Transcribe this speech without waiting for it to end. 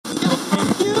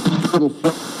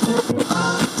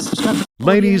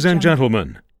Ladies and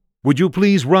gentlemen, would you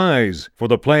please rise for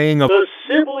the playing of the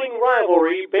Sibling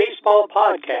Rivalry Baseball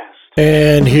Podcast.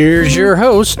 And here's your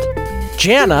host,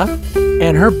 Jana,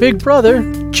 and her big brother,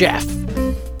 Jeff.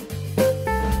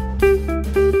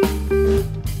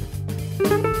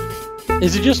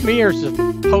 Is it just me, or is the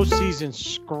postseason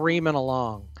screaming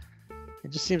along?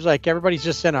 It just seems like everybody's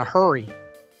just in a hurry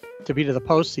to be to the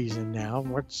postseason now.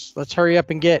 Let's hurry up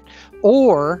and get,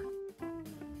 or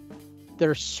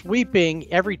they're sweeping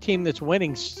every team that's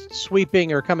winning,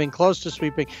 sweeping or coming close to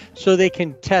sweeping, so they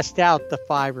can test out the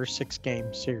 5 or 6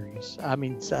 game series.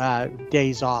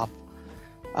 Days off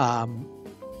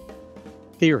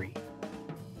theory.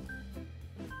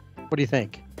 What do you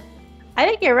think? I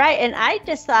think you're right. And I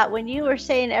just thought when you were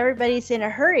saying everybody's in a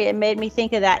hurry, it made me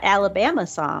think of that Alabama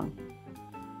song.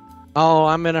 Oh,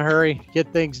 I'm in a hurry. Get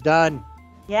things done.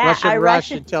 Yeah, rush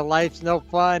until life's no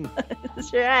fun.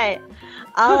 That's right.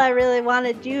 All I really want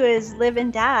to do is live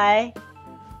and die.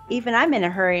 Even I'm in a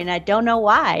hurry, and I don't know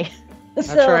why. That's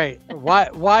right.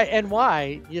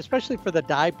 Why? Especially for the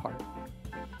die part.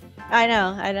 I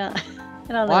know. I don't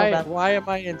know about why am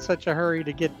I in such a hurry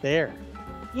to get there?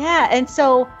 Yeah, and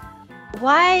so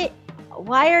why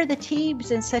are the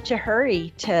teams in such a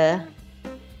hurry to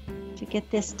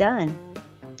get this done?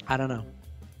 I don't know.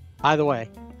 By the way,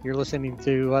 you're listening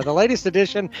to the latest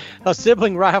edition of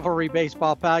Sibling Rivalry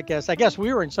Baseball Podcast. I guess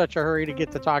we were in such a hurry to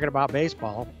get to talking about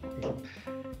baseball.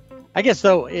 I guess,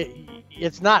 though,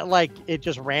 it's not like it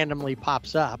just randomly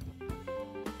pops up.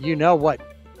 You know what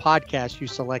podcast you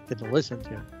selected to listen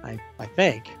to, I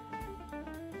think.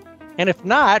 And if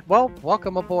not, well,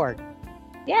 welcome aboard.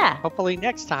 Yeah. Hopefully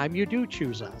next time you do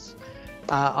choose us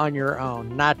on your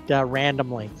own, not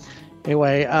randomly.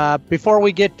 Anyway, before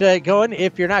we get going,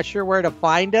 if you're not sure where to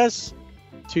find us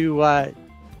to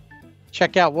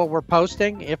check out what we're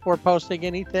posting, if we're posting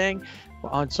anything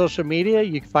on social media,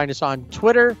 you can find us on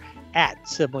Twitter at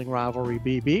Sibling Rivalry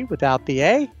BB without the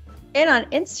A. And on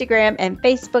Instagram and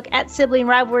Facebook at Sibling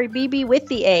Rivalry BB with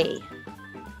the A.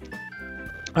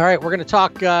 All right, we're going to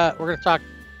talk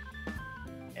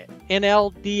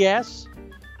NLDS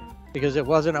because it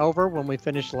wasn't over when we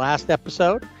finished last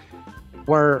episode.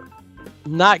 We're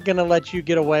not going to let you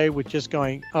get away with just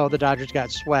going, oh, the Dodgers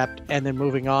got swept, and then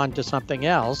moving on to something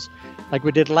else like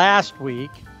we did last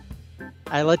week.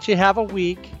 I let you have a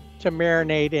week to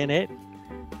marinate in it,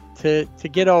 to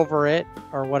get over it,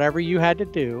 or whatever you had to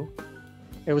do.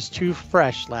 It was too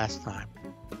fresh last time.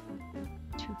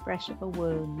 Too fresh of a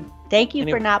wound. Thank you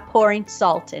for not pouring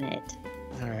salt in it.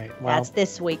 All right. Well, that's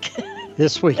this week.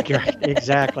 This week, right?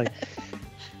 Exactly.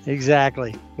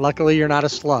 Exactly. Luckily, you're not a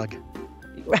slug.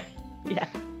 Right. Yeah.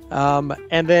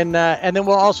 And then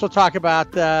we'll also talk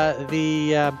about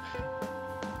the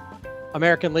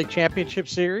American League Championship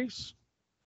Series,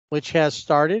 which has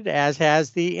started, as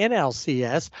has the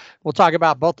NLCS. We'll talk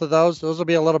about both of those. Those will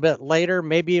be a little bit later,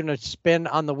 maybe even a spin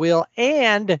on the wheel,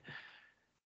 and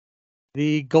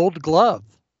the Gold Glove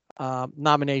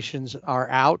nominations are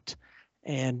out,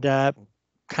 and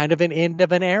kind of an end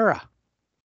of an era.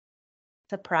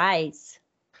 Surprise.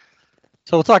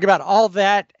 So we'll talk about all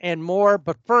that and more.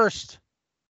 But first,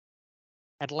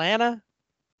 Atlanta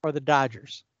or the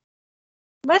Dodgers?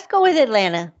 Let's go with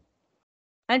Atlanta.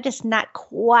 I'm just not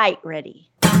quite ready.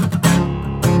 All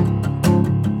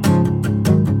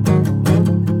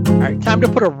right, time to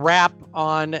put a wrap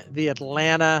on the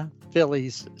Atlanta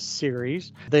Phillies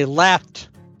series. They left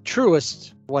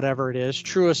Truist, whatever it is,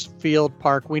 Truist Field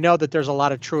Park. We know that there's a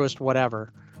lot of Truist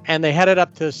whatever. And they headed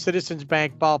up to Citizens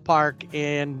Bank Ballpark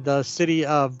in the city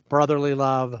of brotherly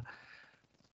love,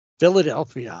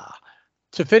 Philadelphia,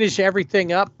 to finish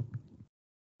everything up.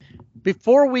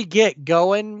 Before we get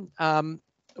going,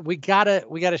 we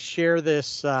gotta share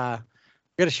this. We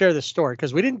gotta share this story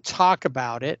because we didn't talk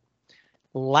about it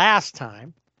last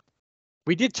time.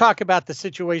 We did talk about the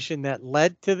situation that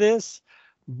led to this,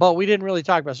 but we didn't really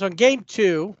talk about it. So in Game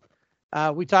 2,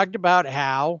 we talked about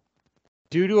how,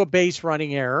 due to a base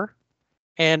running error,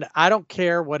 and I don't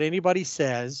care what anybody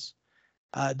says,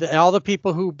 all the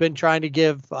people who've been trying to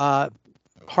give Bryce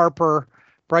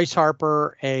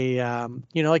Harper, a,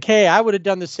 like, hey, I would have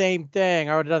done the same thing.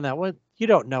 I would have done that. Well, you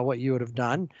don't know what you would have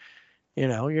done.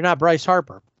 You're not Bryce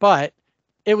Harper, but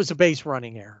it was a base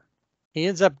running error. He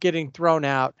ends up getting thrown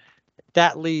out.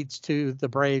 That leads to the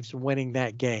Braves winning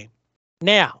that game.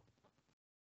 Now,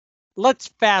 let's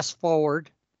fast forward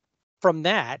from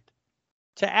that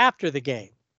to after the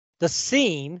game. The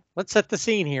scene, let's set the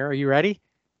scene here. Are you ready?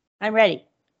 I'm ready.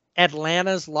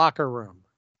 Atlanta's locker room.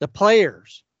 The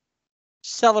players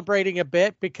celebrating a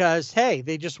bit because, hey,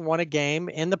 they just won a game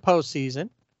in the postseason.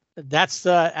 That's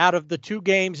out of the 2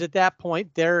 games at that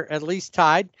point, they're at least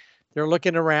tied. They're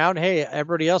looking around. Hey,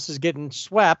 everybody else is getting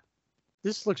swept.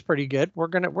 This looks pretty good. We're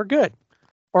good.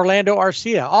 Orlando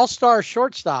Arcia, all-star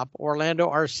shortstop Orlando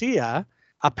Arcia,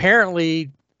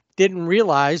 apparently didn't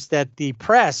realize that the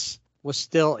press was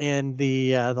still in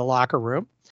the locker room.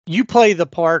 You play the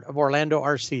part of Orlando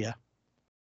Arcia.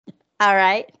 All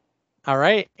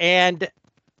right. And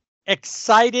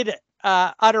excited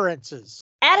utterances.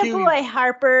 Attaboy,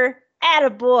 Harper.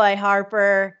 Attaboy,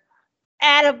 Harper.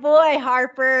 Attaboy,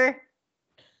 Harper.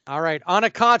 All right. On a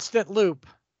constant loop.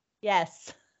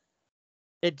 Yes.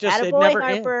 It Attaboy, never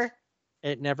Harper. ends.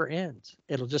 It never ends.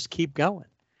 It'll just keep going.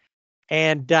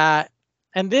 And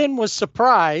then was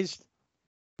surprised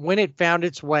when it found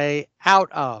its way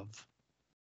out of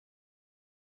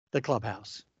the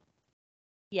clubhouse.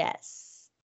 Yes.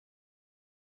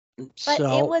 But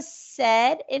So, it was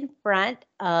said in front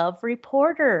of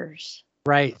reporters.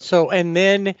 right. So, and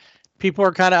then people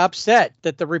are kind of upset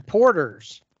that the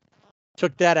reporters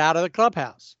took that out of the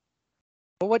clubhouse.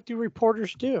 But what do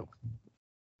reporters do?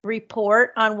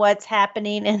 Report on what's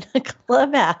happening in the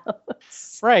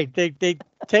clubhouse. Right. They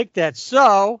take that.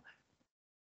 So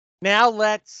now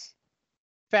let's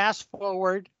fast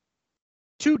forward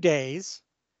 2 days,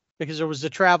 because there was a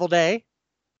travel day,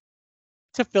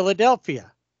 to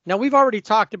Philadelphia. Now, we've already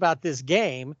talked about this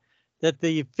game, that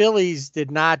the Phillies did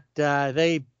not,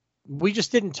 we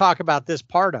just didn't talk about this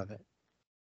part of it.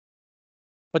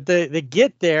 But they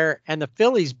get there, and the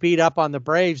Phillies beat up on the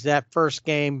Braves that first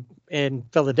game in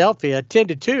Philadelphia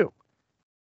 10-2,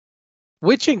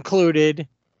 which included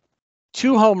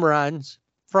 2 home runs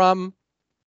from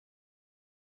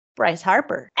Bryce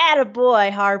Harper.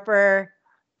 Attaboy, Harper.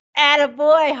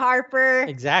 Attaboy, Harper.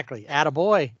 Exactly.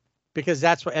 Attaboy. Because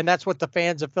that's what the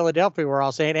fans of Philadelphia were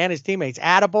all saying, and his teammates.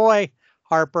 Attaboy,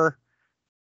 Harper.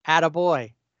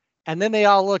 Attaboy. And then they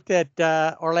all looked at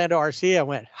Orlando Arcia and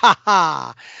went,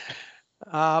 ha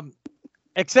ha.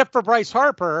 Except for Bryce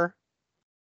Harper,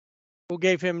 who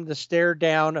gave him the stare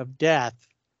down of death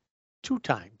 2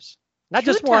 times. Not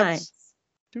just once.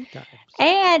 2 times.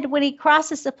 And when he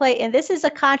crosses the plate, and this is a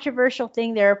controversial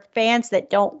thing, there are fans that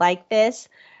don't like this.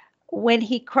 When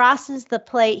he crosses the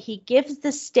plate, he gives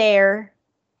the stare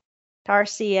to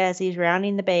Arcia as he's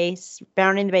rounding the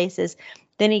bases.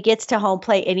 Then he gets to home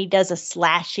plate and he does a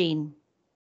slashing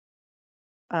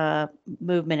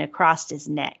movement across his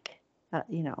neck,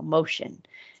 motion.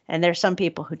 And there's some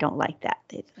people who don't like that.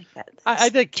 They like that. I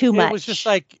think too much. It was just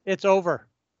like, it's over.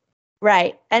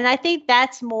 Right. And I think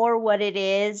that's more what it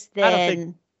is than. I don't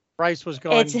think Bryce was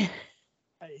going,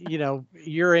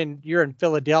 you're in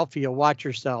Philadelphia. Watch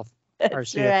yourself.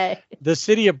 Arcia. Right. The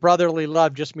city of brotherly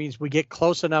love just means we get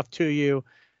close enough to you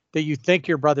that you think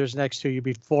your brother's next to you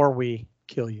before we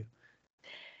kill you.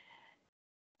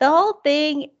 The whole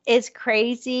thing is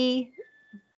crazy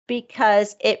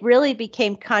because it really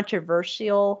became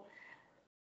controversial.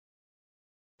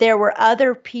 There were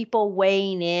other people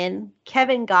weighing in.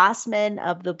 Kevin Gossman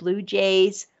of the Blue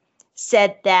Jays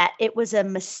said that it was a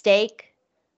mistake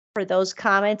for those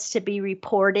comments to be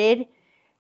reported.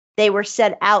 They were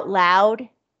said out loud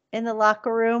in the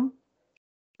locker room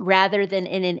rather than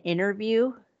in an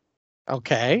interview.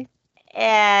 Okay.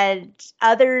 And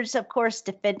others, of course,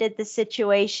 defended the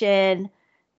situation,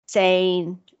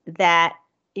 saying that,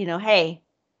 hey,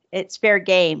 it's fair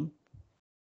game.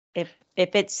 If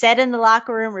it's said in the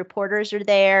locker room, reporters are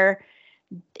there,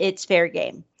 it's fair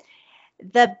game.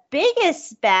 The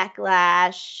biggest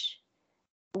backlash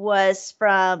was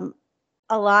from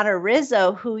Alana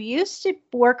Rizzo, who used to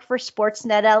work for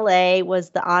Sportsnet LA, was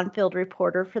the on-field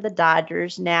reporter for the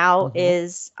Dodgers, now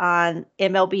is on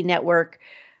MLB Network,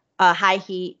 High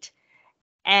Heat.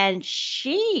 And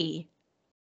she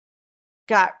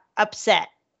got upset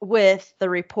with the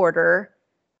reporter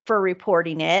for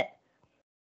reporting it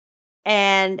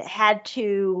and had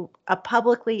to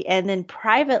publicly and then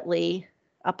privately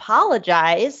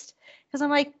apologize, because I'm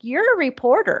like, you're a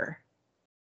reporter.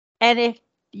 And if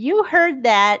you heard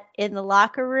that in the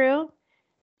locker room,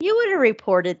 you would have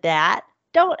reported that.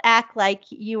 Don't act like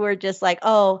you were just like,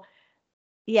 oh,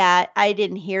 yeah, I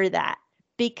didn't hear that.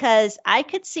 Because I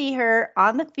could see her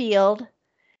on the field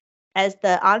as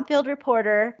the on-field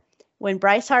reporter when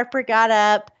Bryce Harper got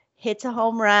up, hits a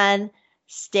home run,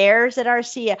 stares at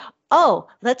Arcia. Oh,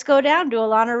 let's go down to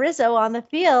Alana Rizzo on the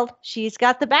field. She's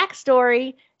got the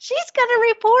backstory. She's going to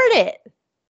report it.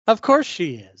 Of course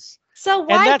she is. So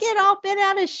why get all bent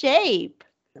out of shape?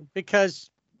 Because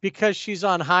she's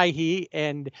on High Heat,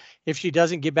 and if she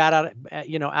doesn't get out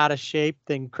of shape,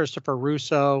 then Christopher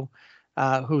Russo,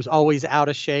 who's always out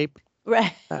of shape,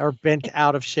 Right. or bent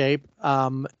out of shape,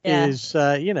 Yeah. is,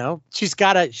 she's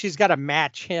gotta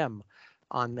match him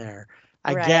on there.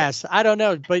 I Right. guess. I don't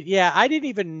know. But yeah, I didn't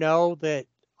even know that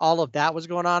all of that was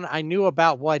going on. I knew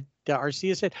about what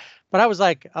Arcia said, but I was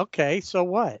like, okay, so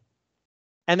what?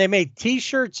 And they made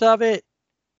T-shirts of it.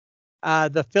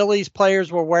 The Phillies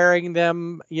players were wearing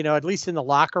them, at least in the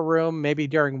locker room, maybe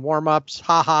during warm-ups.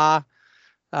 Ha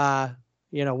ha.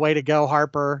 Way to go,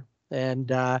 Harper.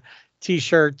 And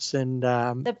T-shirts and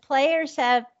The players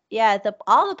have,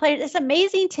 all the players. It's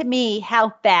amazing to me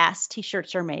how fast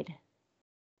T-shirts are made.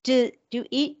 Do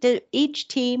each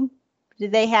team, do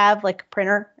they have like a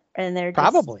printer and they're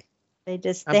probably they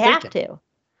I'm have thinking. to.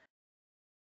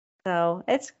 So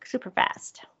it's super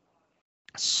fast.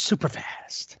 Super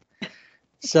fast.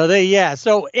 So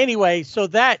so anyway, so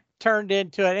that turned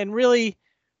into it, and really,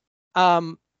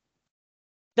 that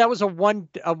was a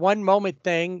one moment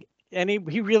thing, and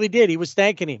he really did. He was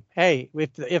thanking him. Hey,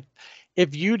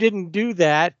 if you didn't do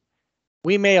that,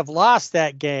 we may have lost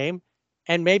that game,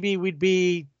 and maybe we'd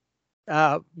be,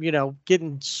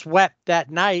 getting swept that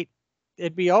night.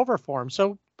 It'd be over for him.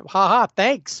 So, haha,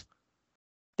 thanks,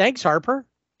 Harper.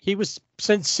 He was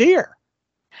sincere.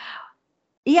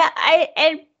 Yeah,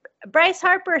 and Bryce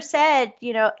Harper said,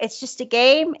 it's just a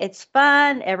game. It's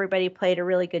fun. Everybody played a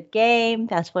really good game.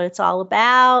 That's what it's all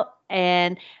about.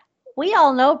 And we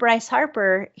all know Bryce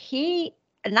Harper. He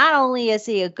not only is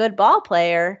he a good ball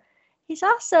player, he's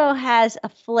also has a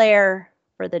flair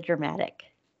for the dramatic.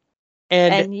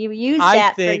 And you use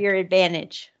that for your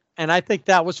advantage. And I think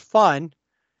that was fun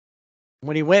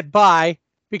when he went by,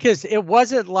 because it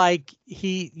wasn't like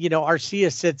he,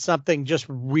 Arcia said something just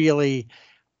really,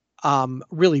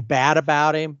 really bad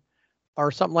about him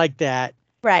or something like that.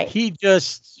 Right. He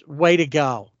just, way to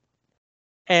go.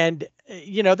 And,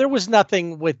 there was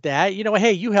nothing with that.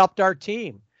 Hey, you helped our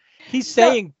team. He's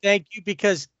saying thank you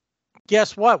because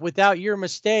guess what? Without your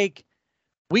mistake,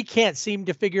 we can't seem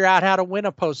to figure out how to win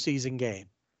a postseason game.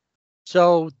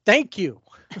 So thank you.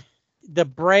 The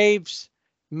Braves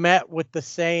met with the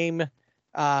same,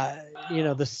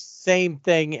 the same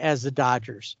thing as the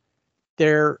Dodgers.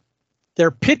 Their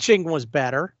pitching was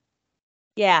better.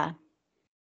 Yeah.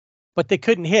 But they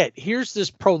couldn't hit. Here's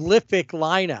this prolific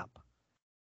lineup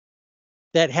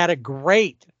that had a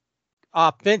great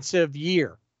offensive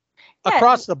year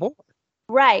across the board.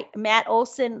 Right. Matt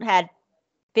Olson had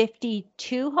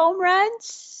 52 home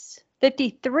runs.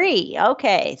 53.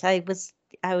 Okay. So I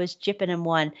was jipping him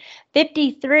one.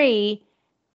 53.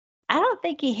 I don't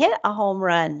think he hit a home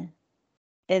run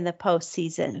in the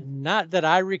postseason. Not that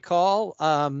I recall.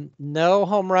 No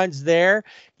home runs there.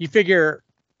 You figure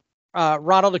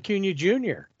Ronald Acuna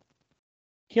Jr.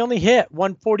 He only hit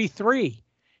 143.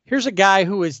 Here's a guy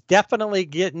who is definitely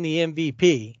getting the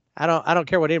MVP. I don't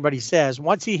care what anybody says.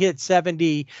 Once he hit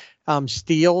 70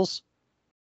 steals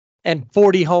and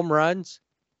 40 home runs,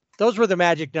 those were the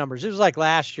magic numbers. It was like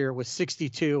last year with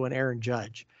 62 and Aaron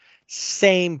Judge.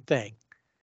 Same thing.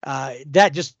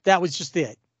 That was just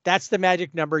it. That's the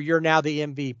magic number. You're now the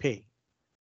MVP.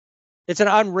 It's an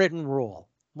unwritten rule.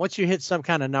 Once you hit some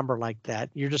kind of number like that,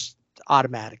 you're just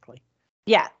automatically.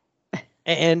 Yeah.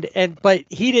 But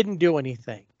he didn't do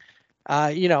anything.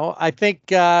 I think,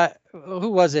 who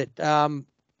was it?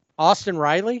 Austin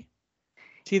Riley?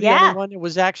 Is he the only one that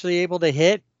was actually able to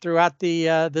hit throughout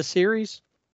the series?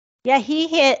 Yeah, he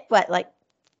hit like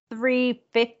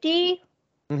 350,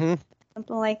 something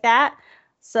like that.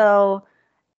 So,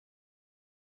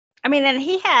 I mean, and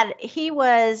he had 2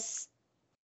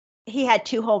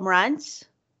 home runs.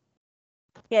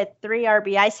 He had 3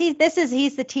 RBIs.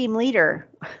 He's the team leader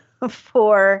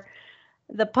for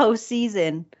the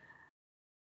postseason.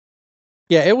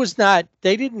 Yeah, it was not.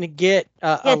 They didn't get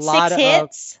a lot of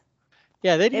hits.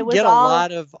 Yeah, they didn't get a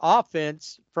lot of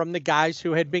offense from the guys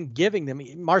who had been giving them.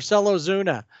 Marcell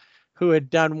Ozuna, who had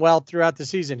done well throughout the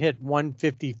season, hit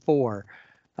 154.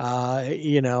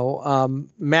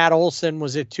 Matt Olson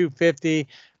was at 250.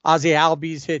 Ozzie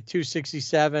Albies hit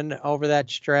 267 over that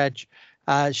stretch.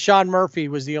 Sean Murphy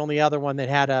was the only other one that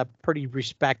had a pretty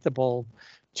respectable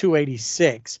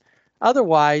 286.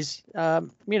 Otherwise,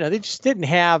 they just didn't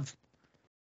have.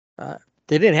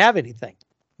 They didn't have anything.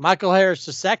 Michael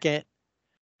Harris II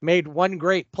made one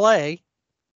great play.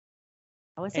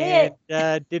 That was it.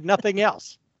 Did nothing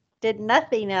else. Did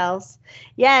nothing else.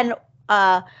 Yeah,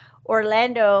 and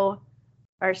Orlando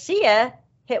Arcia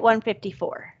hit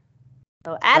 154.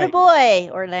 So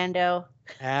attaboy, Orlando.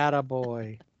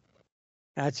 Attaboy.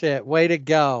 That's it. Way to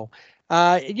go.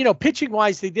 Pitching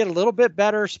wise, they did a little bit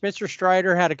better. Spencer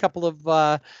Strider had a couple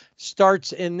of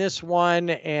starts in this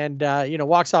one and,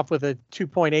 walks off with a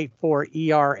 2.84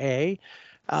 ERA.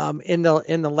 in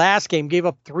the last game, gave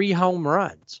up 3 home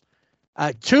runs,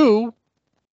 2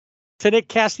 to Nick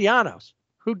Castellanos,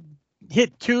 who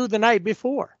hit 2 the night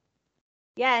before.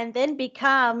 Yeah, and then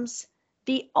becomes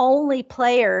the only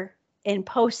player in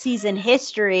postseason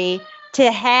history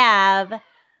to have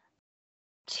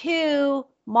 2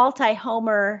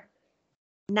 multi-homer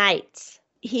nights.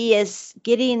 He is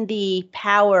getting the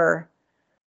power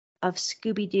of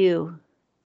Scooby-Doo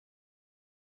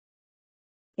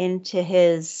into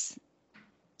his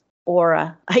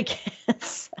aura, I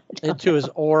guess. Into his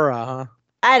aura, huh?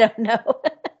 I don't know.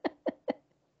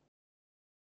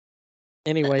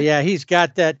 Anyway, yeah, he's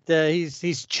got that.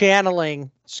 He's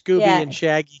channeling Scooby and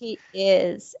Shaggy. He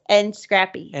is, and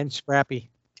Scrappy. And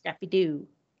Scrappy. Scrappy Doo.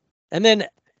 And then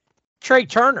Trey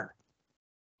Turner.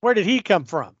 Where did he come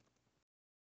from?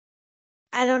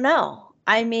 I don't know.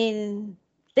 I mean,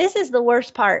 this is the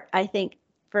worst part, I think,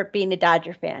 for being a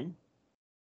Dodger fan.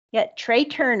 Yet Trey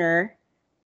Turner,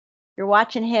 you're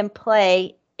watching him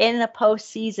play in the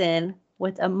postseason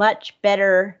with a much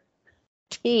better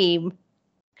team.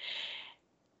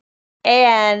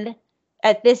 And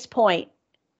at this point,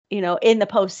 in the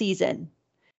postseason.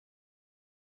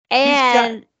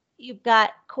 And you've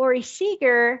got Corey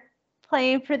Seager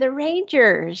playing for the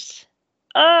Rangers.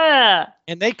 And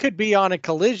they could be on a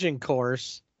collision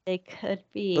course. They could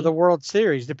be for the World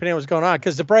Series, depending on what's going on.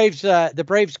 Because the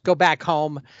Braves go back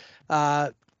home,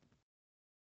 and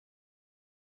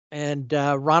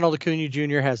Ronald Acuna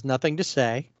Jr. has nothing to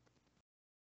say.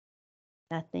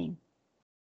 Nothing.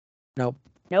 Nope.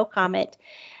 No comment.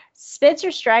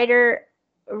 Spencer Strider,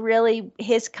 really,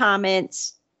 his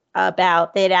comments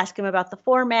about, they had asked him about the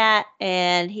format,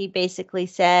 and he basically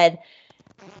said,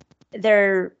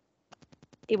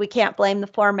 we can't blame the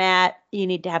format. You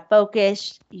need to have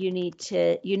focus. You need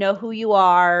to, who you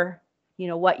are,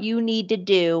 what you need to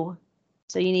do.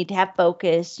 So you need to have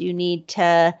focus. You need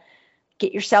to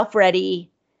get yourself ready.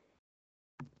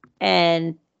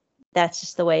 And that's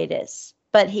just the way it is.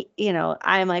 But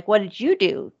I'm like, what did you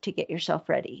do to get yourself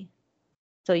ready?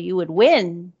 So you would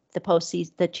win the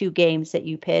postseason, the 2 games that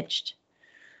you pitched.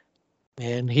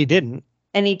 And he didn't.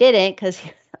 And he didn't, because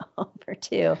he was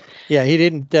 0-2. Yeah, he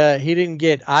didn't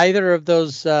get either of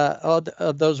those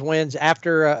wins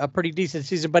after a pretty decent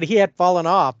season, but he had fallen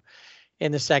off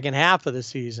in the second half of the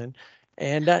season.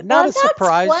 And not a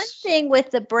surprise. One thing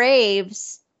with the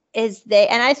Braves is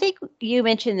and I think you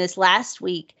mentioned this last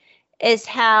week, is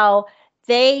how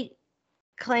they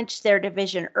clinched their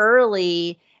division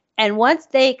early. And once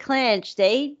they clinched,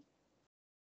 they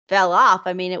fell off.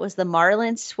 I mean, it was the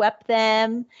Marlins swept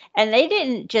them, and they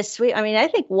didn't just sweep. I mean, I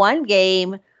think one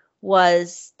game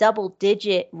was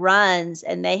double-digit runs,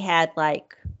 and they had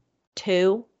like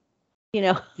 2.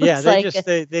 Yeah,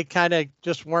 they kind of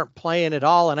just weren't playing at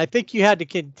all, and I think you had to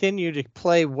continue to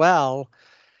play well.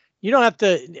 You don't have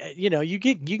to, you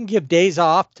can give days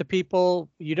off to people.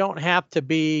 You don't have to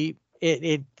be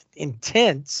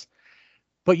intense,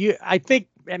 but I think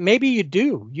maybe you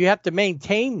do. You have to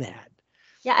maintain that.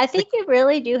 Yeah, I think you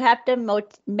really do have to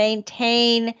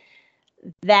maintain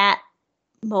that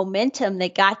momentum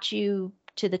that got you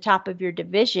to the top of your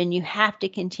division. You have to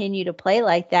continue to play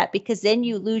like that, because then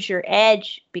you lose your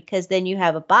edge, because then you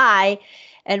have a bye.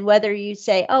 And whether you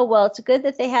say, oh, well, it's good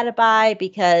that they had a bye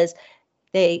because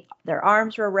their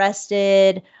arms were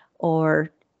rested, or,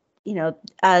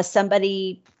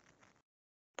 somebody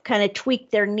kind of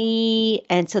tweaked their knee,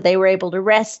 and so they were able to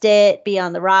rest it, be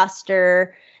on the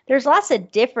roster. There's lots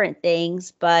of different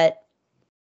things, but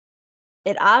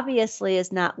it obviously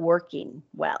is not working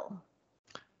well.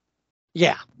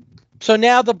 Yeah. So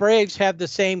now the Braves have the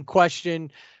same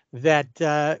question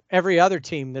that every other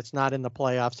team that's not in the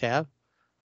playoffs have.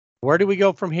 Where do we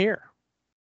go from here?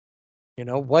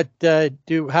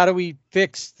 How do we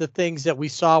fix the things that we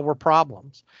saw were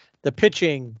problems? The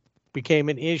pitching became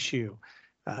an issue.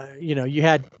 You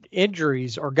had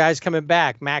injuries or guys coming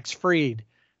back. Max Fried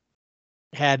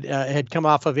had come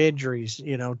off of injuries.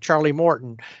 Charlie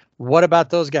Morton. What about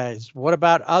those guys? What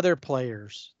about other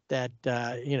players that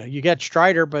you got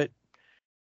Strider, but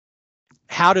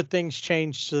how did things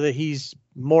change so that he's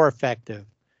more effective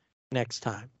next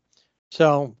time?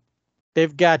 So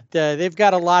they've got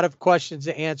a lot of questions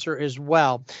to answer as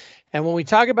well. And when we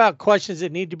talk about questions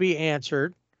that need to be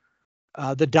answered,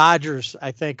 the Dodgers,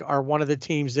 I think, are one of the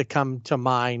teams that come to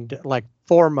mind, like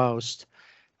foremost,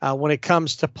 when it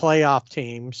comes to playoff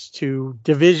teams, to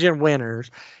division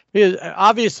winners. Because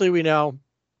obviously, we know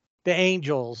the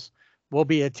Angels will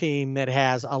be a team that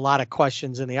has a lot of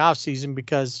questions in the offseason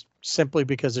because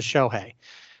of Shohei.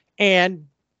 And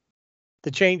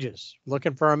the changes,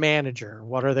 looking for a manager.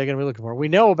 What are they going to be looking for? We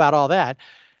know about all that.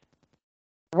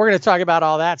 We're going to talk about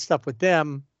all that stuff with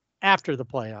them after the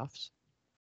playoffs,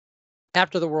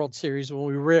 after the World Series,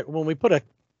 when we put a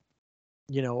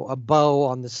bow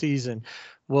on the season.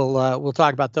 We'll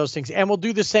talk about those things, and we'll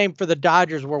do the same for the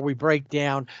Dodgers, where we break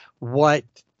down what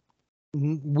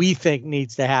we think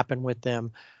needs to happen with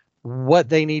them, what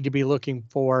they need to be looking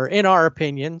for in our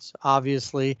opinions,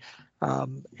 obviously,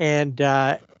 and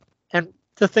the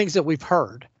things that we've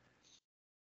heard.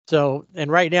 So, and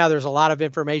right now there's a lot of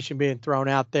information being thrown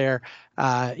out there.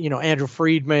 Andrew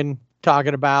Friedman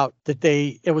talking about that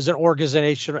it was an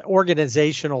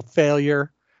organizational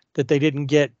failure, that they didn't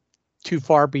get too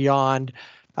far beyond.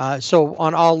 So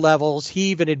on all levels, he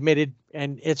even admitted,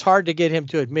 and it's hard to get him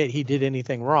to admit he did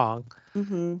anything wrong.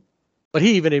 Mm-hmm. But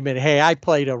he even admitted, hey, I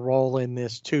played a role in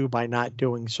this too by not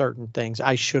doing certain things.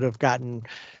 I should have gotten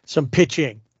some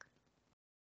pitching.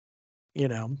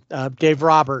 Dave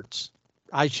Roberts,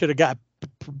 I should have got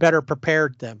better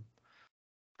prepared them.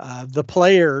 The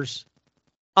players,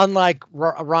 unlike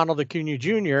Ronald Acuna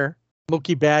Jr.,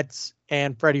 Mookie Betts,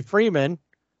 and Freddie Freeman,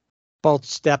 both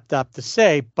stepped up to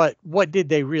say, but what did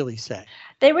they really say?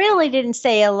 They really didn't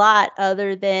say a lot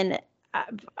other than,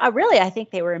 I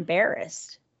think they were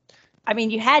embarrassed. I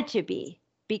mean, you had to be,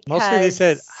 because mostly they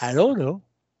said, I don't know.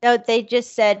 No, they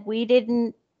just said, we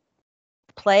didn't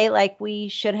play like we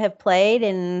should have played.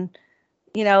 And,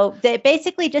 they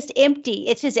basically just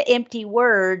it's just empty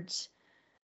words.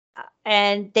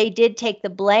 And they did take the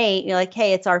blame, like,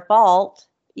 hey, it's our fault.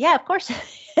 Yeah, of course.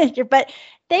 But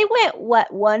they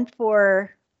went, 1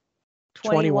 for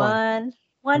 21?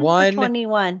 1 for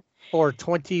 21. For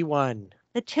 21.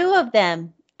 The two of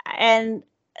them. And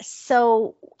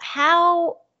so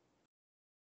how,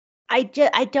 I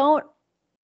don't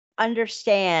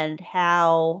understand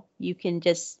how you can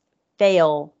just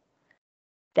fail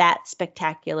that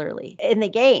spectacularly in the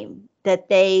game that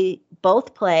they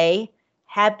both play,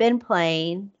 have been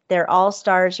playing. They're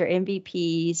all-stars, or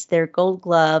MVPs, they're Gold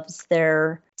Gloves,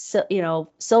 they're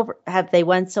silver. Have they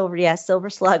won silver? Yeah, Silver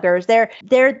Sluggers. They're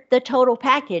the total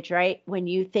package, right? When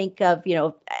you think of,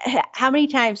 how many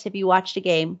times have you watched a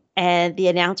game and the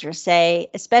announcers say,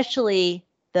 especially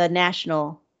the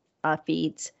national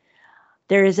feeds,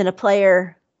 there isn't a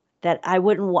player that I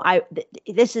wouldn't want.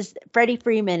 This is Freddie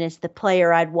Freeman is the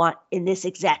player I'd want in this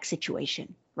exact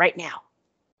situation right now,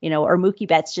 or Mookie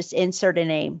Betts, just insert a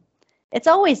name. It's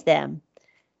always them.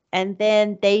 And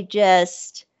then they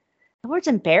just, the word's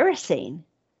embarrassing.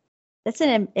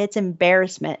 It's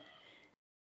embarrassment.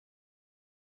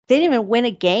 They didn't even win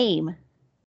a game.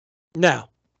 No.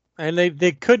 And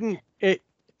they couldn't,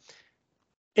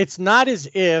 it's not as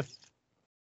if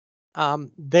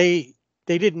they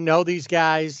didn't know these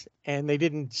guys, and they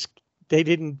didn't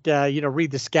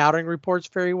read the scouting reports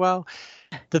very well.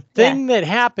 The thing that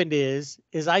happened is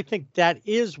I think that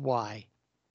is why,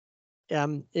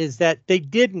 is that they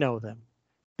did know them.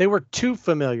 They were too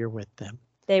familiar with them.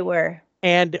 They were.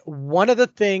 And one of the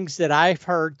things that I've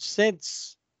heard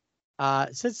since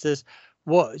this,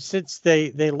 since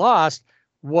they lost,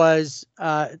 was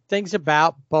things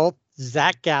about both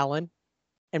Zach Gallen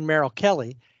and Merrill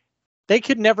Kelly. They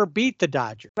could never beat the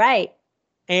Dodgers. Right.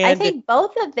 And I think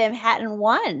both of them hadn't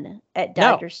won at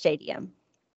Dodger Stadium.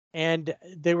 And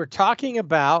they were talking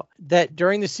about that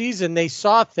during the season, they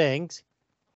saw things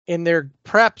in their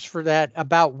preps for that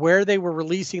about where they were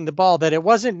releasing the ball, that it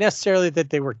wasn't necessarily that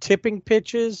they were tipping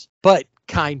pitches, but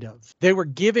kind of. They were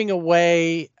giving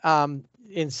away,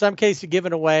 in some cases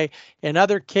giving away, in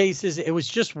other cases, it was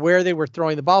just where they were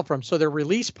throwing the ball from. So their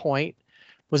release point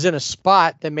was in a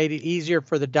spot that made it easier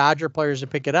for the Dodger players to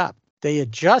pick it up. They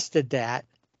adjusted that,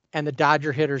 and the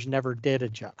Dodger hitters never did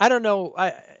adjust. I don't know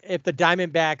if the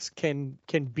Diamondbacks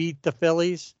can beat the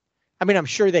Phillies. I mean, I'm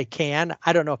sure they can.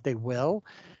 I don't know if they will.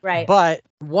 Right. But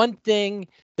one thing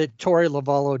that Torey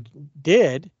Lovullo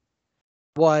did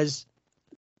was,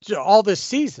 all this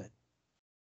season,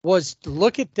 was to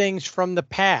look at things from the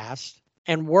past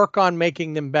and work on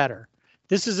making them better.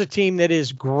 This is a team that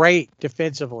is great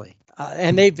defensively.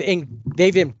 And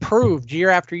they've improved year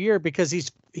after year because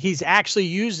he's actually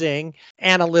using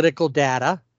analytical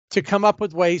data to come up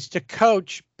with ways to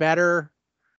coach better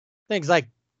things, like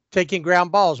taking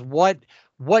ground balls. What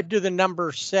do the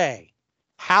numbers say?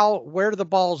 Where do the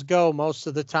balls go most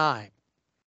of the time?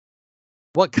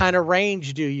 What kind of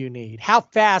range do you need? How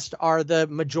fast are the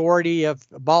majority of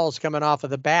balls coming off of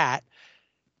the bat?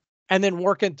 And then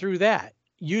working through that,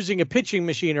 using a pitching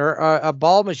machine or a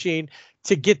ball machine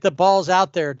to get the balls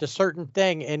out there to certain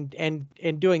thing,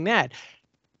 and doing that.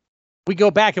 We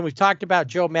go back and we've talked about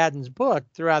Joe Madden's book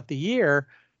throughout the year.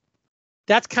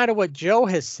 That's kind of what Joe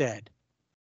has said.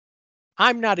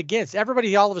 I'm not against.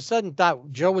 Everybody all of a sudden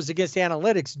thought Joe was against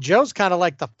analytics. Joe's kind of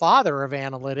like the father of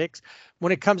analytics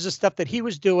when it comes to stuff that he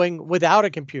was doing without a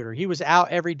computer. He was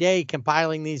out every day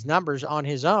compiling these numbers on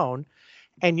his own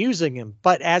and using them.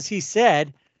 But as he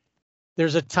said,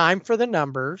 there's a time for the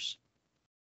numbers,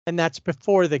 and that's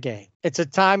before the game. It's a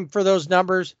time for those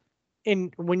numbers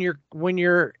in when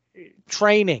you're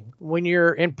training, when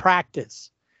you're in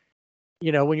practice.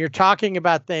 When you're talking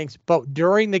about things, but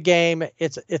during the game,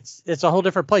 it's a whole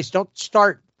different place. Don't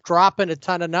start dropping a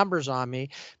ton of numbers on me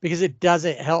because it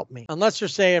doesn't help me. Unless you're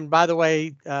saying, by the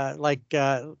way, like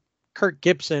Kirk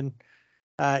Gibson,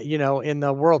 in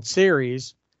the World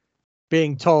Series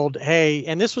being told, hey,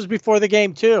 and this was before the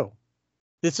game too.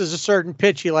 This is a certain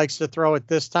pitch he likes to throw at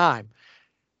this time.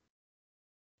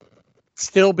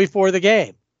 Still before the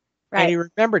game. Right. And he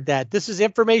remembered that. This is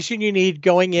information you need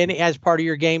going in as part of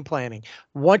your game planning.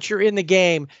 Once you're in the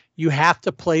game, you have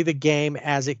to play the game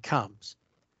as it comes.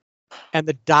 And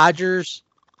the Dodgers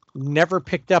never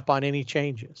picked up on any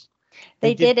changes.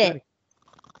 They didn't.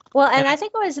 Well, and I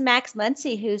think it was Max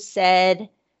Muncy who said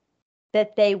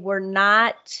that they were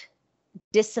not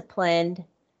disciplined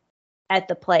at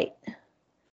the plate.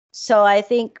 So I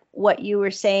think what you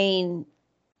were saying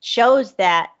shows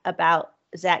that about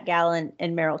Zach Gallen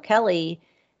and Merrill Kelly,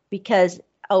 because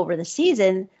over the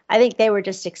season, I think they were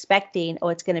just expecting,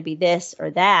 it's going to be this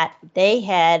or that. They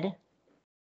had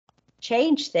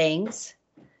changed things.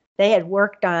 They had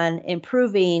worked on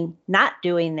improving, not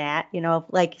doing that,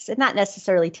 like I said, not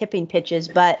necessarily tipping pitches,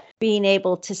 but being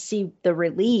able to see the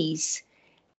release.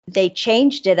 They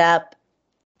changed it up,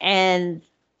 and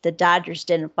the Dodgers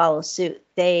didn't follow suit.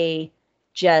 They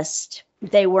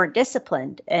weren't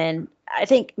disciplined. And I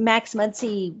think Max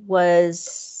Muncy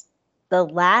was the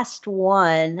last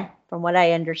one, from what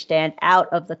I understand, out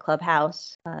of the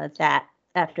clubhouse that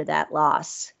after that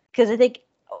loss. Because I think,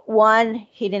 one,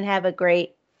 he didn't have a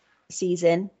great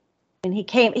season, and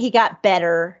he got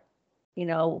better,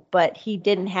 but he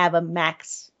didn't have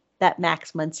that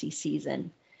Max Muncy season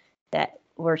that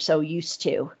we're so used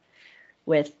to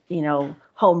with,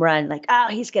 home run, like,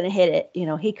 he's going to hit it.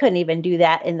 He couldn't even do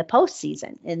that in the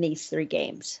postseason in these 3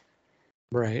 games.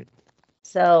 Right.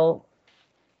 So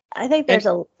I think there's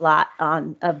a lot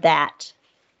of that.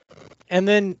 And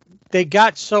then they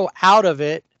got so out of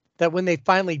it that when they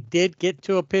finally did get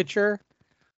to a pitcher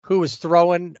who was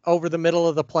throwing over the middle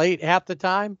of the plate half the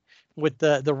time, with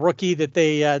the rookie that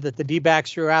that the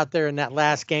D-backs threw out there in that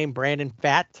last game, Brandon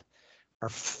Pfaadt,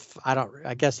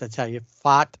 I guess that's how you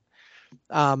fought.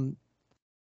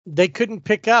 They couldn't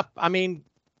pick up. I mean,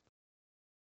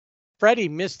 Freddie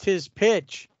missed his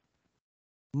pitch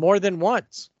more than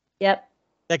once. Yep.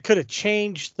 That could have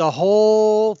changed the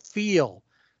whole feel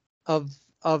of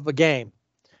a game.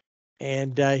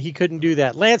 And he couldn't do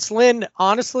that. Lance Lynn,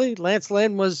 honestly, Lance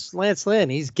Lynn was Lance Lynn.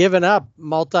 He's given up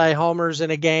multi-homers in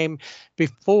a game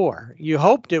before. You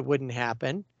hoped it wouldn't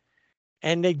happen.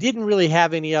 And they didn't really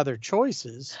have any other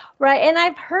choices. Right. And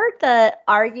I've heard the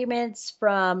arguments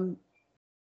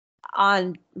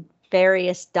on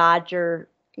various Dodger,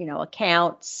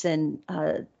 accounts and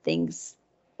things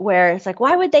where it's like,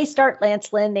 why would they start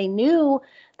Lance Lynn? They knew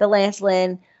the Lance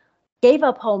Lynn gave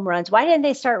up home runs. Why didn't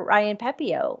they start Ryan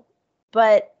Pepio?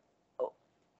 But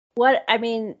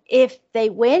if they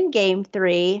win game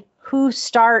 3, who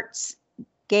starts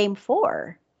game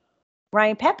 4?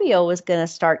 Ryan Pepio was going to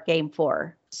start game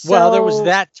 4. Well, there was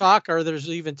that talk, or there's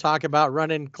even talk about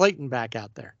running Clayton back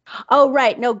out there. Oh,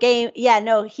 right. No game. Yeah,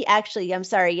 no, I'm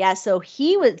sorry. Yeah. So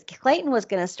Clayton was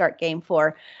going to start game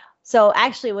 4. So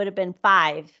actually it would have been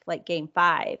 5, like game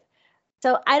 5.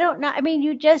 So I don't know. I mean,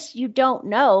 you don't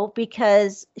know,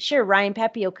 because sure, Ryan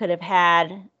Pepio could have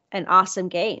had an awesome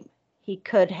game. He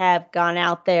could have gone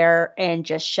out there and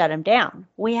just shut him down.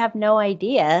 We have no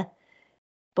idea,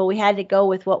 but we had to go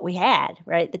with what we had,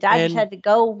 right? The Dodgers had to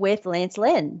go with Lance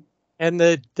Lynn. And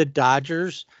the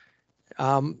Dodgers,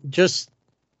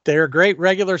 they're a great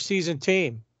regular season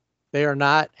team. They are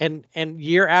not, and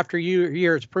year after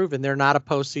year, it's proven they're not a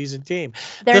postseason team.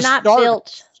 They're not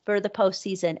built for the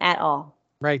postseason at all.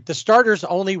 Right. The starters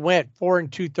only went 4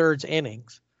 2/3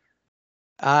 innings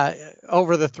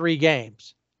over the 3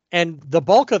 games. And the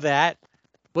bulk of that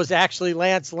was actually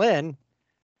Lance Lynn,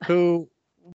 who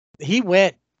he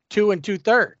went 2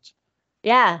 2/3.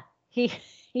 Yeah, he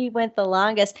went the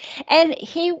longest. And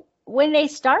when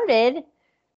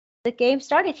the game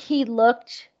started, he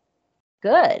looked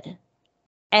good.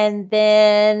 And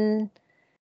then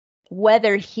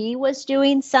whether he was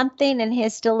doing something in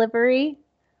his delivery,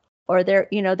 or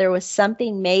there was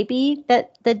something maybe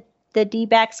that the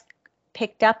D-backs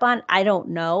picked up on, I don't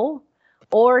know.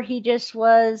 Or he just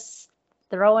was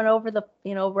throwing over the,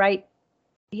 right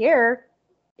here,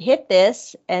 hit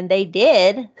this. And they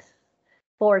did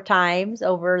 4 times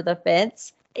over the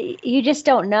fence. You just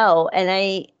don't know. And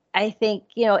I think,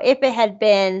 if it had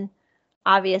been,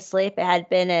 obviously, if it had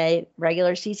been a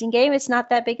regular season game, it's not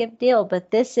that big of a deal. But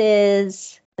this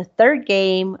is the 3rd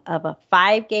game of a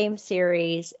 5-game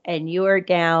series, and you are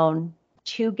down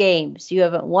 2 games. You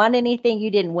haven't won anything. You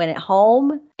didn't win at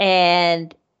home.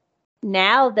 And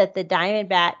now that the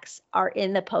Diamondbacks are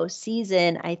in the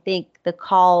postseason, I think the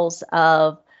calls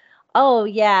of, oh,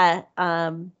 yeah,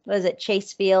 was it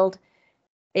Chase Field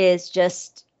is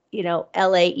just,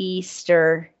 LA East,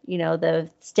 or, the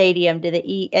stadium to the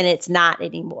east, and it's not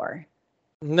anymore.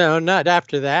 No, not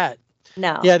after that.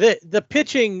 No. Yeah, the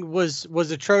pitching was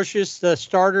atrocious. The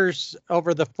starters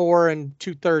over the 4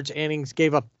 2/3 innings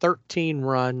gave up 13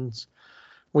 runs.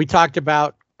 We talked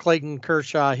about Clayton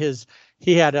Kershaw.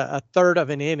 He had a third of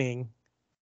an inning.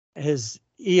 His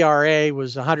ERA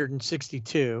was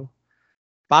 162.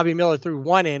 Bobby Miller threw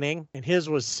 1 inning, and his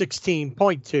was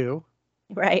 16.2.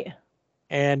 Right.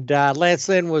 And Lance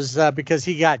Lynn was, because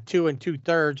he got 2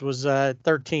 2/3, was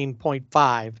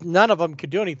 13.5. None of them could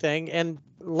do anything. And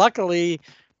luckily,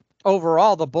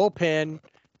 overall, the bullpen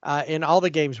in all the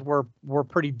games were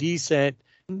pretty decent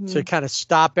to kind of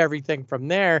stop everything from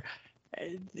there.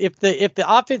 If the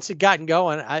offense had gotten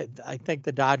going, I think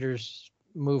the Dodgers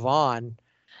move on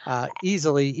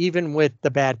easily, even with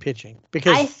the bad pitching,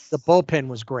 because the bullpen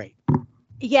was great.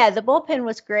 Yeah, the bullpen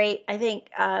was great. I think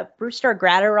Brewster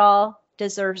Gratterall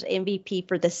deserves MVP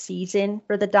for the season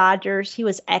for the Dodgers. He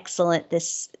was excellent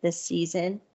this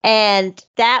season. And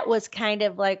that was kind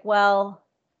of like, well,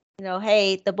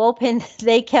 hey, the bullpen,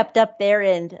 they kept up their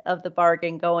end of the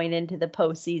bargain going into the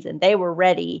postseason. They were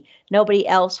ready. Nobody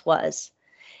else was.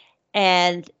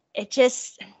 And it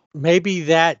just... Maybe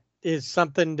that is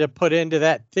something to put into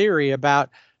that theory about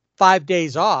 5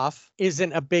 days off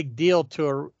isn't a big deal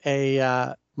to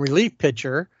a relief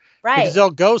pitcher. Right. Because they'll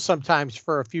go sometimes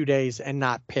for a few days and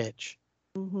not pitch,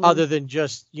 other than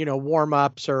just,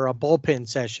 warm-ups or a bullpen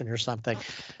session or something.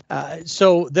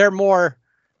 So they're more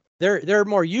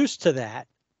used to that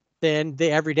than the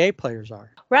everyday players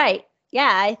are. Right.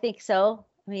 Yeah, I think so.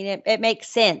 I mean, it makes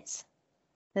sense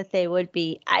that they would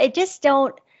be. I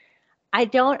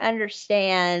don't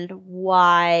understand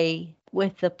why,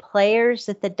 with the players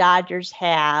that the Dodgers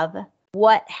have,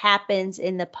 what happens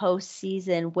in the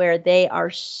postseason where they are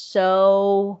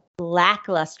so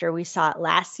lackluster. We saw it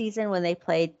last season when they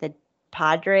played the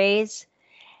Padres.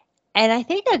 And I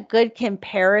think a good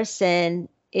comparison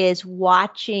is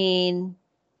watching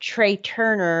Trey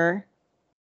Turner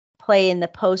play in the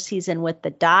postseason with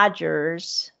the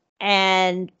Dodgers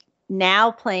and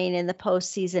now playing in the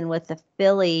postseason with the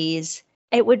Phillies.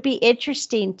 It would be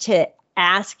interesting to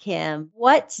ask him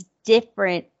what's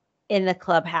different in the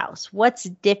clubhouse. What's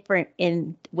different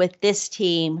with this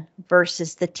team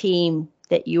versus the team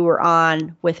that you were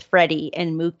on with Freddie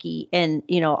and Mookie and,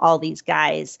 all these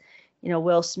guys,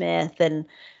 Will Smith, and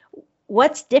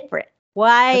what's different?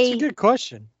 Why? That's a good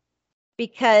question.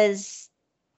 Because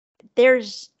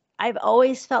I've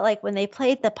always felt like when they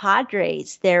played the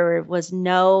Padres, there was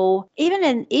no, even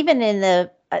in the,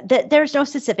 there's no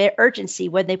sense of urgency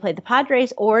when they played the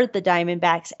Padres or the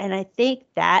Diamondbacks. And I think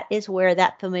that is where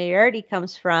that familiarity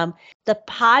comes from. The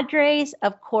Padres,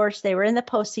 of course, they were in the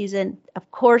postseason.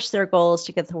 Of course, their goal is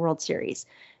to get the World Series.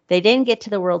 They didn't get to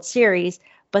the World Series,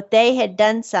 but they had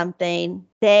done something.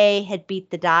 They had beat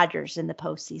the Dodgers in the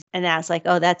postseason. And that's like,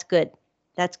 oh, that's good.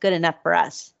 That's good enough for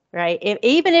us, right?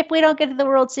 Even if we don't get to the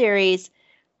World Series,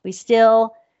 we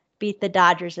still beat the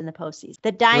Dodgers in the postseason.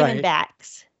 The Diamondbacks.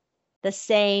 Right. The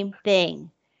same thing.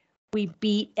 We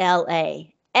beat LA.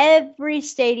 Every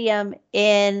stadium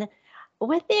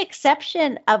with the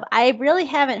exception of, I really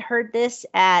haven't heard this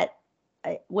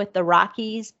with the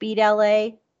Rockies beat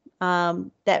LA.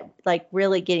 That like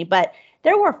really getting, but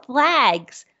there were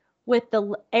flags with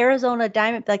the Arizona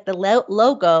Diamond, like the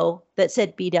logo that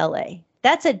said beat LA.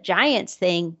 That's a Giants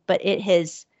thing, but it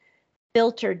has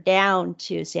filtered down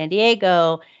to San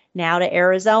Diego, now to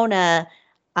Arizona.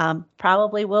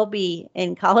 Probably will be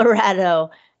in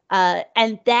Colorado.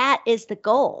 And that is the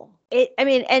goal.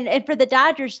 And for the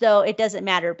Dodgers, though, it doesn't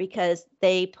matter because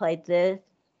they played the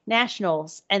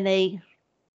Nationals and they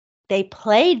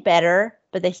played better,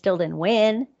 but they still didn't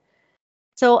win.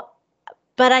 So,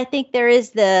 but I think there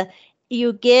is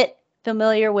you get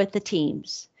familiar with the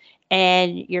teams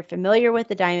and you're familiar with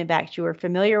the Diamondbacks. You were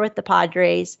familiar with the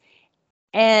Padres,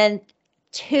 and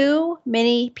too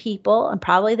many people, and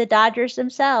probably the Dodgers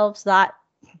themselves, thought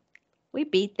we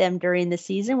beat them during the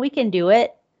season. We can do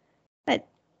it. But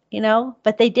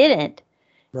they didn't.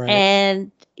 Right.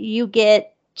 And you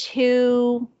get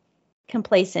too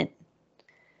complacent.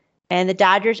 And the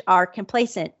Dodgers are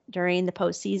complacent during the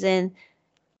postseason.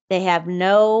 They have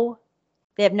no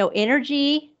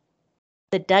energy.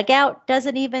 The dugout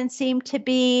doesn't even seem to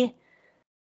be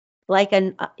like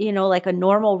like a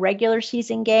normal regular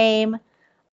season game.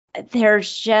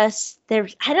 There's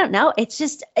I don't know.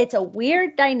 It's a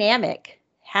weird dynamic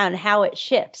how it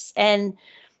shifts. And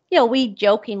we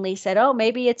jokingly said, "Oh,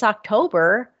 maybe it's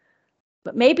October,"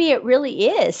 but maybe it really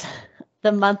is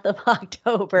the month of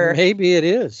October. Maybe it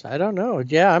is. I don't know.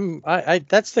 Yeah, I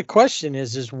that's the question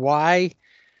is why,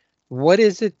 what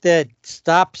is it that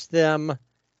stops them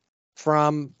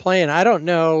from playing? I don't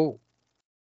know.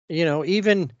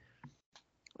 Even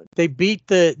they beat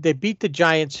the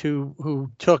Giants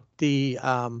who took the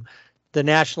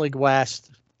National League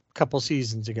West a couple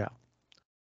seasons ago.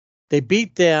 They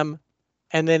beat them,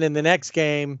 and then in the next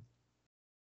game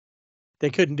they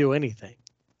couldn't do anything.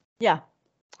 Yeah.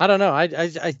 I don't know.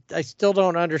 I still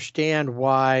don't understand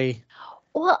why.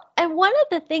 Well, and one of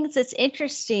the things that's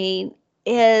interesting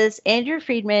is Andrew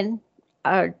Friedman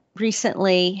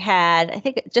recently had, I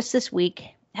think just this week,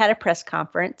 had a press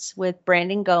conference with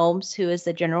Brandon Gomes, who is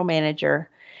the general manager.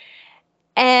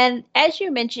 And as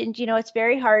you mentioned, it's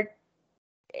very hard.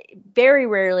 Very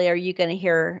rarely are you going to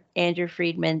hear Andrew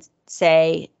Friedman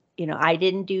say, I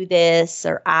didn't do this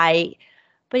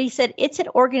but he said it's an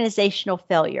organizational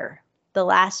failure. The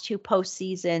last two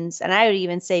postseasons, and I would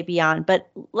even say beyond, but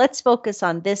let's focus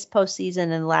on this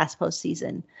postseason and the last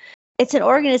postseason. It's an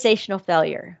organizational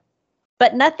failure,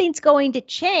 but nothing's going to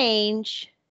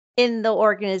change in the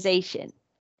organization.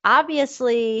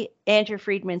 Obviously, Andrew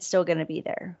Friedman's still going to be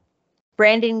there.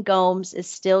 Brandon Gomes is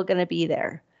still going to be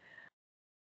there.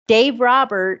 Dave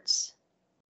Roberts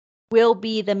will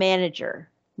be the manager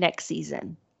next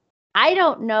season. I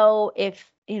don't know if,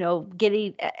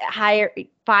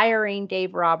 firing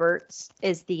Dave Roberts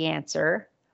is the answer,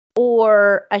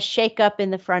 or a shakeup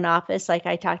in the front office like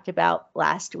I talked about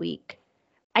last week.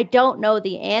 I don't know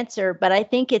the answer, but I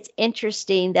think it's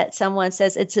interesting that someone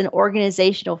says it's an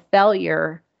organizational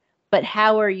failure, but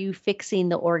how are you fixing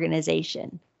the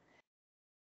organization?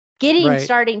 Getting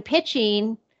starting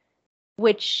pitching,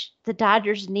 which the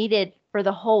Dodgers needed for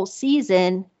the whole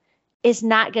season, is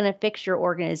not going to fix your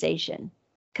organization,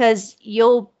 because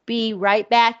you'll be right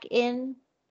back in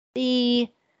the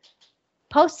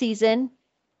postseason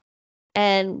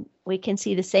and we can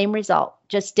see the same result,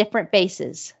 just different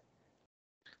bases.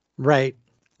 Right.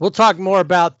 We'll talk more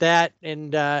about that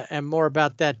and more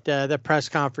about that the press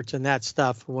conference and that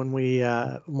stuff when we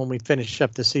finish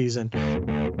up the season.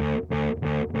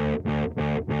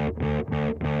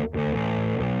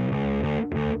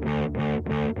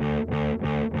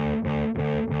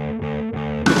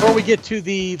 Before we get to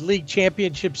the league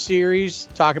championship series,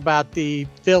 talk about the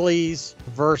Phillies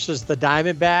versus the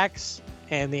Diamondbacks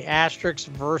and the Asterix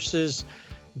versus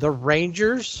the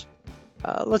Rangers.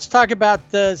 Let's talk about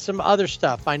some other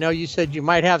stuff. I know you said you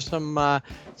might have some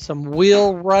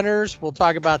wheel runners. We'll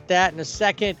talk about that in a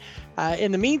second.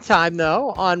 In the meantime,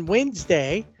 though, on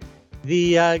Wednesday,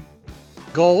 the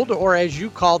gold, or as you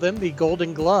call them, the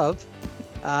Golden Glove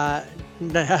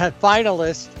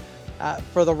finalist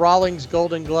for the Rawlings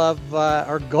Golden Glove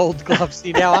or Gold Glove.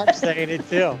 See, now I'm saying it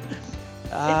too.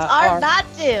 It's hard not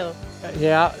to.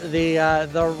 Yeah,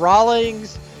 the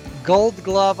Rawlings Gold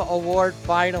Glove Award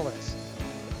finalists,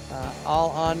 all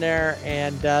on there,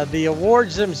 and the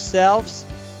awards themselves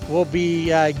will be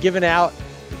given out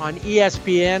on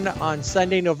ESPN on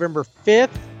Sunday, November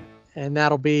 5th, and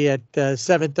that'll be at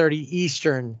 7:30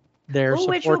 Eastern. There,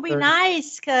 which will be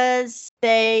nice because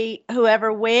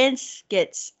whoever wins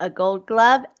gets a Gold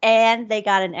Glove, and they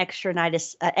got an extra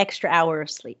hour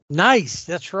of sleep. Nice,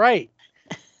 that's right.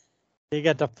 They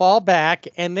got to fall back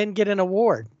and then get an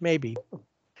award, maybe.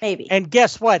 And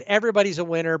guess what? Everybody's a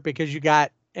winner because you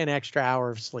got an extra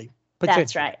hour of sleep.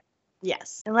 That's right.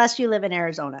 Yes, unless you live in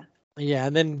Arizona. Yeah,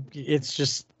 and then it's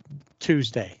just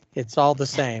Tuesday. It's all the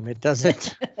same. It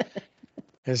doesn't.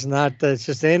 It's not. It's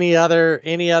just any other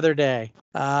day.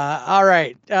 All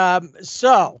right.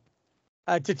 So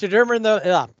to determine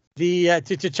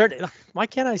why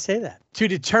can't I say that? To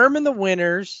determine the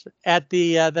winners at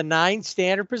the 9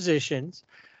 standard positions,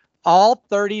 all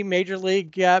 30 major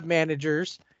league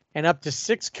managers and up to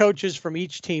 6 coaches from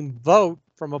each team vote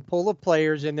from a pool of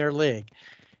players in their league,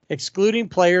 excluding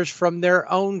players from their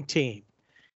own team.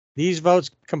 These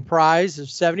votes comprise of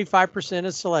 75%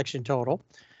 of selection total,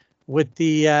 with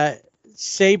the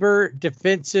Sabre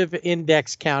defensive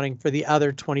index counting for the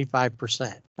other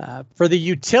 25%. For the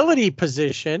utility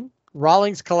position,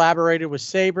 Rawlings collaborated with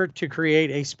Sabre to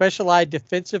create a specialized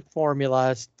defensive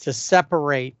formula to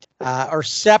separate from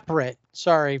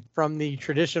the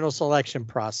traditional selection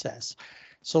process.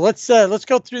 So let's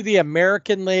go through the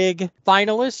American League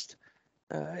finalists.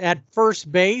 At first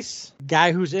base,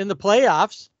 guy who's in the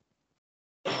playoffs,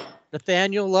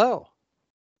 Nathaniel Lowe.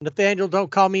 Nathaniel, don't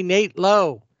call me Nate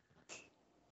Lowe.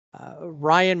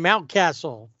 Ryan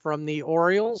Mountcastle from the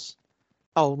Orioles.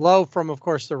 Oh, Lowe from, of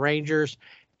course, the Rangers.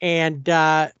 And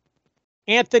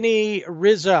Anthony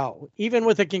Rizzo, even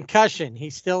with a concussion, he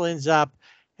still ends up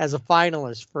as a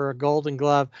finalist for a Golden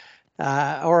Glove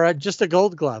or just a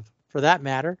Gold Glove for that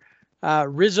matter.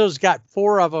 Rizzo's got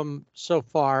 4 of them so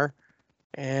far.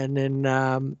 And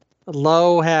then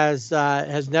Lowe has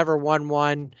never won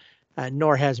one,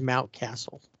 nor has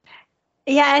Mountcastle.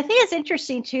 Yeah, I think it's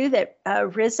interesting too that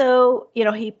Rizzo,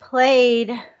 he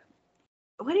played.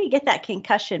 When did he get that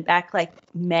concussion back? Like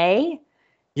May?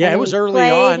 Yeah, it was early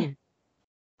on.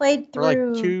 Played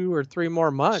through like 2 or 3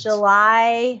 more months.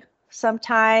 July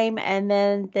sometime, and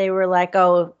then they were like,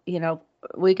 "Oh,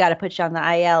 we got to put you on the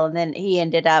IL," and then he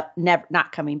ended up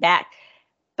not coming back.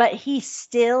 But he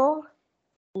still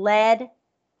led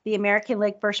the American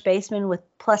League first baseman with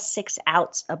 +6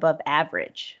 outs above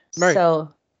average. Right. So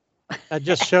that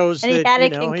just shows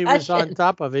that he was on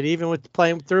top of it, even with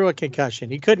playing through a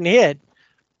concussion. He couldn't hit,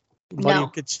 but he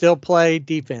could still play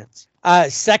defense.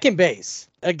 Second base,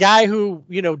 a guy who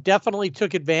definitely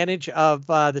took advantage of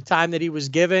the time that he was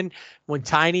given when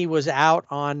Tiny was out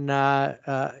on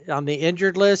the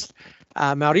injured list.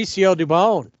 Mauricio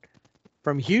Dubon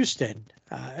from Houston.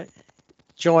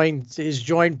 Is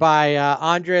joined by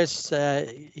Andres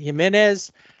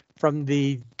Jimenez from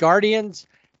the Guardians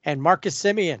and Marcus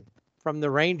Semien from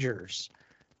the Rangers.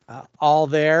 All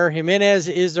there. Jimenez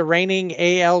is the reigning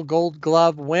AL Gold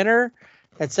Glove winner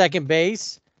at second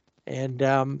base. And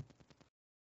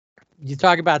you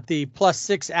talk about the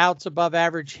 +6 outs above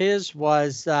average. His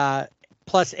was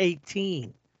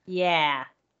 +18. Yeah.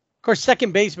 Of course,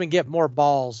 second basemen get more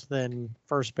balls than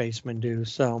first basemen do.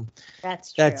 So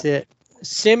that's true. That's it.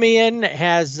 Semien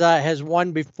has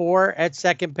won before at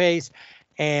second base,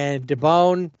 and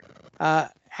Dubon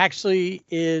actually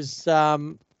is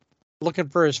looking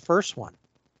for his first one.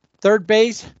 Third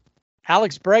base,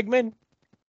 Alex Bregman,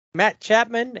 Matt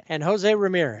Chapman, and Jose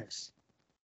Ramirez.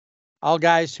 All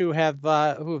guys who have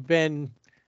been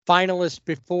finalists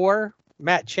before.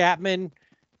 Matt Chapman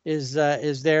is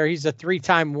there. He's a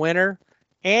 3-time winner,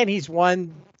 and he's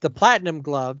won the Platinum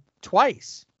Glove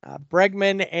twice.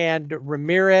 Bregman and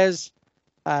Ramirez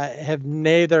have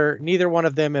neither one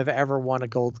of them have ever won a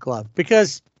Gold Glove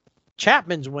because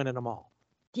Chapman's winning them all.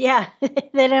 Yeah,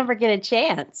 they never get a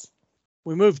chance.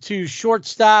 We move to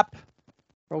shortstop,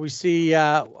 where we see,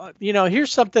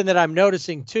 here's something that I'm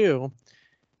noticing too.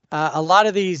 A lot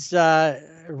of these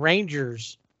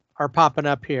Rangers are popping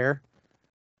up here,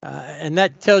 and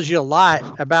that tells you a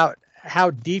lot about how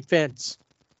defense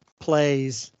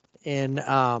plays in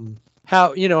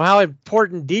how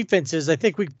important defense is. I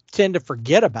think we tend to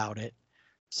forget about it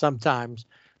sometimes.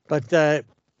 But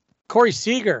Corey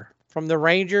Seager from the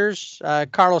Rangers,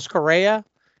 Carlos Correa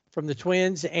from the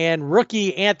Twins, and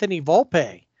rookie Anthony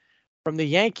Volpe from the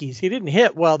Yankees. He didn't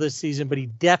hit well this season, but he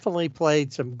definitely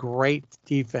played some great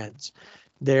defense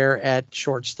there at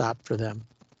shortstop for them.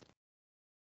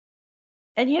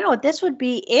 And this would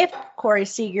be if Corey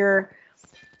Seager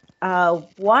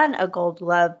won a Gold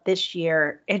Glove this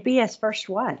year, it'd be his first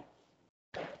one.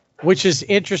 Which is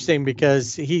interesting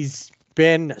because he's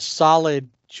been solid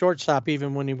shortstop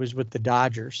even when he was with the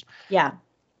Dodgers. Yeah.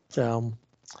 So,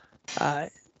 all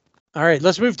right,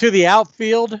 let's move to the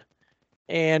outfield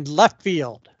and left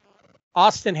field.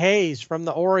 Austin Hayes from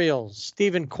the Orioles,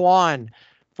 Stephen Kwan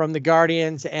from the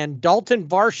Guardians, and Dalton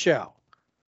Varsho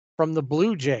from the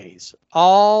Blue Jays.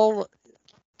 All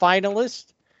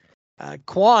finalists.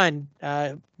 Kwan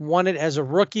won it as a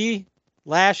rookie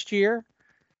last year,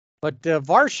 but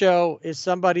Varsho is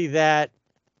somebody that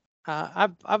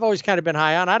I've always kind of been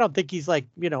high on. I don't think he's like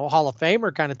Hall of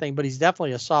Famer kind of thing, but he's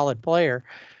definitely a solid player.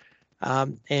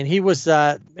 And he was,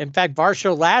 in fact,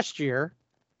 Varsho last year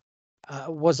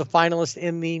was a finalist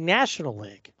in the National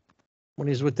League when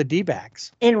he was with the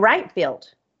D-backs. In right field.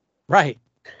 Right.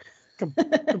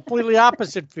 Completely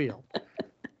opposite field.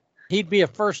 He'd be a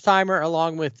first-timer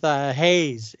along with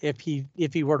Hayes if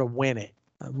he were to win it.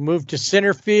 Moved to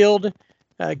center field,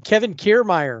 Kevin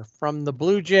Kiermaier from the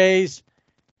Blue Jays,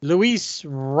 Luis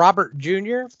Robert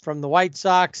Jr. from the White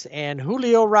Sox, and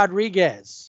Julio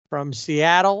Rodriguez from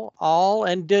Seattle. All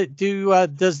and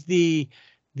does the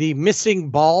missing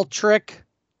ball trick,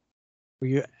 where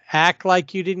you act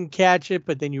like you didn't catch it,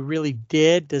 but then you really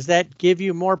did, does that give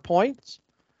you more points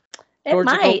It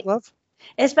towards a Gold might, Glove?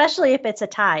 especially if it's a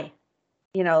tie.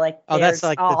 Like Oh, that's there's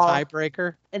like the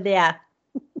tiebreaker. Yeah.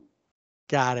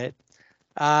 Got it.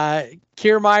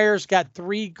 Kiermaier's got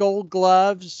 3 Gold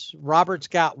Gloves. Roberts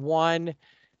got 1,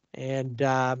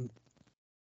 and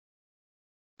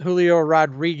Julio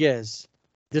Rodriguez,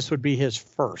 this would be his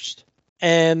first.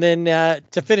 And then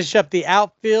to finish up the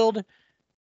outfield,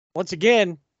 once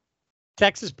again,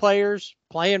 Texas players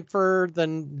playing for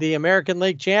the American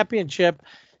League Championship.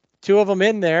 2 of them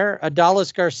in there,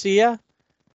 Adalis Garcia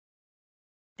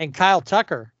and Kyle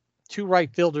Tucker, 2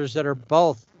 right fielders that are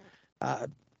both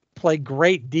play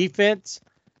great defense.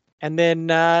 And then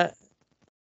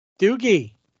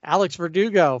Doogie, Alex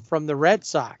Verdugo from the Red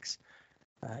Sox.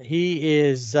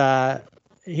 He's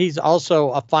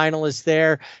also a finalist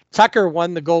there. Tucker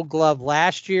won the Gold Glove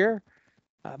last year,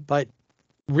 but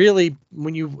really,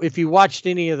 if you watched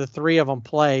any of the 3 of them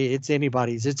play, it's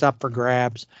anybody's. It's up for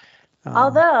grabs.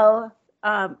 Although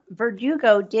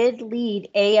Verdugo did lead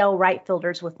AL right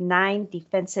fielders with 9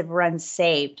 defensive runs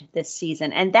saved this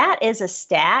season, and that is a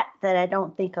stat that I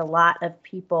don't think a lot of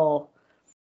people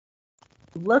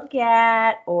look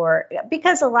at, or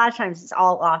because a lot of times it's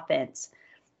all offense.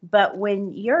 But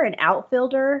when you're an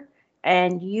outfielder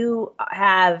and you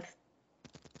have,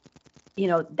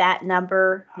 that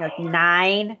number,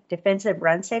 9 defensive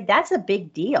runs saved, that's a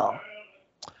big deal.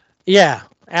 Yeah,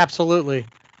 absolutely.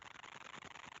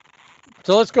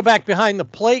 So let's go back behind the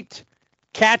plate.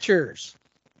 Catchers.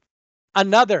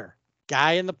 Another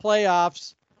guy in the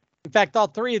playoffs. In fact, all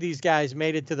 3 of these guys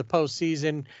made it to the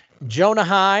postseason. Jonah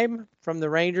Heim from the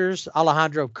Rangers,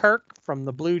 Alejandro Kirk from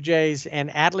the Blue Jays, and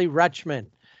Adley Rutschman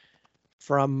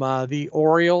from the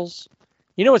Orioles.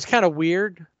 It's kind of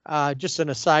weird. Just an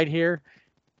aside here.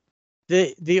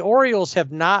 The Orioles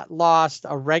have not lost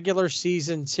a regular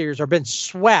season series or been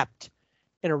swept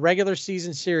in a regular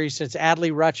season series since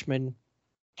Adley Rutschman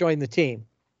joined the team.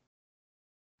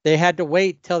 They had to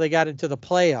wait till they got into the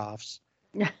playoffs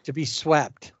to be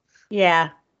swept. Yeah.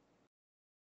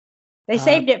 They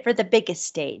saved it for the biggest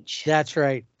stage. That's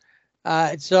right.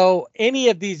 So any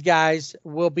of these guys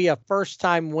will be a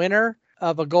first-time winner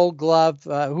of a Gold Glove,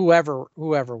 whoever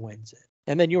wins it.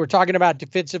 And then you were talking about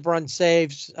defensive run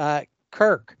saves.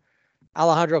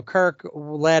 Alejandro Kirk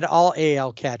led all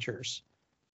AL catchers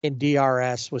in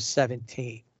DRS with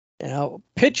 17.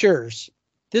 Pitchers.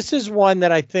 This is one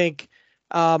that I think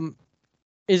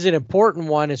is an important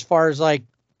one as far as like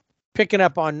picking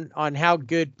up on how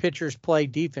good pitchers play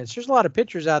defense. There's a lot of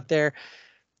pitchers out there.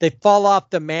 They fall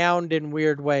off the mound in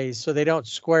weird ways, so they don't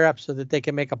square up so that they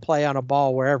can make a play on a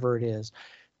ball wherever it is.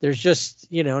 There's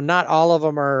just, not all of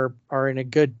them are in a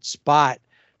good spot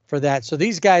for that. So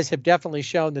these guys have definitely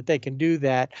shown that they can do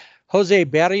that. Jose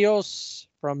Berrios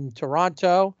from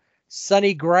Toronto,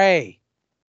 Sonny Gray,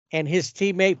 and his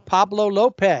teammate Pablo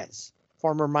Lopez,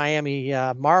 former Miami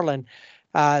Marlin.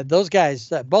 Those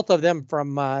guys, both of them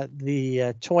from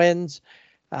the Twins,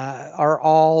 are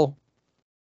all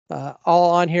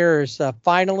on here as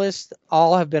finalists.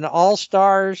 All have been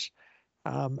all-stars,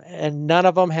 and none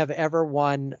of them have ever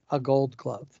won a Gold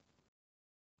Glove.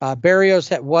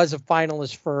 Berrios was a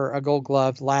finalist for a Gold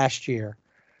Glove last year,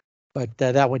 but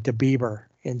that went to Bieber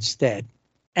instead.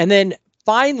 And then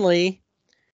finally,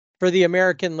 for the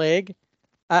American League,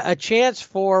 a chance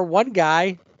for one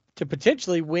guy to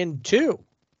potentially win 2.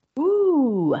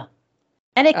 Ooh.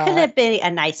 And it could have been a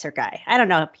nicer guy. I don't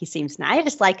know if he seems nice. I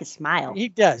just like his smile. He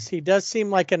does. He does seem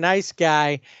like a nice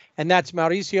guy. And that's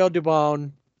Mauricio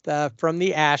Dubon from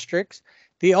the Asterix,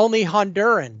 the only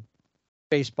Honduran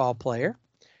baseball player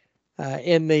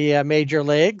in the major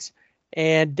leagues.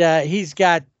 And he's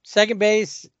got second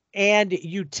base and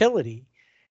utility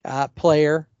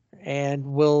player. And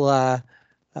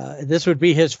this would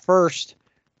be his first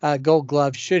Gold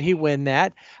Glove should he win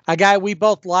that. A guy we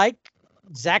both like,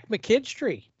 Zach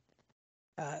McKinstry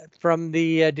from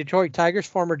the Detroit Tigers,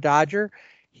 former Dodger.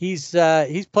 He's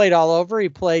played all over. He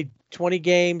played 20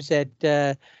 games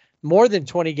at more than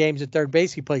 20 games at third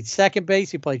base. He played second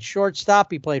base. He played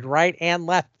shortstop. He played right and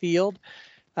left field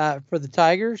for the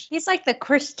Tigers. He's like the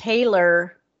Chris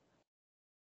Taylor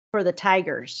for the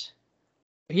Tigers.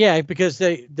 Yeah, because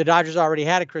the Dodgers already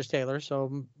had a Chris Taylor,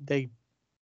 so they're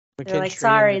like,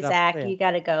 sorry, Zach, you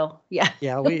got to go. Yeah.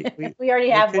 Yeah, we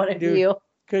already have one of you.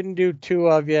 Couldn't do 2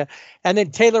 of you. And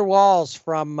then Taylor Walls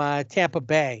from Tampa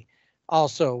Bay,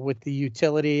 also with the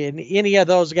utility. And any of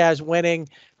those guys winning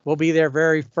will be their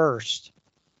very first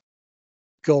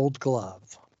Gold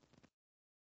Glove.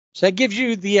 So that gives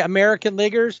you the American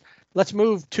Leaguers. Let's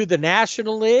move to the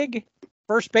National League.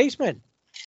 First baseman.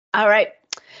 All right.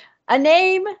 A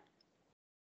name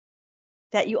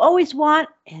that you always want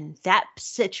in that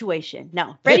situation.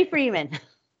 No, Freddie Freeman,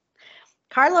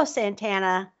 Carlos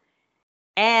Santana,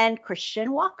 and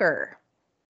Christian Walker.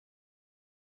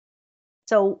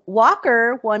 So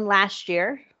Walker won last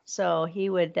year, so he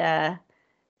would,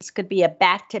 this could be a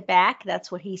back-to-back. That's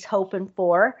what he's hoping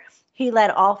for. He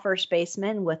led all first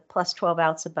basemen with plus 12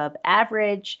 outs above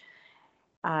average.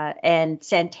 And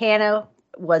Santana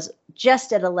was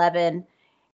just at 11.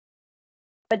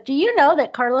 But do you know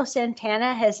that Carlos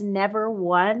Santana has never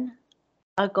won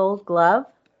a Gold Glove?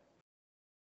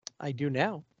 I do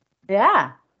now.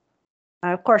 Yeah.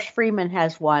 Of course, Freeman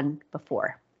has won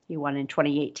before. He won in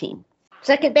 2018.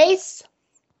 Second base,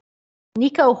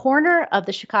 Nico Horner of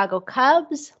the Chicago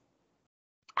Cubs,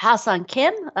 Ha-Seong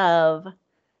Kim of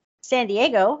San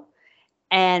Diego,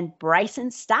 and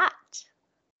Bryson Stott,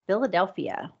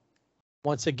 Philadelphia.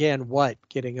 Once again, what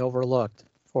getting overlooked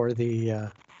for the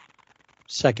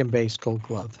second base Gold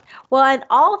Glove? Well, and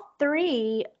all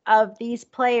three of these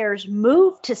players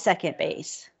moved to second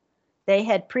base. They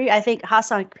had I think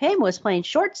Ha-Seong Kim was playing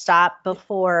shortstop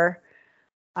before.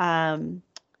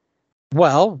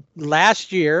 Well,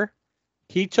 last year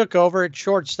he took over at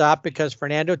shortstop because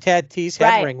Fernando Tatis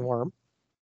had ringworm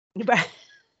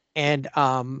and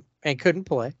couldn't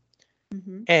play.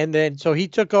 Mm-hmm. And then so he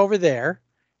took over there.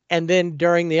 And then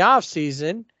during the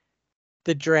offseason,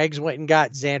 the Dregs went and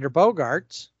got Xander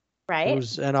Bogaerts,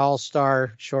 who's an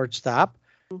all-star shortstop.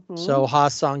 Mm-hmm. So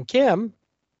Ha-Seong Kim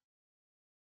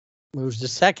moves to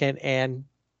second, and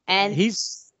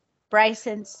he's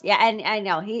Bryson's, yeah, and I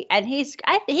know he's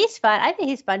fun. I think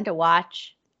he's fun to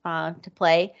watch, to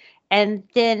play. And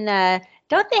then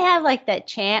don't they have like that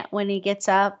chant when he gets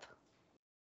up?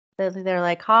 They're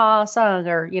like Ha-Seong,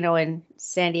 or in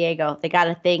San Diego, they got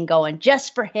a thing going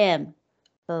just for him.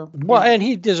 So, well, and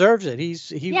he deserves it.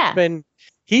 He's been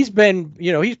he's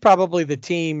probably the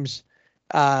team's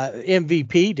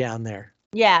MVP down there.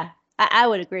 Yeah, I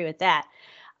would agree with that.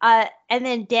 And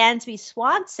then Dansby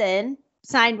Swanson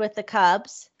signed with the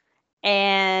Cubs,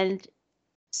 and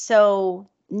so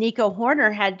Nico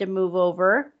Horner had to move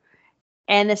over,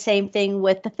 and the same thing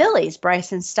with the Phillies.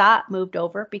 Bryson Stott moved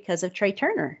over because of Trey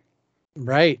Turner.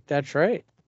 Right, that's right.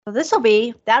 So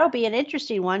that'll be an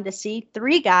interesting one to see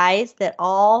three guys that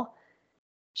all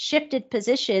shifted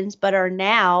positions but are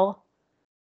now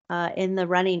in the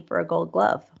running for a Gold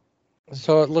Glove.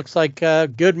 So it looks like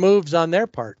good moves on their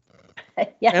part.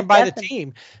 Yeah, and by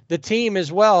the team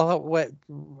as well. What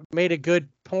made a good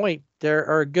point there,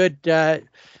 or a good,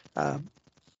 when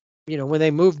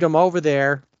they moved them over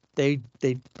there, they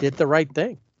did the right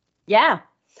thing. Yeah.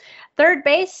 Third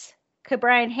base,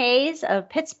 Ke'Bryan Hayes of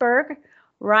Pittsburgh,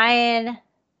 Ryan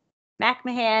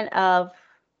McMahon of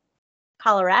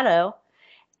Colorado,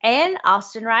 and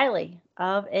Austin Riley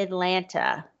of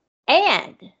Atlanta.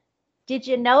 And did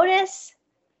you notice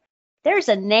there's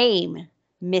a name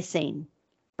missing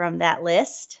from that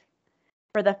list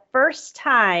for the first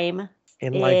time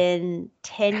in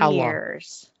 10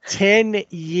 years? 10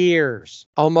 years.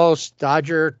 Almost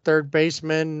Dodger third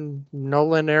baseman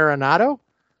Nolan Arenado?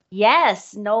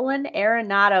 Yes, Nolan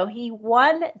Arenado. He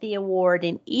won the award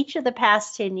in each of the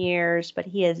past 10 years, but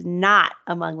he is not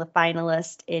among the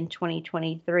finalists in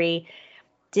 2023.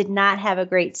 Did not have a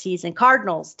great season.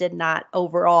 Cardinals did not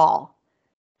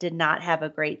have a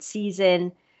great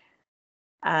season.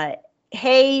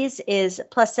 Hayes is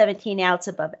plus 17 outs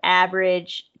above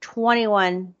average,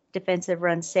 21 defensive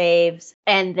run saves.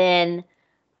 And then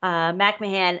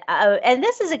McMahon, and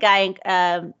this is a guy,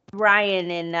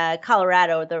 Ryan in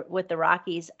Colorado with the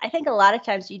Rockies. I think a lot of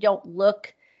times you don't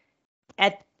look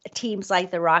at teams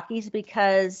like the Rockies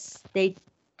because they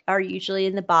are usually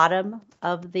in the bottom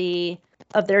of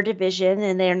their division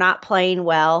and they're not playing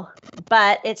well.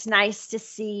 But it's nice to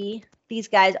see these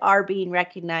guys are being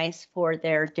recognized for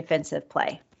their defensive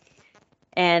play.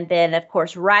 And then, of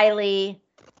course, Riley,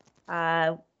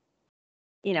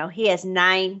 he has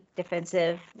 9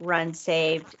 defensive runs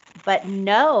saved, but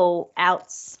no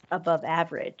outs above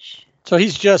average. So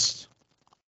he's just...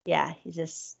 Yeah, he's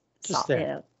just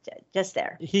there. Just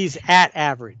there. He's at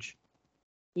average.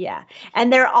 Yeah.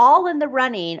 And they're all in the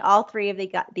running. All three of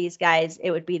these guys,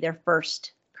 it would be their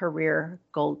first career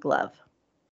Gold Glove.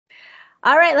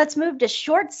 All right, let's move to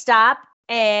shortstop.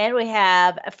 And we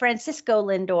have Francisco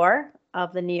Lindor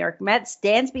of the New York Mets,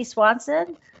 Dansby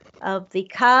Swanson of the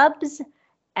Cubs,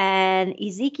 and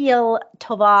Ezequiel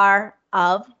Tovar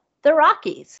of the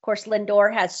Rockies. Of course,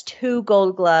 Lindor has 2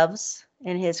 Gold Gloves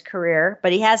in his career,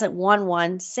 but he hasn't won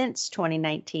one since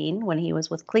 2019 when he was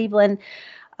with Cleveland.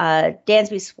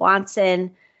 Dansby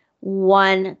Swanson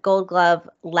won Gold Glove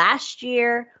last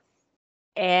year.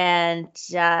 And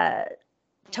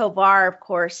Tovar, of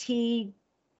course,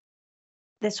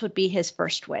 this would be his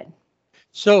first win.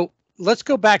 So let's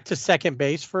go back to second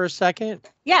base for a second.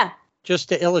 Yeah. Just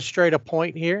to illustrate a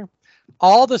point here.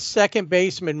 All the second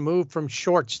basemen moved from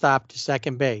shortstop to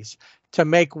second base to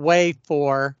make way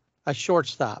for a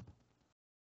shortstop.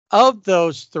 Of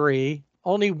those three,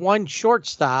 only one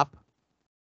shortstop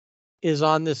is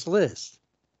on this list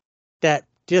that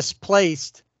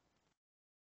displaced,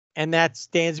 and that's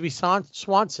Dansby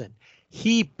Swanson.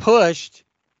 He pushed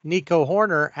Nico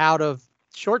Horner out of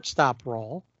shortstop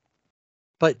role,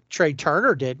 but Trey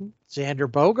Turner didn't. Xander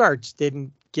Bogaerts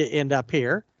didn't end up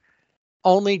here.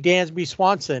 Only Dansby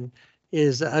Swanson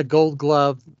is a Gold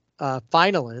Glove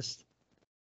finalist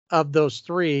of those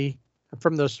three,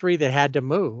 from those three that had to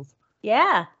move.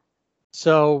 Yeah.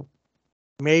 So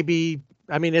maybe,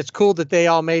 I mean, it's cool that they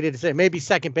all made it. Maybe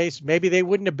second base, maybe they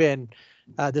wouldn't have been,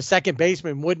 the second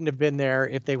baseman wouldn't have been there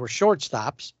if they were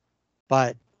shortstops,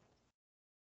 but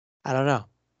I don't know.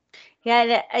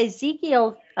 Yeah,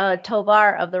 Ezekiel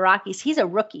Tovar of the Rockies, he's a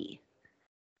rookie.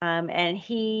 And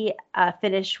he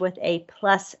finished with a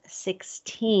plus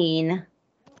 16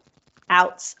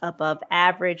 outs above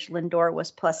average. Lindor was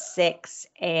plus 6.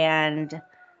 And,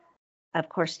 of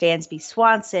course, Dansby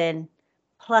Swanson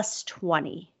plus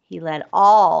 20. He led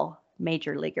all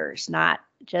major leaguers, not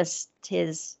just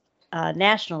his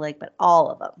National League, but all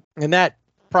of them. And that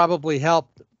probably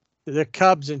helped the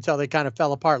Cubs until they kind of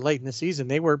fell apart late in the season.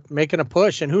 They were making a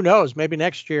push, and who knows, maybe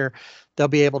next year they'll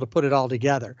be able to put it all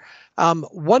together.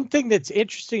 One thing that's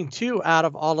interesting too out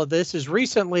of all of this is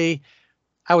recently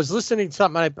I was listening to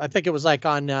something, I think it was like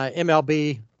on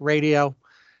MLB radio,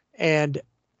 and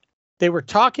they were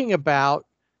talking about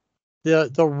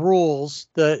the rules,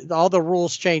 all the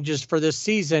rules changes for this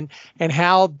season, and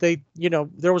how they,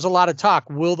 there was a lot of talk.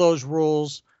 Will those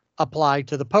rules apply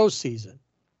to the postseason?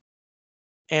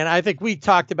 And I think we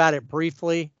talked about it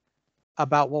briefly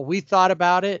about what we thought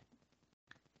about it.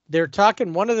 They're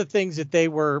talking, one of the things that they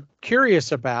were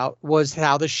curious about was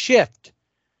how the shift,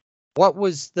 what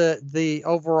was the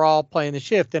overall play in the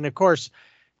shift? And of course,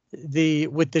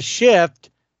 with the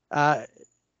shift,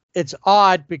 it's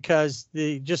odd because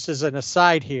just as an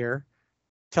aside here,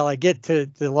 till I get to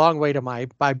the long way to by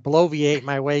bloviate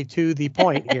my way to the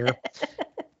point here,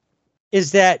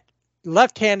 is that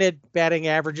left-handed batting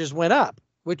averages went up,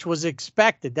 which was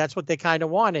expected. That's what they kind of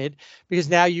wanted, because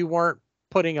now you weren't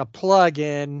putting a plug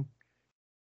in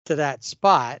to that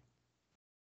spot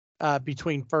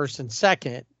between first and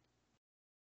second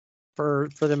for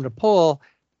them to pull.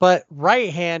 But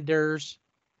right-handers,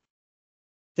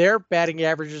 their batting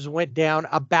averages went down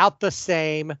about the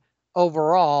same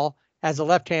overall as the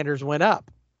left-handers went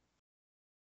up.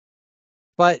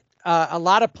 But a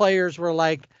lot of players were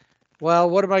like, well,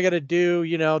 what am I going to do?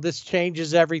 This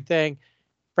changes everything.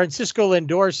 Francisco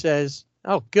Lindor says,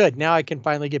 oh, good. Now I can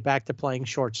finally get back to playing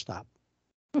shortstop.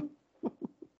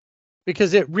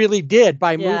 Because it really did.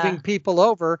 By moving people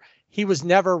over, he was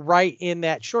never right in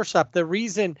that shortstop. The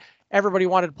reason everybody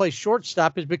wanted to play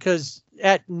shortstop is because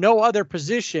at no other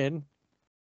position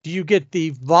do you get the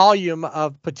volume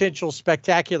of potential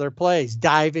spectacular plays,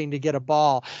 diving to get a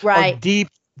ball, right, or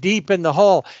deep in the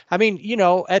hole. I mean,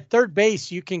 at third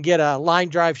base, you can get a line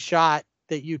drive shot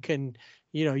that you can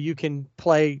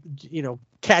play,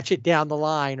 catch it down the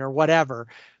line or whatever.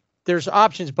 There's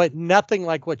options, but nothing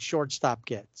like what shortstop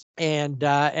gets.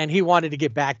 And he wanted to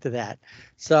get back to that.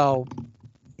 So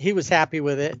he was happy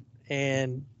with it.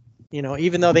 And,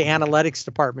 even though the analytics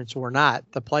departments were not,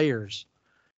 the players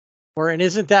were. And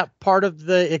isn't that part of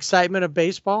the excitement of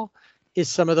baseball, is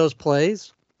some of those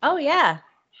plays? Oh, yeah.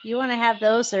 You want to have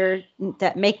those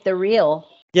that make the reel.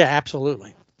 Yeah,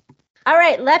 absolutely. All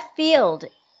right, left field.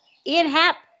 Ian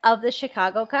Happ of the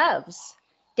Chicago Cubs.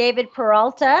 David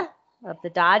Peralta of the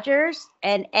Dodgers,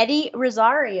 and Eddie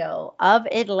Rosario of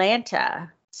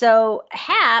Atlanta. So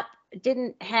Happ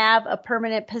didn't have a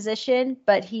permanent position,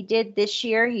 but he did this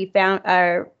year. He found,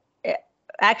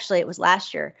 actually it was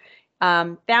last year,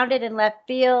 found it in left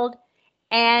field,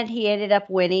 and he ended up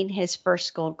winning his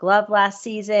first Gold Glove last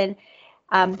season.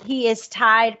 He is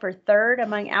tied for third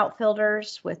among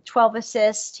outfielders with 12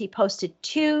 assists. He posted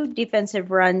 2 defensive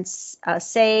runs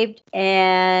saved,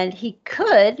 and he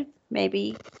could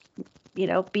maybe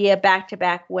be a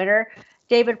back-to-back winner.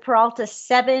 David Peralta,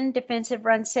 7 defensive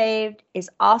runs saved, is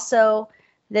also,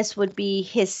 this would be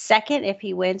his second, if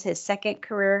he wins, his second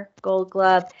career Gold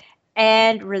Glove.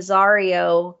 And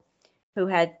Rosario, who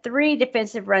had 3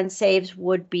 defensive run saves,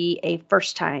 would be a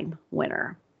first-time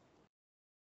winner.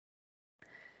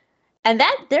 And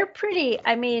that they're pretty,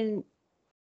 I mean,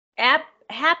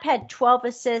 Happ had 12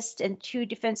 assists and 2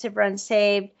 defensive runs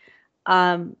saved.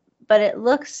 But it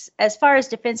looks, as far as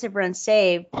defensive runs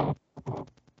saved,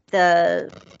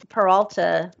 the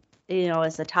Peralta,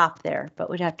 is the top there. But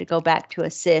we'd have to go back to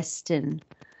assist and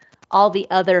all the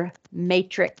other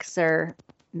metrics,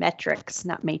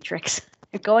 not matrix.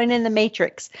 Going in the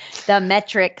matrix, the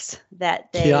metrics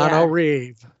that they. Keanu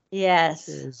Reeves. Yes.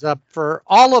 Is up for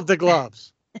all of the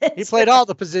gloves. He played all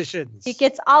the positions. He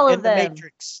gets all of in the them.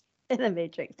 Matrix. In the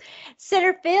Matrix.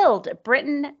 Center field,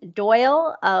 Britton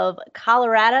Doyle of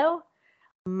Colorado,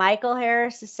 Michael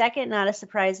Harris II, not a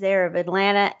surprise there, of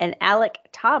Atlanta, and Alec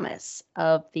Thomas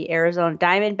of the Arizona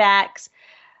Diamondbacks.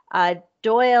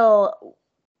 Doyle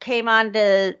came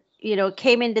into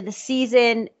the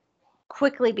season,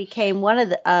 quickly became one of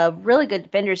the really good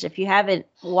defenders. If you haven't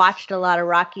watched a lot of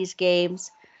Rockies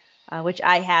games, which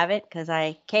I haven't because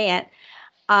I can't,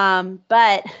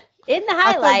 but in the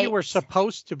highlights, I thought you were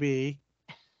supposed to be,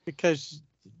 because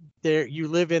you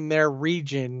live in their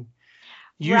region.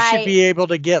 You should be able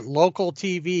to get local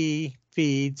TV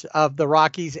feeds of the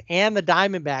Rockies and the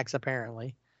Diamondbacks,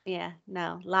 apparently. Yeah,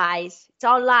 no, lies. It's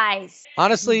all lies.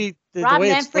 Honestly, the Rob way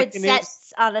Manfred it's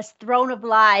sits on a throne of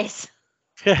lies.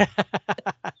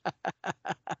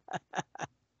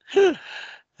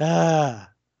 All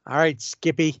right,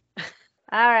 Skippy.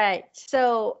 All right.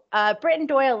 So Britton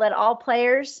Doyle led all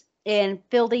players in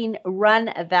fielding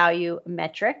run value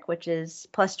metric, which is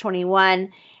plus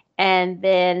 21. And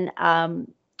then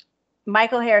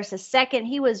Michael Harris II,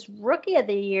 he was rookie of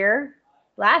the year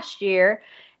last year.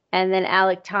 And then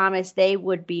Alec Thomas,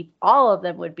 all of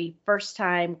them would be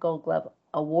first-time Gold Glove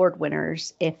Award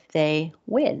winners if they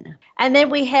win. And then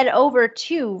we head over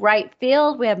to right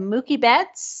field. We have Mookie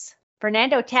Betts,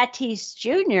 Fernando Tatis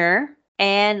Jr.,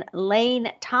 and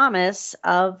Lane Thomas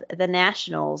of the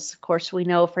Nationals. Of course, we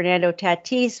know Fernando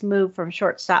Tatis moved from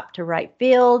shortstop to right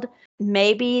field.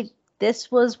 Maybe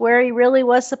this was where he really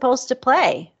was supposed to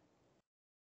play.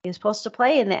 He was supposed to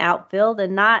play in the outfield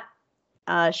and not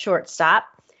shortstop.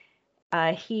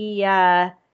 He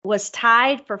was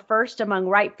tied for first among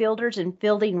right fielders in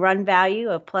fielding run value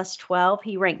of plus 12.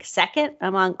 He ranked second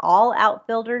among all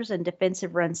outfielders in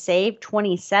defensive runs saved,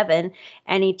 27,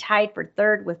 and he tied for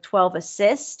third with 12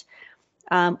 assists.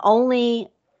 Only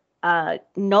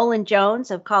Nolan Jones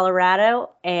of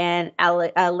Colorado and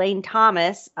Lane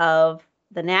Thomas of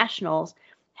the Nationals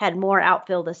had more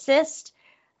outfield assists.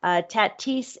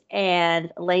 Tatis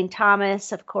and Lane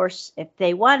Thomas, of course, if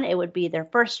they won, it would be their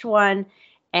first one.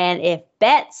 And if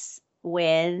Betts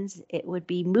wins, it would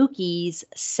be Mookie's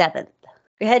 7th.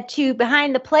 We head to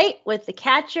behind the plate with the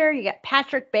catcher. You got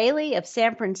Patrick Bailey of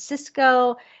San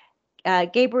Francisco,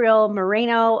 Gabriel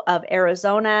Moreno of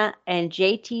Arizona, and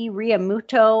JT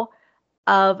Realmuto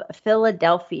of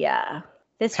Philadelphia.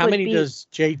 How many does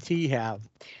JT have?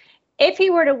 If he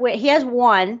were to win, he has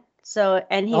one. So,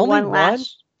 and he only won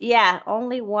last. Yeah,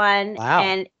 only one. Wow.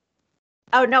 And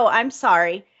oh no, I'm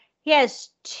sorry. He has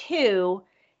 2,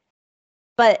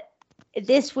 but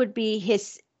this would be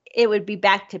it would be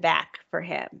back to back for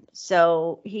him.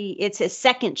 So it's his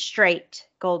 2nd straight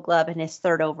Gold Glove and his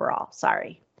 3rd overall.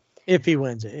 Sorry. If he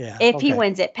wins it, yeah. If he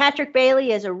wins it. Patrick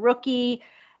Bailey is a rookie.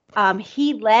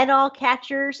 He led all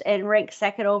catchers and ranked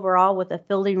 2nd overall with a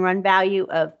fielding run value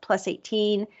of plus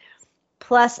 18,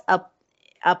 plus a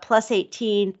plus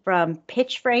 18 from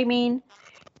pitch framing.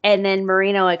 And then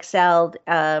Moreno excelled.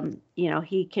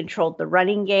 He controlled the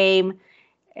running game.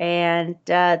 And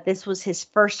this was his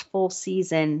first full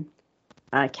season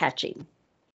catching.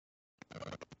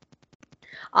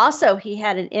 Also, he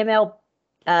had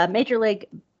an Major League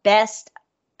best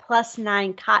plus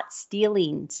 9 caught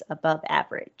stealings above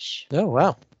average. Oh,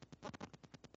 wow.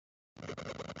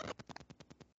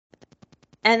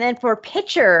 And then for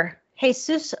pitcher,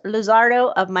 Jesus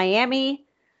Luzardo of Miami,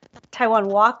 Taijuan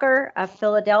Walker of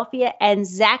Philadelphia, and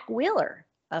Zach Wheeler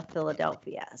of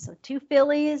Philadelphia. So 2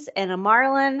 Phillies and a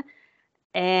Marlin.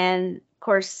 And of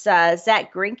course,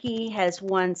 Zach Greinke has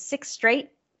won 6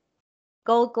 straight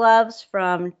Gold Gloves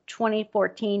from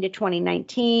 2014 to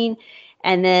 2019.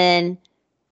 And then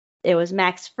it was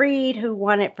Max Fried who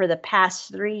won it for the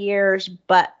past 3 years.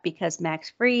 But because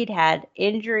Max Fried had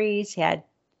injuries, he had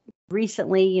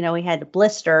recently, he had a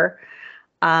blister.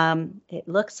 It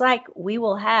looks like we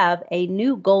will have a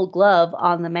new Gold Glove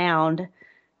on the mound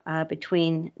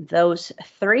between those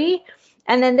 3.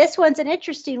 And then this one's an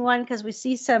interesting one because we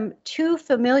see 2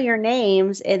 familiar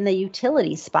names in the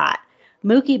utility spot.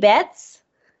 Mookie Betts,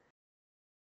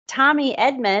 Tommy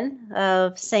Edman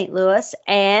of St. Louis,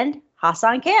 and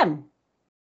Ha-Seong Kim.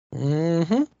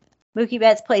 Mm-hmm. Mookie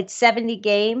Betts played 70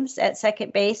 games at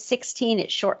second base, 16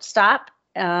 at shortstop.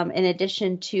 in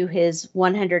addition to his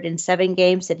 107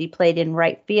 games that he played in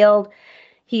right field.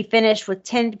 He finished with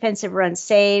 10 defensive runs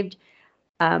saved.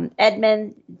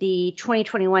 Edman, the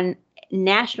 2021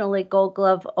 National League Gold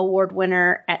Glove Award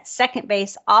winner at second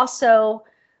base, also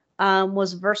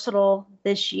was versatile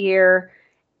this year,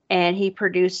 and he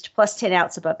produced plus 10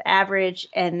 outs above average.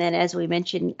 And then, as we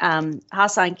mentioned,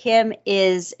 Ha-Seong Kim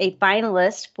is a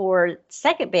finalist for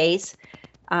second base,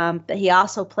 but he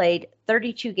also played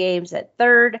 32 games at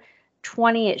third,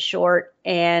 20 at short,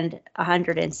 and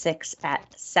 106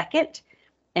 at second.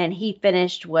 And he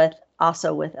finished with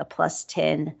a plus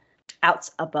 10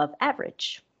 outs above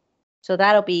average. So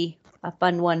that'll be a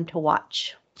fun one to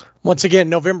watch. Once again,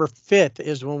 November 5th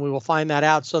is when we will find that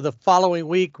out. So the following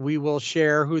week, we will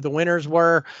share who the winners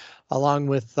were, along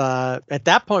with, at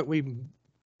that point,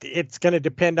 it's going to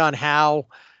depend on how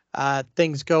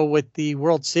things go with the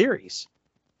World Series.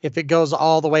 If it goes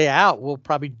all the way out, we'll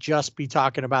probably just be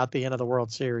talking about the end of the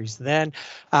World Series. Then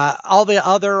all the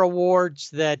other awards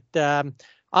that,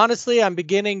 honestly, I'm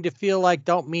beginning to feel like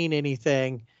don't mean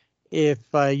anything if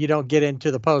you don't get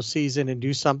into the postseason and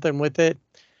do something with it.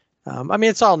 I mean,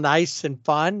 it's all nice and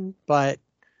fun, but,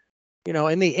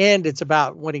 in the end, it's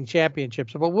about winning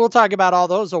championships. But we'll talk about all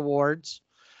those awards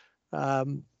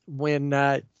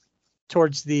when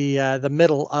towards the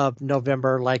middle of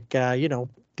November, like, the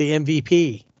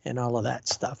MVP and all of that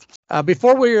stuff.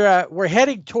 Before we're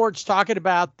heading towards talking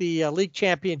about the League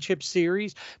Championship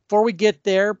Series, before we get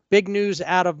there, big news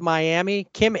out of Miami.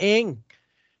 Kim Ng,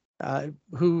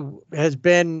 who has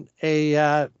been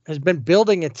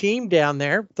building a team down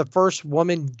there, the first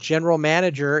woman general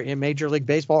manager in Major League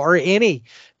Baseball or any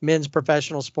men's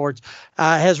professional sports,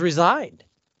 has resigned.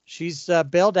 She's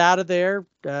bailed out of there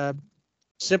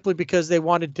simply because they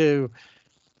wanted to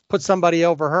put somebody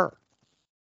over her.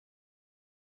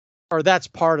 Or that's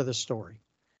part of the story.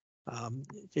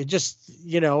 It just,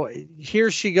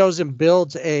 here she goes and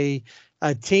builds a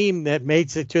team that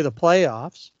makes it to the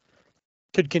playoffs,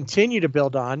 could continue to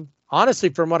build on. Honestly,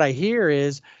 from what I hear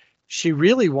is she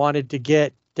really wanted to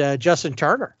get Justin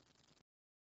Turner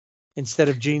instead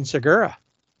of Gene Segura.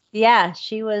 Yeah,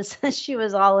 she was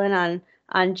all in on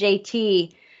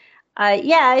JT.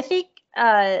 I think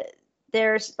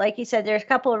there's, like you said, there's a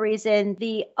couple of reasons.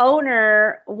 The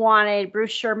owner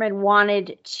Bruce Sherman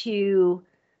wanted to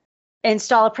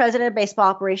install a president of baseball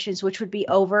operations, which would be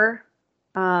over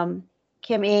Kim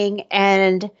Ng.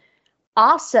 And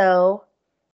also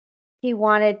he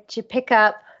wanted to pick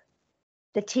up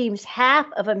the team's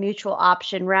half of a mutual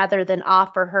option rather than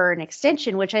offer her an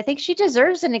extension, which I think she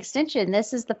deserves an extension.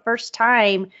 This is the first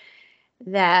time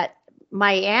that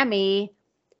Miami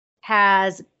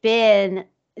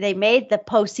they made the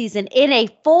postseason in a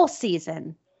full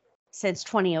season since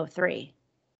 2003.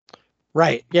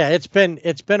 Right. Yeah, it's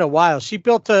been a while. She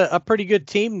built a pretty good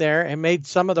team there and made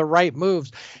some of the right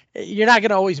moves. You're not going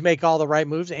to always make all the right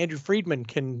moves. Andrew Friedman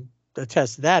can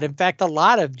attest to that. In fact, a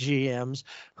lot of GMs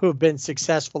who have been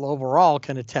successful overall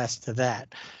can attest to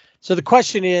that. So the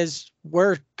question is,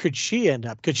 where could she end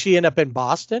up? Could she end up in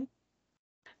Boston?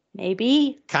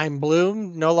 Maybe. Keim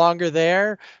Bloom no longer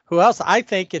there. Who else? I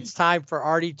think it's time for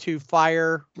Artie to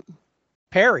fire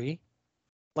Perry,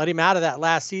 let him out of that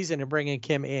last season and bring in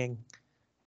Kim Ng.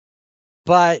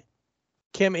 But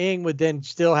Kim Ng would then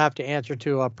still have to answer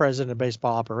to a president of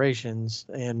baseball operations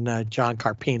and John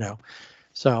Carpino.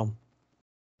 So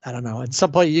I don't know. At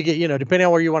some point you get, depending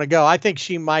on where you want to go, I think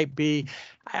she might be.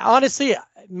 Honestly,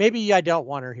 maybe I don't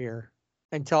want her here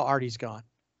until Artie's gone.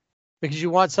 Because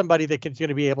you want somebody that's going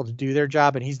to be able to do their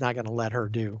job, and he's not going to let her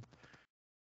do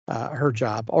her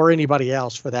job, or anybody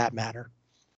else for that matter.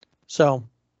 So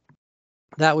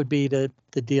that would be the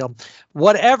deal.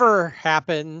 Whatever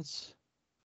happens,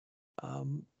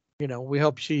 we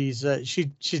hope she's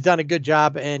done a good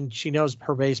job and she knows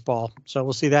her baseball. So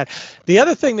we'll see that. The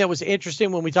other thing that was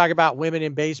interesting when we talk about women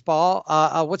in baseball,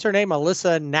 what's her name?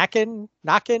 Alyssa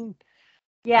Nakken.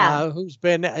 Yeah, who's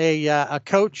been a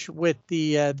coach with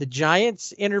the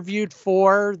Giants, interviewed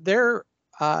for their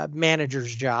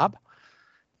manager's job,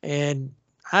 and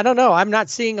I don't know. I'm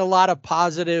not seeing a lot of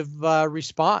positive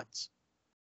response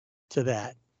to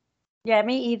that. Yeah,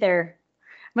 me either.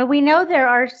 I mean, we know there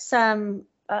are some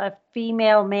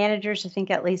female managers. I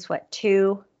think at least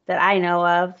two that I know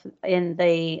of in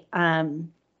the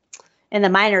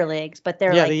minor leagues, but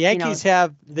they're the Yankees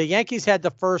had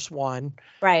the first one,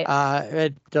 right?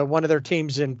 At one of their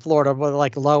teams in Florida, with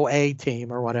like low A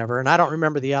team or whatever, and I don't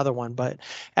remember the other one.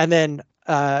 And then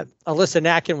Alyssa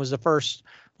Nakken was the first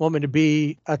woman to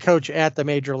be a coach at the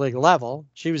major league level.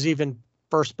 She was even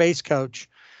first base coach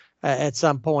at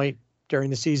some point during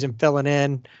the season, filling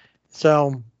in.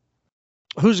 So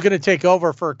who's going to take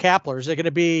over for Kapler? Is it going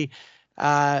to be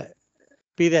that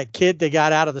kid they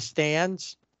got out of the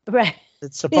stands? Right.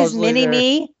 It's His supposedly mini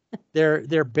me.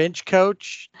 their bench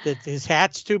coach that his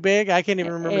hat's too big. I can't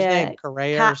even remember his name.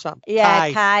 Correa or something.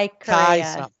 Kai Kai Correa.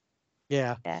 something.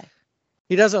 Yeah. Yeah.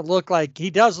 He does look like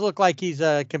he's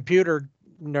a computer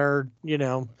nerd,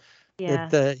 Yeah.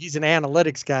 that he's an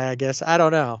analytics guy, I guess. I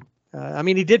don't know. I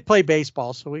mean, he did play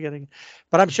baseball, so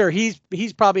but I'm sure he's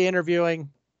probably interviewing.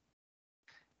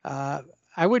 I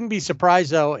wouldn't be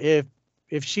surprised though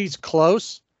if she's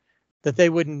close that they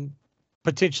wouldn't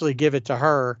potentially give it to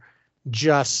her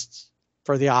just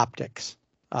for the optics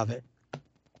of it.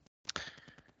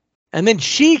 And then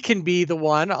she can be the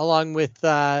one, along with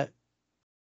Farhan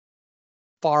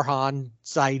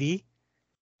Zaidi,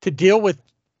 to deal with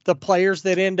the players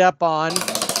that end up on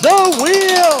the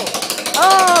wheel.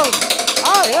 Oh,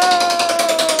 yeah.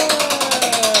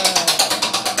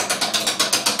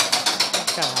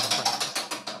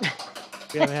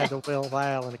 We haven't had the wheel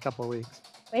while in a couple of weeks.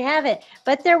 We haven't,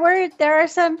 but there are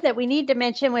some that we need to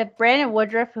mention with Brandon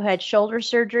Woodruff, who had shoulder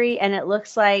surgery, and it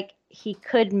looks like he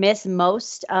could miss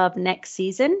most of next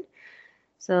season.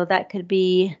 So that could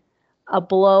be a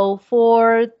blow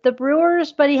for the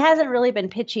Brewers, but he hasn't really been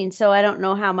pitching, so I don't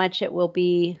know how much it will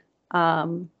be,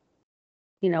 will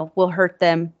hurt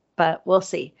them, but we'll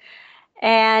see.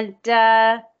 And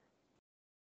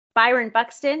Byron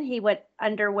Buxton, he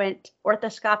underwent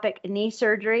orthoscopic knee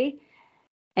surgery,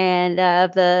 and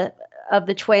of the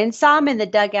Twins, saw him in the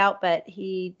dugout, but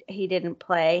he didn't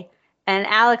play. And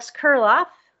Alex Kurloff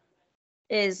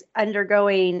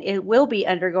will be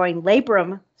undergoing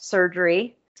labrum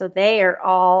surgery. So they are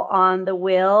all on the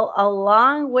wheel,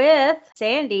 along with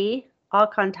Sandy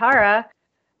Alcantara,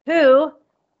 who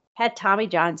had Tommy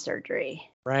John surgery.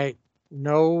 Right.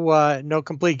 No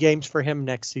complete games for him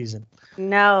next season.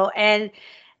 No, and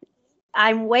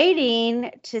I'm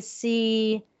waiting to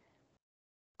see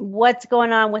what's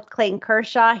going on with Clayton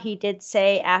Kershaw. He did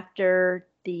say after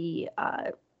the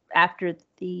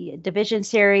division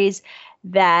series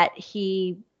that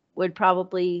he would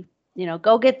probably,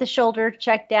 go get the shoulder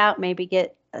checked out, maybe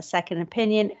get a second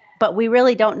opinion, but we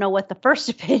really don't know what the first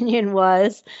opinion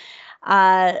was.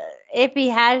 If he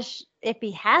has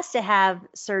to have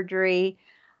surgery,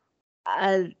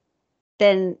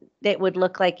 then it would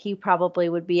look like he probably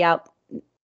would be out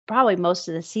probably most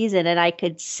of the season. And I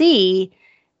could see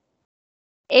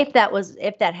if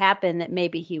that happened, that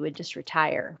maybe he would just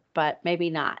retire, but maybe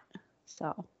not.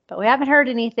 So, but we haven't heard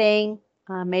anything.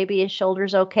 Maybe his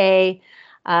shoulder's okay.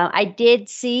 I did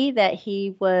see that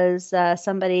he was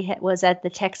somebody was at the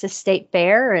Texas State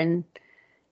Fair and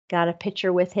got a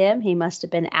picture with him. He must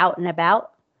have been out and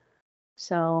about.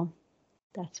 So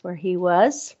that's where he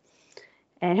was.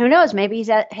 And who knows? Maybe he's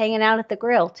hanging out at the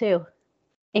grill too.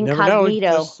 Incognito. Never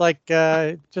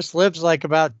know. Just lives like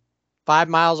about 5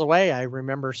 miles away. I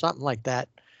remember something like that.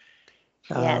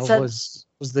 Was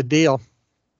the deal.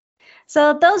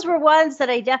 So those were ones that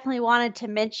I definitely wanted to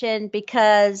mention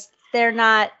because they're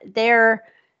like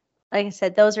I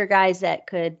said, those are guys that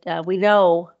could, we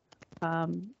know,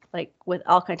 like with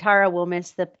Alcantara, we'll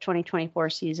miss the 2024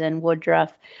 season.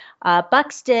 Woodruff,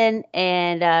 Buxton,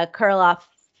 and Kurloff,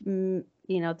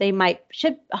 they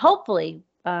should hopefully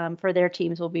for their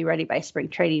teams will be ready by spring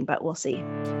training, but we'll see.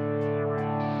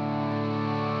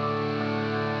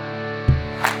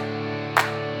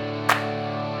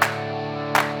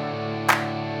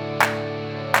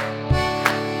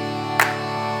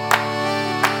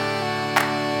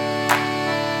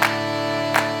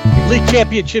 League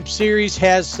Championship Series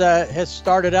has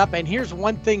started up, and here's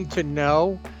one thing to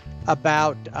know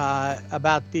about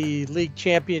the League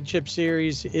Championship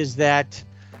Series is that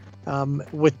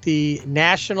with the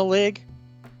National League,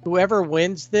 whoever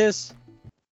wins this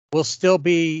will still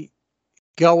be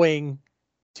going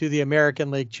to the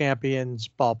American League Champions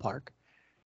ballpark,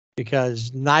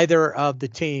 because neither of the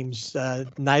teams,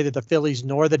 neither the Phillies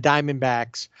nor the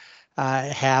Diamondbacks,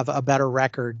 have a better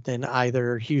record than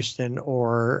either Houston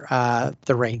or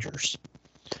the Rangers.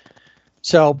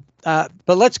 So, but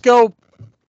let's go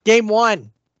game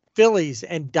one, Phillies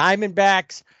and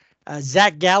Diamondbacks.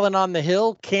 Zach Gallen on the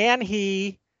hill. Can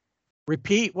he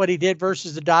repeat what he did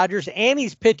versus the Dodgers? And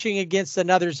he's pitching against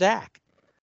another Zach.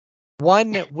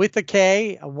 One with a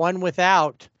K, one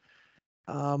without.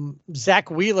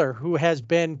 Zach Wheeler, who has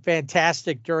been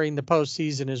fantastic during the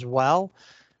postseason as well.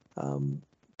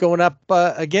 Going up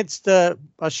against a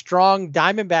strong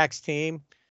Diamondbacks team.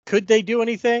 Could they do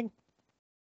anything?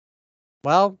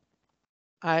 Well,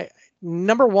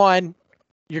 number one,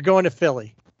 you're going to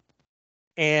Philly.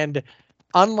 And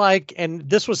and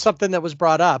this was something that was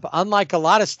brought up, unlike a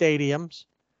lot of stadiums,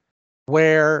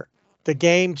 where the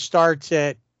game starts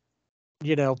at,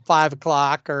 5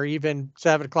 o'clock or even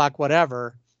 7 o'clock,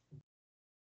 whatever.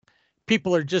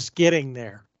 People are just getting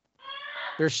there.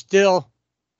 There's still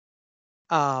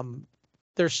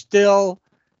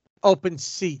open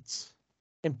seats.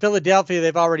 In Philadelphia,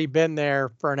 they've already been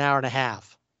there for an hour and a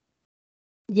half.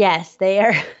 Yes, they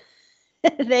are.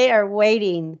 They are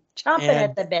waiting, chomping And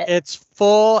at the bit. it's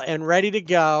full and ready to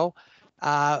go.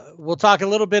 We'll talk a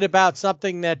little bit about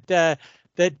something that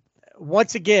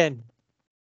once again,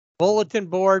 bulletin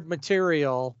board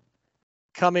material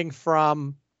coming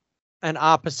from an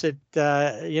opposite,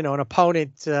 an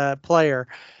opponent player.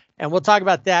 And we'll talk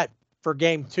about that for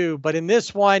game 2. But in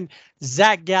this one,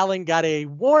 Zach Gallen got a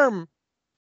warm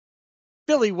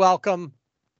Philly welcome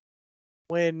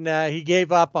when he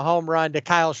gave up a home run to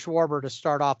Kyle Schwarber to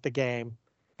start off the game.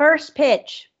 First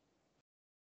pitch.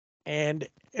 And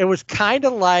it was kind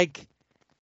of like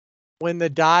when the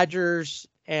Dodgers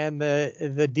and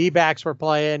the D-backs were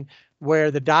playing,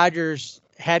 where the Dodgers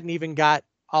hadn't even got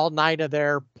all 9 of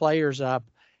their players up.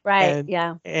 Right,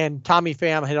 yeah. And Tommy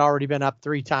Pham had already been up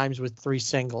 3 times with 3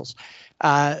 singles.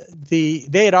 Everybody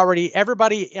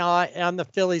on the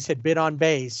Phillies had been on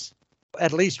base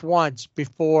at least once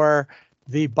before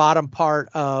the bottom part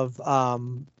of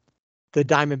the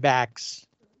Diamondbacks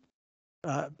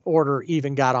order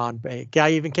even got on base.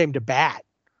 Guy even came to bat.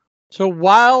 So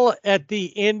while at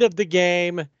the end of the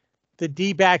game, the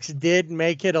D-backs did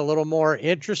make it a little more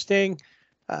interesting,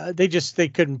 they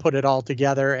couldn't put it all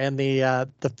together, and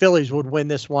the Phillies would win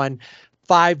this one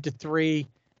 5-3.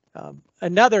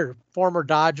 Another former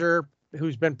Dodger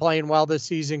who's been playing well this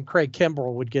season, Craig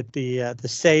Kimbrell, would get the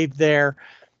save there.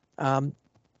 One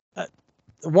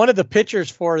of the pitchers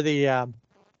for the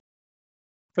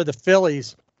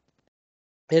Phillies,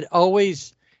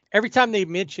 every time they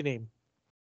mention him,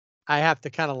 I have to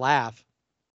kind of laugh.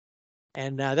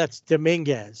 And that's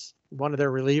Dominguez, one of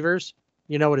their relievers.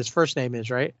 You know what his first name is,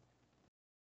 right?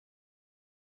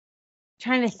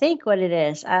 Trying to think what it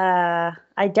is. I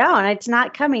don't. It's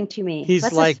not coming to me. He's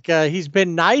he's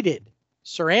been knighted.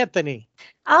 Sir Anthony.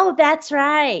 Oh, that's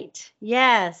right.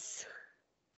 Yes.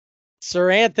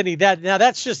 Sir Anthony.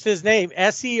 That's just his name.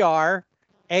 Seranthony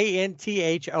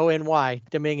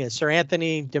Dominguez. Sir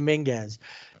Anthony Dominguez.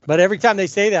 But every time they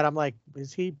say that, I'm like,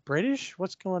 is he British?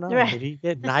 What's going on? Right. Did he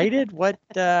get knighted? What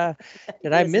did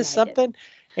I miss something?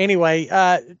 Anyway,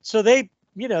 so they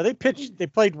pitched, they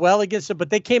played well against it,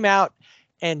 but they came out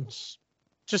and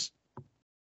just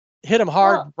hit him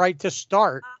hard right to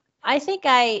start. I think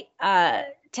I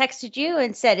texted you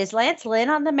and said, is Lance Lynn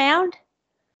on the mound?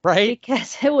 Right.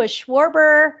 Because it was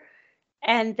Schwarber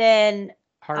and then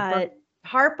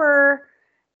Harper,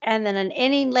 and then an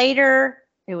inning later,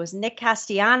 it was Nick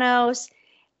Castellanos.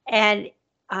 And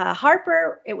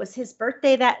Harper, it was his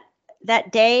birthday that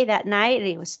night, and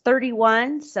he was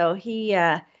 31. So he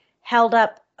held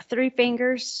up 3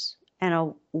 fingers and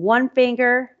a 1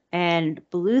 finger and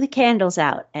blew the candles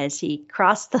out as he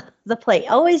crossed the plate.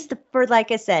 Always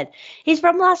like I said, he's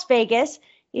from Las Vegas.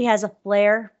 He has a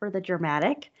flair for the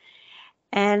dramatic.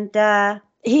 And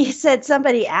he said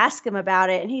somebody asked him about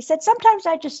it, and he said, sometimes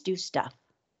I just do stuff.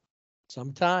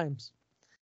 Sometimes.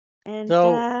 And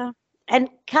and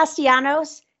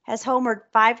Castellanos has homered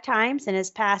 5 times in his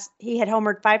past. He had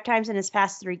homered 5 times in his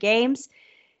past 3 games.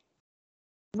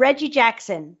 Reggie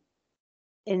Jackson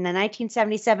in the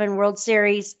 1977 World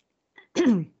Series.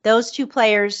 Those 2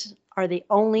 players are the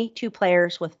only 2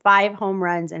 players with 5 home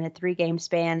runs in a 3-game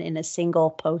span in a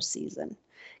single postseason.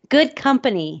 Good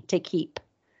company to keep.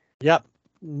 Yep.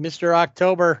 Mr.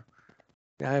 October.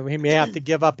 He may have to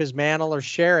give up his mantle or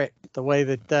share it the way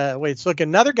it's looking.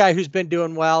 Another guy who's been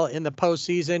doing well in the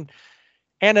postseason,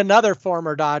 and another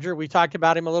former Dodger. We talked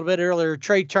about him a little bit earlier,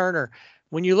 Trey Turner.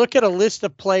 When you look at a list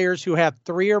of players who have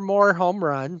 3 or more home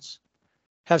runs,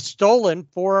 have stolen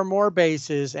 4 or more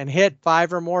bases, and hit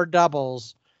 5 or more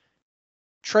doubles,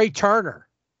 Trey Turner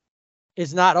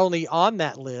is not only on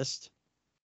that list,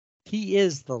 he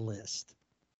is the list.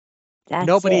 That's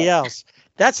Nobody it. else.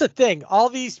 That's the thing. All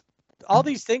these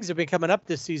things have been coming up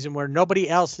this season where nobody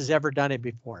else has ever done it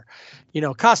before.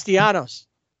 Castellanos,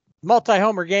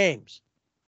 multi-homer games,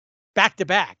 back to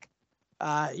back.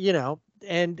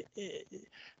 And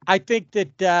I think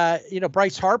that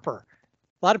Bryce Harper.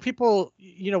 A lot of people,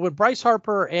 when Bryce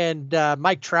Harper and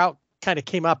Mike Trout kind of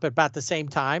came up about the same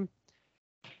time.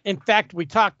 In fact, we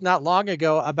talked not long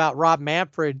ago about Rob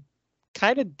Manfred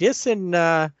kind of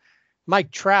dissing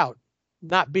Mike Trout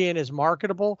not being as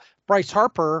marketable. Bryce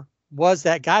Harper was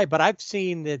that guy, but I've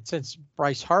seen that since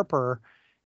Bryce Harper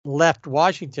left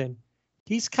Washington,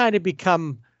 he's kind of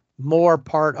become more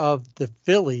part of the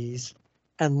Phillies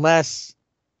unless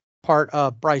part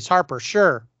of Bryce Harper.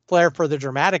 Sure, flair for the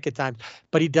dramatic at times,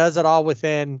 but he does it all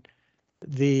within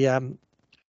the.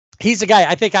 He's a guy.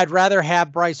 I think I'd rather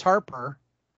have Bryce Harper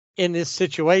in this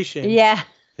situation Yeah.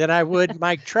 than I would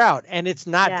Mike Trout. And it's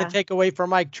not to Yeah. take away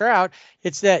from Mike Trout.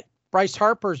 It's that Bryce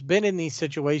Harper's been in these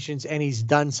situations and he's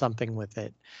done something with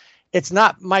it. It's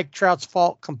not Mike Trout's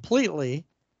fault completely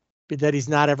that he's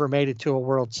not ever made it to a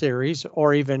World Series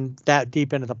or even that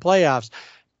deep into the playoffs.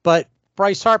 But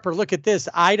Bryce Harper, look at this.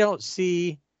 I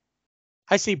see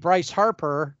Bryce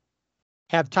Harper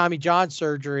have Tommy John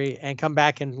surgery and come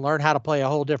back and learn how to play a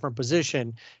whole different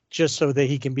position just so that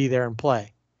he can be there and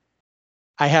play.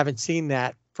 I haven't seen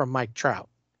that from Mike Trout.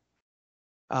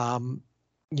 I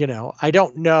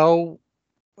don't know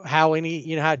how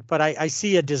but I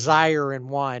see a desire in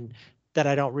one that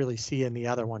I don't really see in the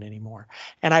other one anymore.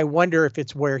 And I wonder if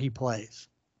it's where he plays.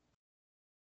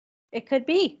 It could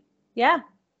be. Yeah.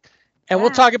 And we'll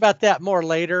talk about that more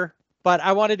later, but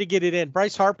I wanted to get it in.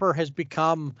 Bryce Harper has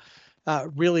become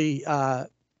really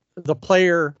the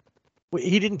player.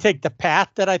 He didn't take the path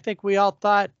that I think we all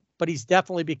thought, but he's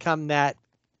definitely become that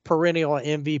perennial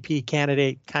MVP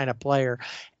candidate kind of player.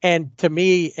 And to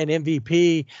me, an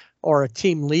MVP or a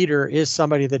team leader is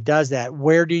somebody that does that.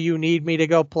 Where do you need me to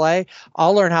go play?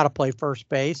 I'll learn how to play first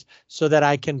base so that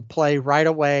I can play right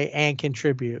away and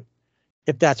contribute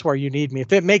if that's where you need me.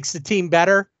 If it makes the team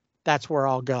better, that's where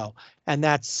I'll go. And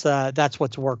that's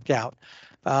what's worked out.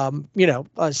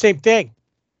 Same thing.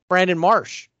 Brandon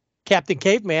Marsh, Captain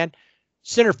Caveman,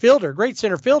 center fielder, great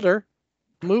center fielder,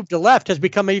 moved to left, has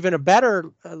become even a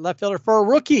better left fielder for a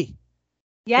rookie.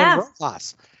 Yeah. In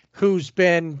Rojas, who's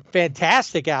been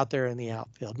fantastic out there in the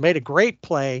outfield, made a great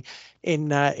play in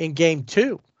game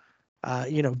 2,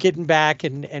 getting back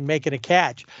and making a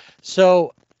catch.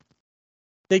 So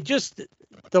they just,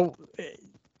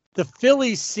 the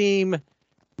Phillies seem,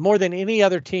 more than any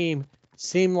other team,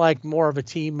 seem like more of a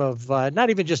team of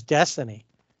not even just destiny,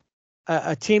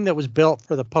 a team that was built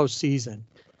for the postseason.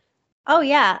 Oh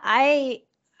yeah, I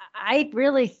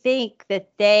really think that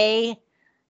they,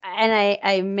 and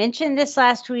I mentioned this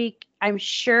last week. I'm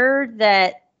sure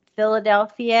that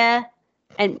Philadelphia,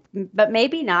 but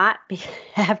maybe not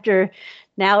after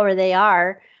now where they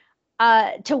are,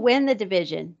 to win the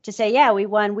division, to say, yeah, we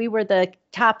won. We were the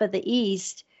top of the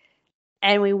East,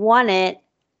 and we won it.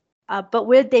 But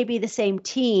would they be the same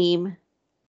team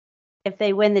if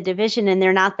they win the division and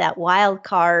they're not that wild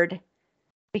card?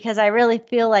 Because I really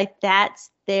feel like that's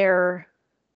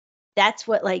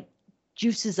what like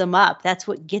juices them up. That's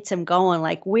what gets them going.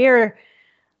 Like we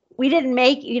didn't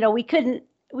make,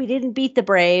 we didn't beat the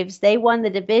Braves. They won the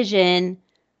division,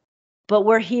 but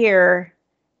we're here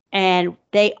and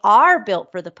they are built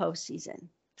for the postseason.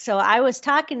 So I was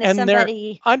talking to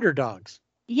somebody. They're underdogs.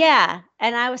 Yeah.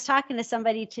 And I was talking to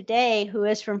somebody today who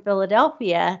is from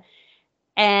Philadelphia.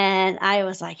 And I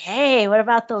was like, hey, what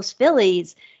about those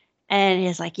Phillies? And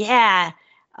he's like, yeah.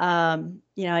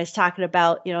 He's talking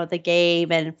about, the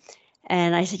game.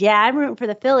 And I said, yeah, I'm rooting for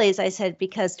the Phillies. I said,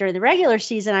 because during the regular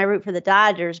season, I root for the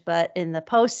Dodgers. But in the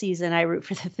postseason, I root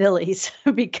for the Phillies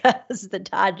because the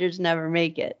Dodgers never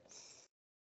make it.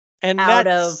 And out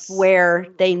of where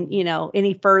they,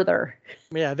 any further.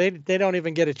 Yeah, they don't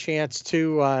even get a chance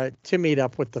to meet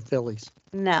up with the Phillies.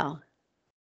 No.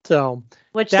 So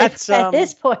which at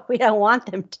this point we don't want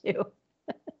them to.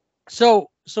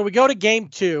 So we go to game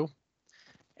 2,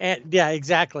 and yeah,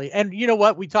 exactly. And you know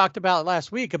what we talked about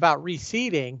last week about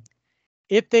reseeding?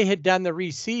 If they had done the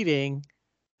reseeding,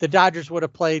 the Dodgers would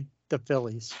have played the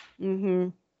Phillies. Mm-hmm.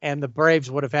 And the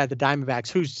Braves would have had the Diamondbacks.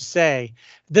 Who's to say?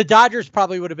 The Dodgers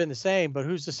probably would have been the same, but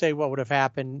who's to say what would have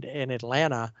happened in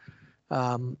Atlanta,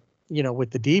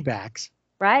 with the D-backs?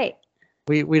 Right.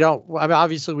 We don't,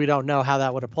 obviously we don't know how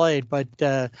that would have played, but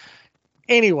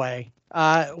anyway,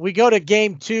 we go to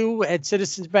game 2 at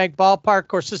Citizens Bank Ballpark. Of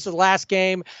course, this is the last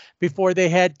game before they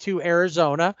head to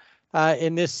Arizona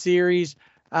in this series.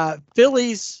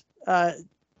 Phillies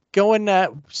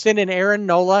sending Aaron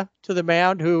Nola to the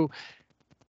mound, who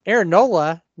Aaron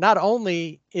Nola, not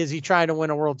only is he trying to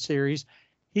win a World Series,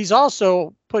 he's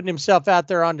also putting himself out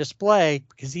there on display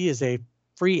because he is a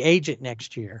free agent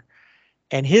next year.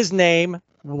 And his name,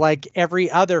 like every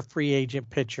other free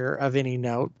agent pitcher of any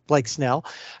note, Blake Snell,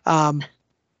 are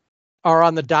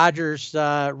on the Dodgers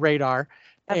radar.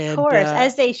 Of course,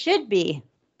 as they should be.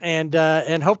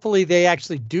 And hopefully they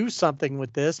actually do something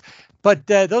with this. But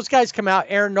those guys come out.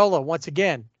 Aaron Nola, once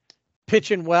again,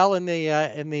 pitching well in the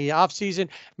offseason.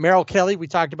 Merrill Kelly, we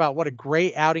talked about what a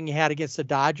great outing he had against the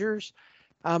Dodgers.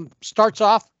 Starts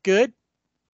off good,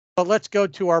 but let's go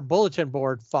to our bulletin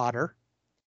board fodder.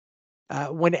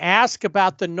 When asked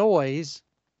about the noise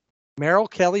Merrill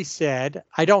Kelly said,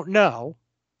 I don't know.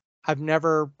 I've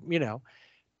never,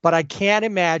 but I can't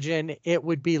imagine it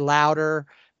would be louder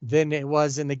than it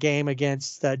was in the game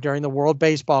against during the World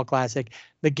Baseball Classic,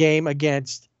 the game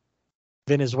against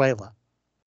Venezuela.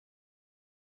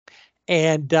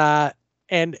 And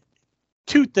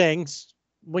two things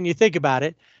when you think about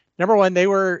it. Number one, they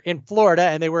were in Florida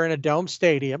and they were in a dome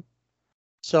stadium.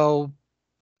 So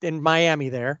in Miami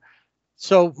there.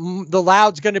 So the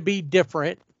loud's going to be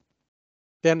different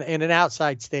than in an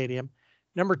outside stadium.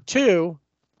 Number two,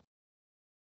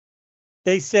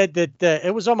 they said that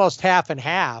it was almost half and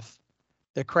half,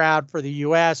 the crowd for the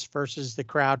U.S. versus the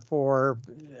crowd for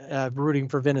rooting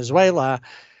for Venezuela.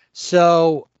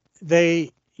 So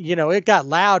it got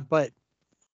loud, but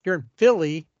you're in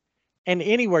Philly and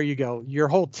anywhere you go, your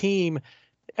whole team,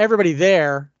 everybody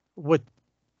there with,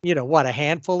 a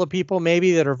handful of people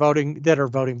maybe that are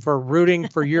voting for rooting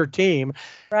for your team.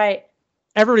 Right.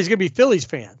 Everybody's going to be Phillies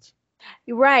fans.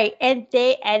 Right. And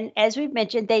as we've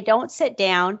mentioned, they don't sit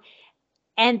down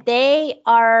and they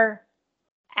are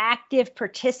active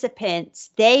participants.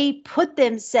 They put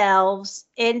themselves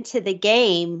into the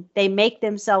game. They make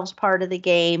themselves part of the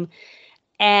game.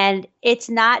 And it's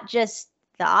not just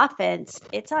the offense,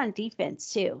 it's on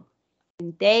defense too.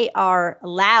 They are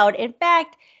loud. In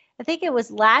fact, I think it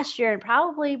was last year, and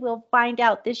probably we'll find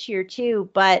out this year too,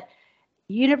 but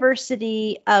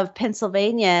University of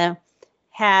Pennsylvania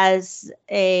has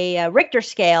a Richter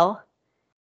scale,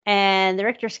 and the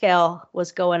Richter scale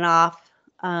was going off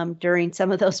during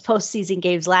some of those postseason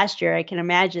games last year. I can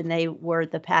imagine they were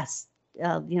the past,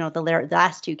 the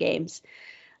last two games.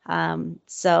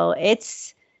 So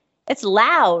it's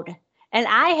loud. And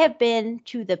I have been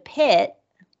to the pit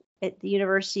at the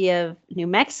University of New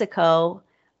Mexico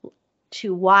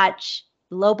to watch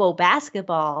Lobo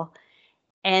basketball,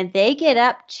 and they get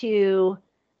up to,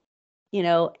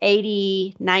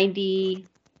 80, 90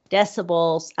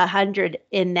 decibels, 100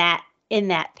 in that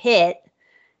pit,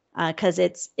 because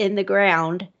it's in the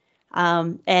ground.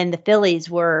 And the Phillies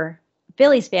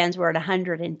fans were at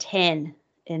 110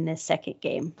 in this second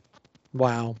game.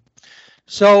 Wow.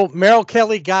 So Merrill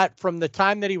Kelly got, from the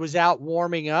time that he was out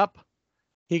warming up,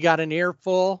 he got an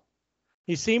earful.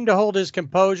 He seemed to hold his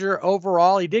composure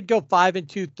overall. He did go 5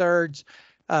 2/3,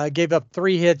 gave up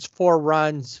 3 hits, 4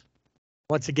 runs.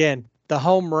 Once again, the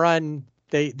home run,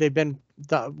 they've been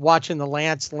watching the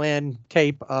Lance Lynn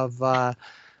tape of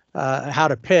how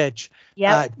to pitch.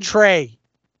 Yep. Trey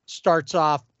starts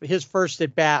off his first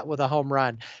at bat with a home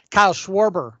run. Kyle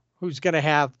Schwarber, who's going to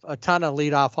have a ton of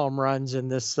leadoff home runs in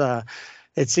this.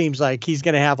 It seems like he's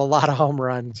going to have a lot of home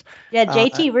runs. Yeah,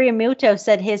 JT Realmuto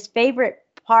said his favorite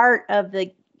part of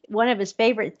one of his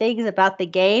favorite things about the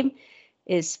game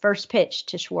is first pitch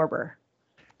to Schwarber.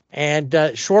 And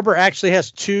Schwarber actually has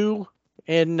 2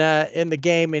 in the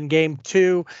game, in game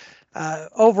 2.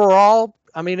 Overall,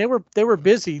 I mean, they were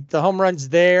busy. The home runs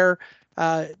there.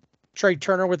 Trey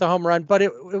Turner with a home run, but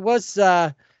it was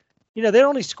they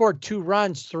only scored 2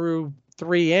 runs through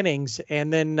 3 innings,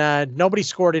 and then nobody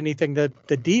scored anything. The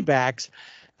D-backs,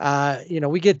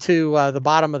 we get to the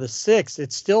bottom of the 6th.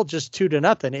 It's still just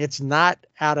 2-0. It's not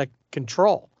out of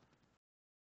control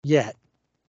yet.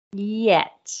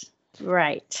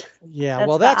 Right. Yeah.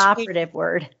 That's the operative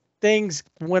word. Things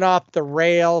went off the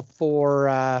rail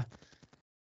for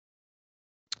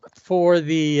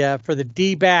the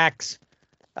D-backs.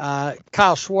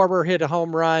 Kyle Schwarber hit a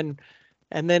home run,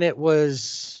 and then it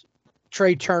was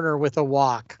Trey Turner with a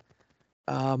walk.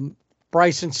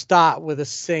 Bryson Stott with a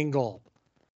single.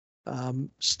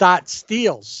 Stott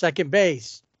steals second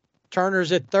base.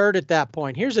 Turner's at third at that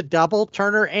point. Here's a double.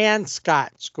 Turner and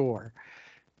Scott score.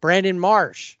 Brandon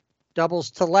Marsh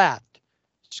doubles to left,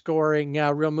 scoring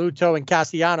Realmuto and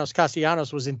Castellanos.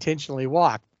 Castellanos was intentionally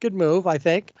walked. Good move, I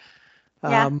think.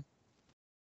 Yeah.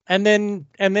 And then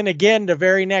again, the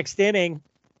very next inning,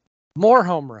 more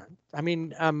home runs.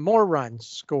 More runs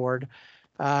scored.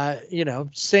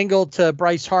 Single to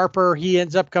Bryce Harper. He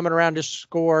ends up coming around to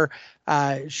score.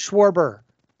 Schwarber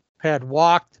had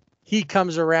walked. He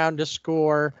comes around to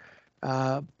score.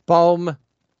 Bohm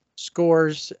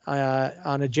scores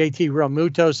on a JT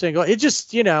Realmuto single. It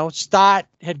just, Stott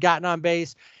had gotten on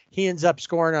base. He ends up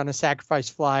scoring on a sacrifice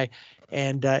fly.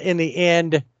 And in the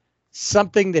end,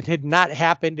 something that had not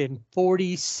happened in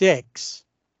 46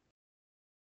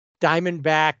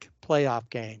 Diamondback playoff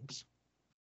games.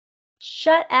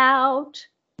 Shut out.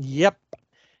 Yep.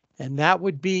 And that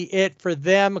would be it for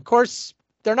them. Of course,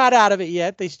 they're not out of it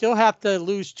yet. They still have to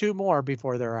lose 2 more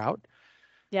before they're out.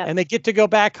 Yeah. And they get to go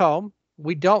back home.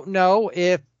 We don't know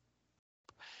if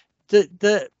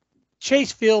the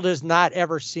Chase Field has not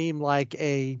ever seemed like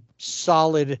a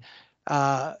solid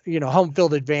home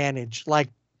field advantage like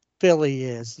Philly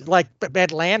is, like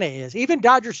Atlanta is, even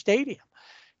Dodger Stadium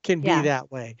can be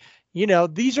that way.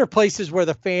 These are places where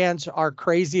the fans are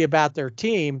crazy about their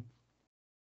team,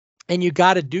 and you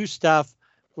got to do stuff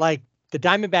like the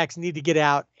Diamondbacks need to get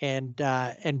out and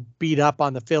beat up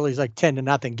on the Phillies like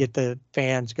 10-0, get the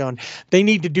fans going. They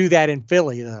need to do that in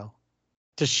Philly though,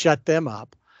 to shut them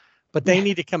up. But they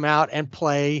need to come out and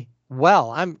play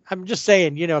well. I'm just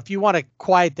saying, if you want to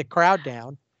quiet the crowd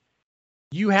down,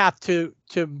 you have to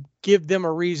give them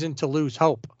a reason to lose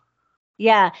hope.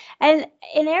 Yeah. And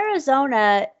in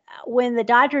Arizona, when the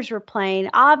Dodgers were playing,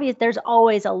 there's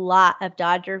always a lot of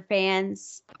Dodger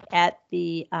fans at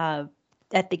the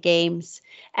games.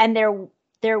 And it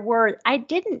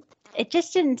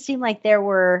just didn't seem like there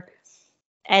were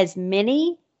as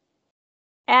many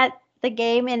at the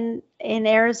game in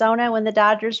Arizona when the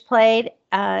Dodgers played.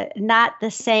 Not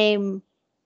the same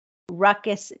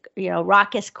raucous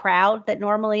crowd that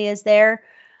normally is there.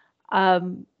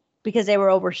 Because they were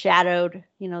overshadowed,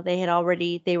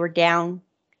 they were down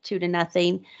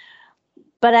 2-0.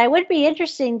 But I would be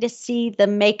interesting to see the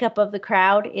makeup of the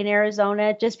crowd in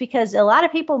Arizona, just because a lot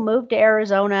of people moved to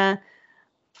Arizona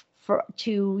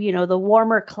to the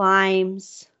warmer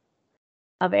climes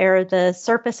of the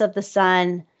surface of the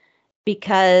sun,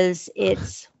 because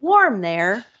it's warm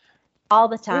there all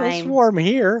the time. Well, it's warm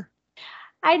here.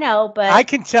 I know, but I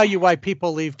can tell you why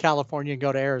people leave California and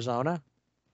go to Arizona.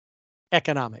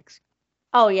 Economics.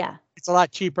 Oh yeah, it's a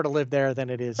lot cheaper to live there than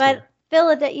it is but here.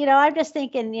 Philadelphia, I'm just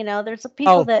thinking, there's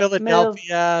people that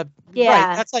Philadelphia, move. Yeah,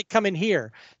 right? That's like coming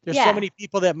here. There's so many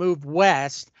people that move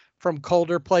west from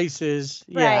colder places.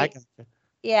 Right.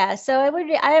 Yeah, so it would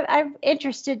be. I'm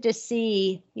interested to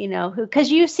see, who,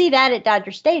 because you see that at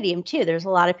Dodger Stadium too. There's a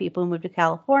lot of people who move to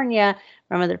California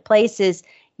from other places.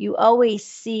 You always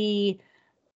see,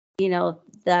 people.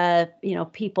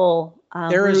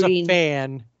 There is rooting. A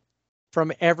fan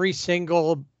from every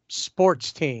single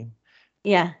sports team.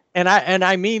 Yeah. And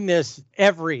I mean this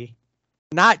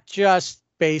not just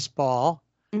baseball,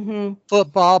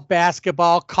 football,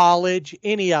 basketball, college,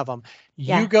 any of them.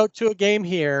 You go to a game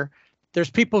here, there's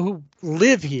people who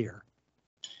live here,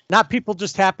 not people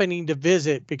just happening to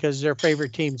visit because their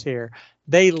favorite team's here.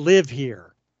 They live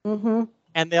here. And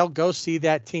they'll go see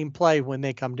that team play when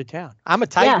they come to town. I'm a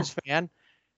Titans fan.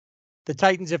 The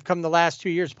Titans have come the last 2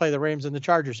 years to play the Rams and the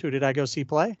Chargers. Who did I go see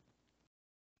play?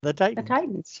 The Titans. The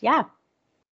Titans, yeah.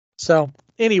 So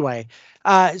anyway,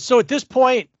 so at this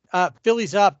point,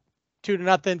 Philly's up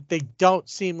 2-0. They don't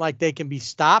seem like they can be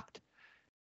stopped.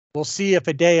 We'll see if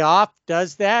a day off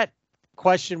does that.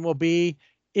 Question will be,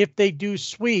 if they do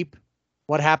sweep,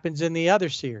 what happens in the other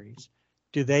series?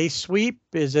 Do they sweep?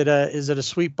 Is it a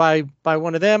sweep by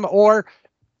one of them? Or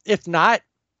if not,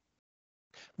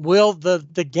 will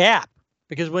the gap,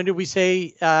 because when did we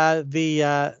say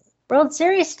the World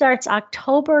Series starts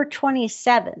October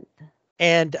 27th.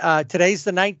 And today's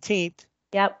the 19th.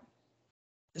 Yep.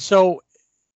 So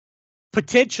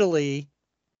potentially,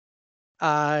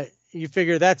 you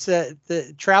figure that's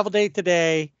the travel date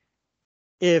today.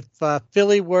 If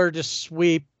Philly were to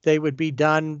sweep, they would be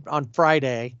done on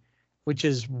Friday, which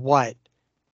is what?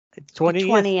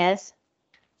 20th.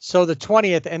 So the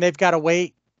 20th, and they've got to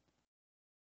wait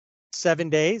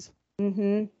 7 days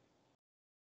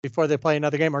before they play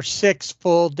another game, or 6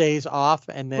 full days off,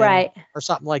 and then or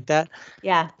something like that.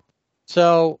 Yeah.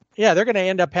 So yeah, they're going to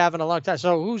end up having a long time.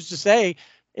 So who's to say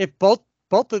if both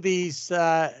of these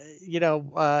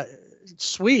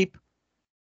sweep,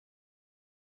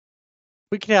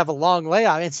 we can have a long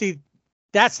layoff. And see,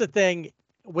 that's the thing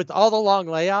with all the long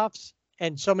layoffs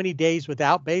and so many days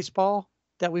without baseball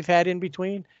that we've had in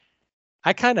between.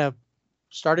 I kind of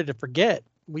started to forget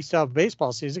we still have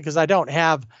baseball season, because I don't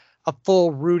have a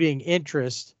full rooting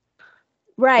interest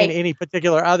in any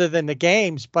particular other than the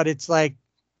games. But it's like,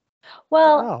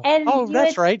 well,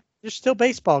 that's right, there's still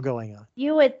baseball going on.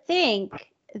 You would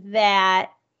think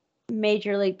that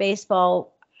Major League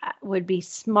Baseball would be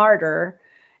smarter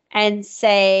and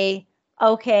say,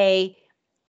 okay,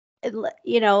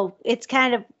 it's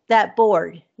kind of that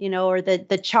board, or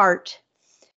the chart.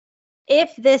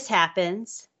 If this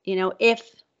happens,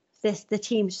 if the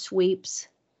team sweeps,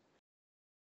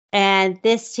 and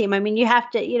this team, I mean, you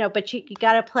have to, but you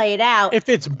got to play it out. If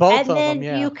it's both of them, and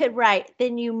then you could,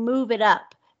 then you move it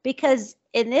up, because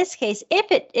in this case,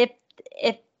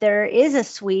 if there is a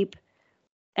sweep,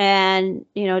 and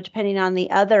depending on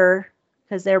the other,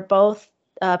 because they're both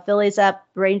Phillies up,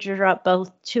 Rangers are up,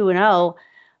 both 2-0.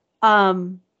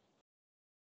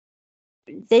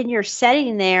 Then you're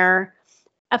sitting there.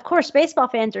 Of course, baseball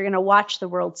fans are going to watch the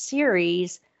World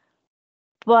Series,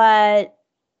 but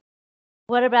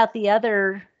what about the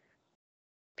other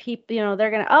people? You know, they're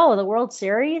going to, the World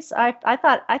Series. I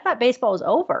thought baseball was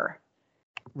over.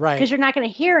 Right. Because you're not going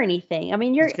to hear anything. I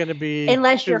mean, It's going to be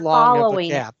unless too you're long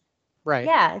following of a gap. Right.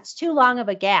 Yeah, it's too long of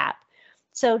a gap.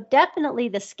 So definitely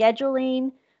the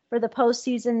scheduling for the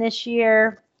postseason this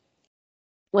year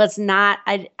was not.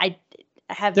 There I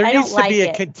needs don't to like be a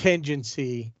it.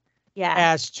 contingency Yeah,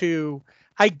 as to.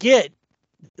 I get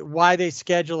why they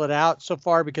schedule it out so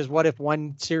far, because what if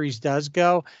one series does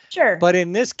go? sure. But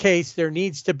in this case, there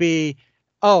needs to be,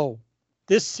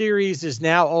 this series is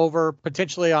now over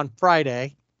potentially on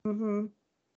Friday. Mm-hmm.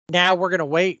 Now we're going to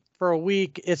wait for a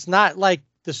week. It's not like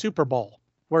the Super Bowl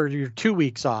where you're 2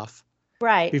 weeks off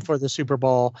Right. before the Super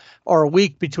Bowl or a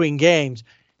week between games.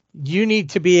 You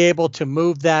need to be able to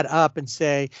move that up and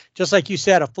say, just like you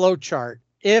said, a flow chart.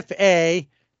 If A,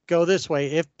 go this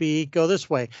way. If B, go this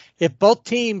way. If both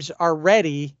teams are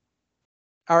ready,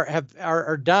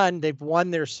 are done, they've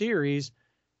won their series,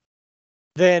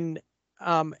 then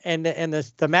and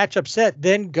the matchup set,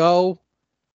 then go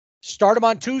start them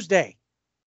on Tuesday.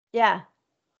 Yeah.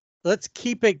 Let's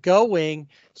keep it going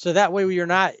so that way you're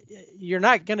not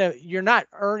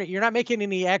making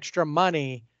any extra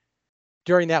money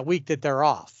during that week that they're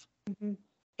off. Mm-hmm.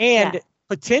 And Yeah.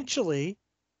 potentially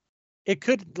it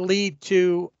could lead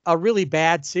to a really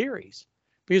bad series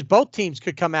because both teams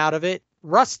could come out of it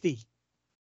rusty.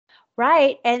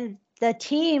 Right. And the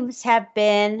teams have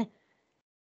been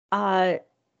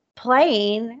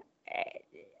playing,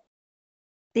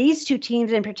 these two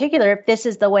teams in particular, if this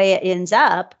is the way it ends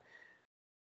up,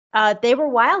 they were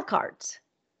wild cards.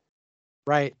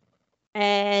 Right.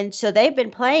 And so they've been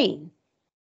playing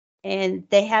and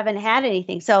they haven't had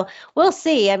anything. So we'll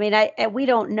see. I mean, we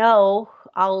don't know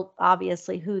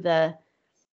obviously who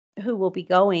will be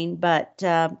going, but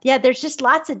yeah, there's just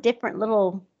lots of different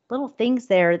little things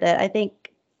there that I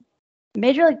think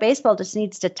Major League Baseball just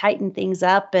needs to tighten things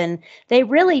up, and they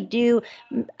really do.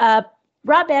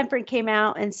 Rob Manfred came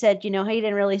out and said, he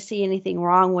didn't really see anything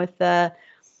wrong with the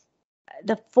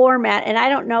format, and I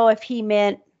don't know if he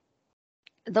meant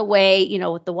the way,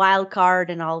 with the wild card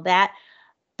and all that,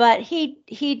 but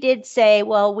he did say,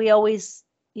 well, we always,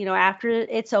 after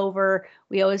it's over,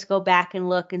 we always go back and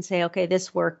look and say, okay,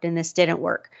 this worked and this didn't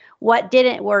work. What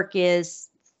didn't work is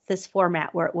this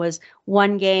format where it was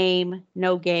one game,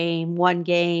 no game, one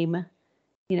game,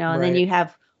 and then you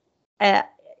have,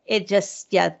 it just,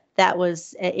 yeah, that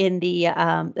was in the,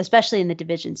 especially in the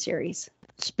division series.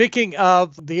 Speaking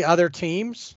of the other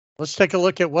teams, let's take a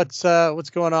look at what's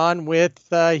going on with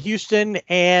Houston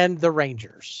and the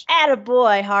Rangers.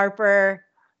 Attaboy, Harper.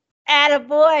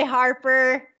 Attaboy,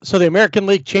 Harper. So the American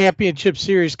League Championship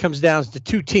Series comes down to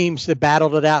two teams that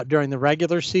battled it out during the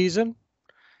regular season.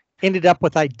 Ended up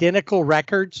with identical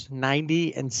records,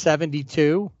 90 and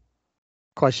 72.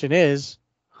 Question is,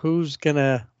 who's going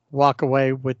to walk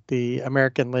away with the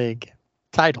American League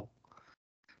title?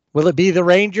 Will it be the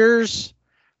Rangers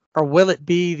or will it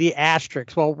be the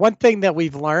Asterix? Well, one thing that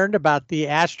we've learned about the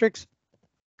Asterix,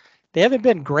 they haven't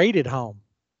been great at home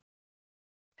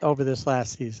over this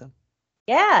last season.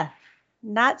 Yeah,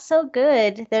 not so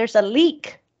good. There's a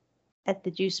leak at the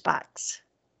juice box.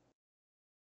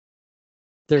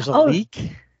 There's a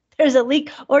leak? There's a leak.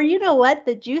 Or you know what?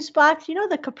 The juice box,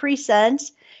 the Capri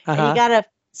Suns, and you got to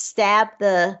stab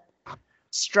the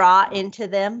straw into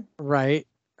them. Right.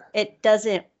 It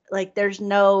doesn't, there's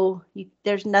nothing it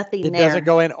there. It doesn't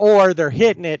go in, or they're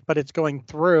hitting it, but it's going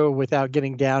through without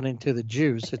getting down into the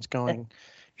juice. It's going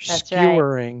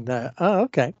skewering the,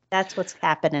 okay. That's what's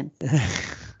happening.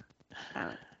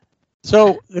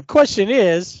 So the question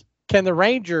is, can the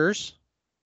Rangers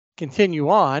continue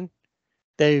on?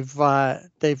 They've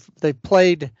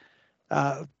played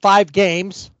 5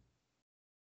 games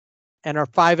and are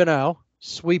 5-0,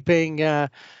 sweeping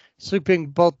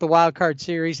both the wild card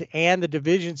series and the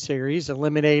division series,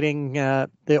 eliminating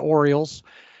the Orioles.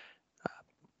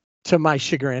 To my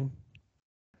chagrin,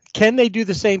 can they do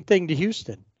the same thing to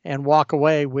Houston and walk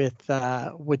away with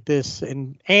this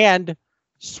and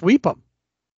sweep them,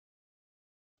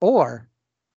 or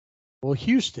will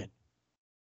Houston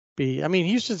be? I mean,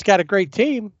 Houston's got a great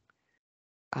team.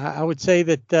 I would say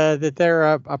that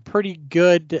they're a pretty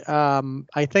good.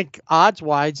 I think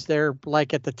odds-wise, they're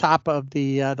like at the top of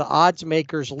the odds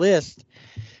makers list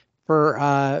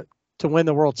for to win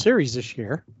the World Series this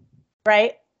year.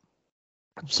 Right.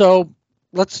 So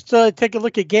let's take a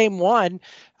look at Game 1.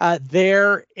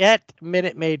 They're at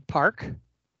Minute Maid Park.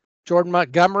 Jordan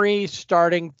Montgomery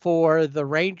starting for the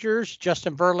Rangers.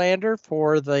 Justin Verlander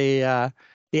for the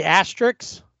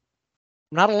Asterix.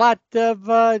 Not a lot of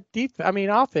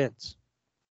offense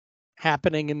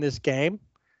happening in this game.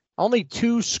 Only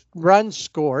 2 runs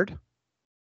scored,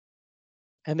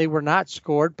 and they were not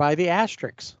scored by the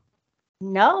Asterix.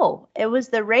 No, it was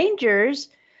the Rangers,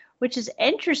 which is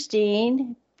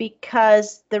interesting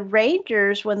because the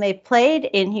Rangers, when they played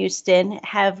in Houston,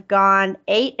 have gone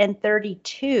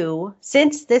 8-32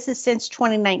 since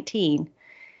 2019.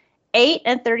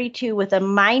 8-32 with a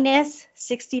minus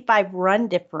 65 run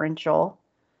differential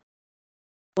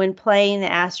when playing the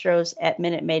Astros at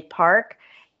Minute Maid Park.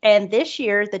 And this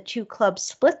year, the 2 clubs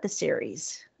split the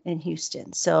series in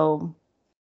Houston. So,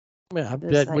 Yeah,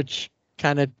 which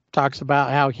kind of talks about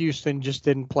how Houston just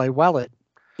didn't play well at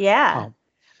home.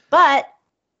 But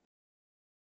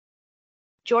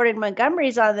Jordan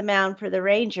Montgomery's on the mound for the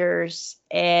Rangers,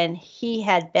 and he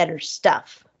had better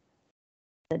stuff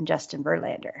than Justin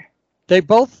Verlander. They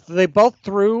both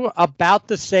threw about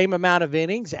the same amount of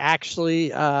innings. Actually,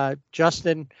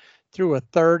 Justin threw a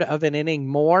third of an inning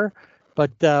more,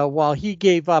 but while he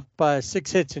gave up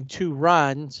 6 hits and 2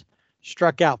 runs,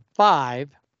 struck out 5,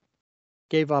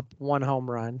 gave up 1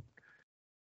 home run.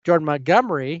 Jordan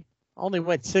Montgomery only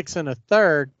went 6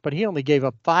 1/3, but he only gave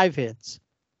up 5 hits,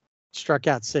 struck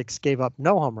out 6, gave up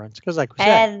no home runs. Because like we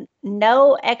said, and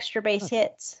no extra base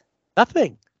hits.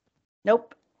 Nothing.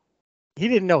 Nope. He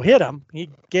didn't no-hit him. He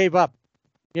gave up,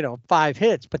 5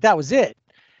 hits, but that was it.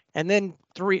 And then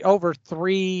three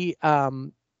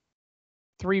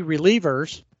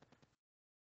relievers.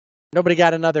 Nobody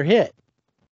got another hit.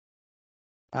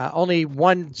 Only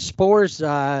one Spores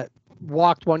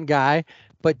walked one guy,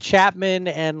 but Chapman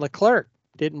and Leclerc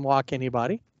didn't walk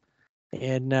anybody.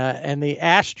 And the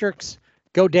Asterix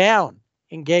go down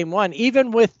in game 1,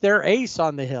 even with their ace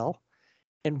on the hill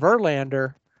and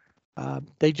Verlander.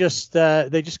 They just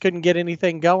couldn't get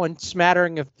anything going.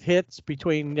 Smattering of hits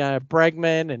between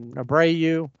Bregman and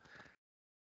Abreu,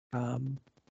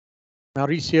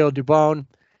 Mauricio Dubon.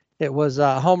 It was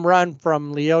a home run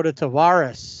from Leota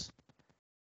Tavares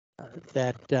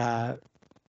that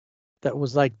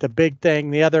was like the big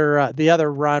thing. The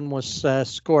other run was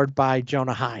scored by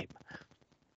Jonah Heim.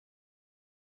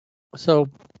 So,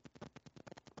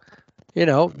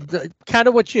 kind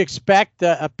of what you expect,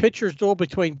 a pitcher's duel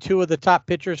between 2 of the top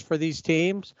pitchers for these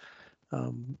teams.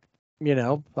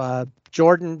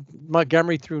 Jordan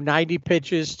Montgomery threw 90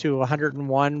 pitches to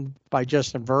 101 by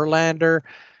Justin Verlander.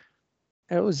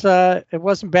 It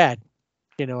wasn't bad,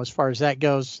 as far as that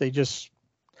goes. They just,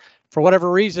 for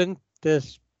whatever reason,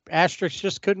 this Asterix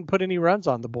just couldn't put any runs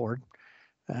on the board,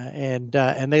 and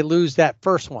they lose that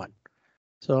first one.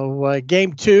 So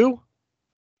game 2,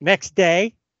 next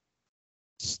day,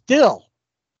 still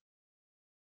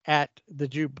at the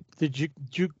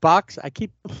jukebox. I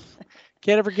can't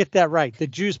ever get that right. The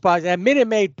juice box at Minute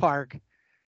Maid Park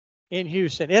in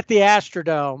Houston at the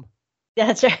Astrodome.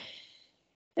 That's right.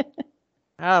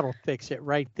 That'll fix it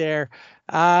right there.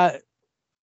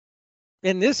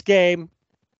 In this game,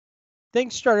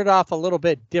 things started off a little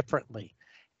bit differently.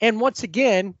 And once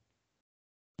again,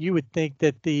 you would think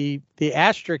that the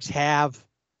Asterix have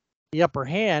the upper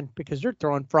hand because they're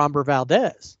throwing Framber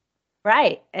Valdez.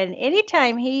 Right. And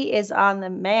anytime he is on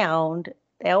the mound,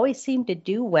 they always seem to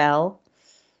do well.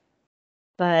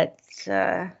 But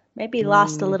maybe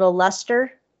lost a little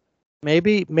luster.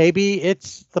 Maybe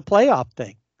it's the playoff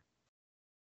thing.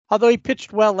 Although he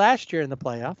pitched well last year in the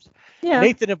playoffs. Yeah.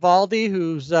 Nathan Eovaldi,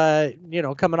 who's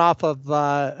coming off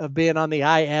of being on the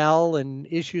IL and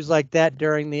issues like that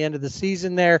during the end of the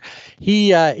season there,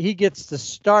 he gets the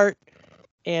start.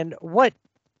 And what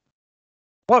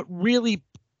really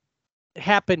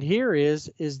happened here is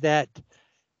that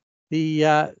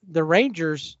the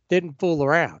Rangers didn't fool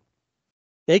around.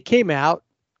 They came out,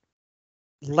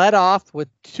 led off with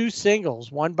 2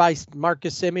 singles, one by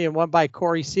Marcus Semien and one by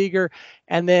Corey Seager,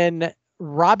 and then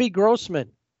Robbie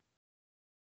Grossman.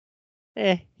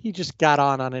 He just got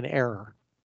on an error,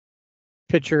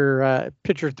 pitcher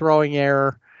throwing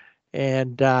error,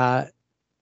 and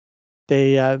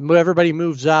everybody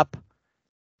moves up,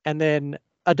 and then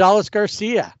Adolis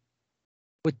Garcia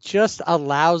with just a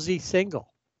lousy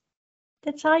single.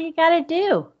 That's all you got to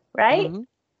do, right? Mm-hmm.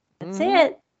 That's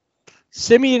it.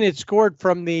 Semien had scored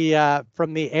from the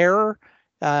error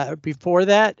before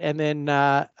that, and then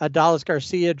Adolis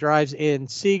Garcia drives in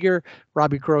Seager.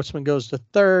 Robbie Grossman goes to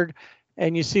third,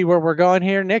 and you see where we're going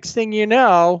here. Next thing you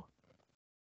know,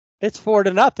 it's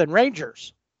 4-0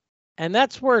 Rangers, and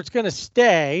that's where it's going to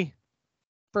stay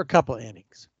for a couple of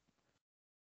innings.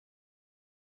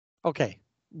 Okay,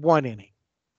 1 inning.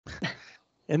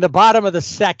 In the bottom of the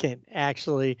second,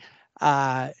 actually,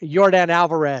 Yordan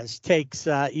Alvarez takes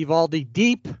Eovaldi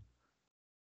deep.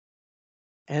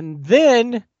 And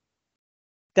then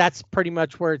that's pretty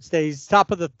much where it stays.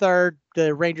 Top of the third,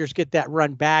 the Rangers get that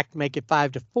run back, make it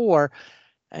 5-4,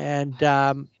 and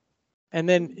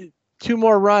then 2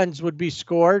 more runs would be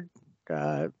scored,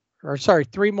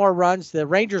 three more runs. The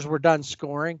Rangers were done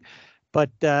scoring, but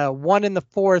 1 in the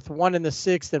 4th, 1 in the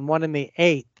 6th, and 1 in the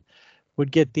 8th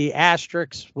would get the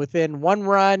Asterisks within 1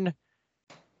 run,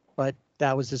 but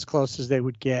that was as close as they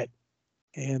would get.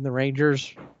 And the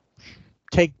Rangers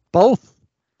take both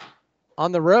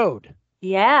on the road.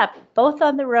 Yeah, both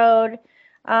on the road.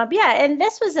 And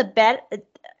this was a bet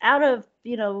out of,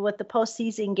 with the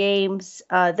postseason games.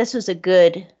 This was a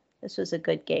good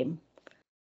game.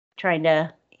 Trying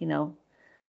to,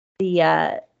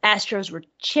 the Astros were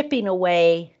chipping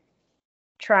away,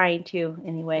 trying to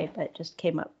anyway, but just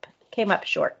came up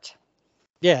short.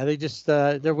 Yeah, they just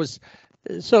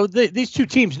these two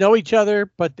teams know each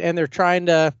other, and they're trying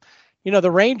to,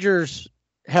 the Rangers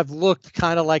have looked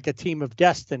kind of like a team of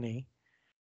destiny.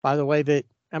 By the way,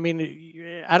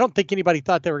 I don't think anybody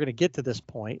thought they were going to get to this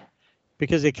point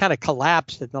because they kind of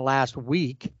collapsed in the last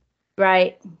week.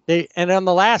 Right. And on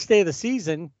the last day of the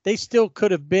season, they still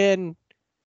could have been.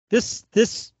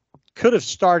 This could have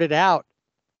started out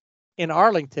in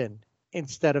Arlington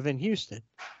instead of in Houston,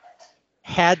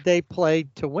 had they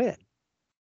played to win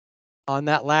on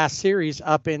that last series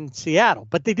up in Seattle,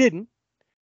 but they didn't.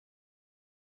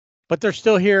 But they're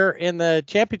still here in the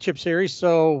championship series,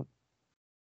 so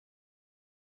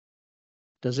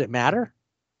does it matter?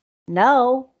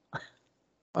 No.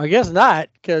 I guess not,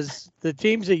 because the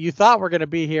teams that you thought were going to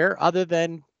be here, other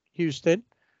than Houston,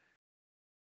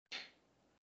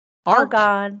 are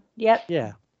gone. Yep.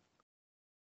 Yeah.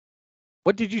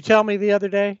 What did you tell me the other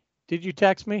day? Did you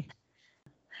text me?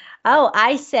 Oh,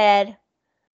 I said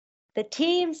the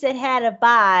teams that had a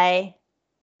bye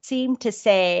seemed to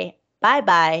say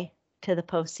bye-bye to the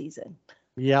postseason.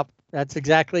 Yep, that's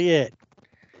exactly it.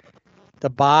 The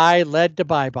bye led to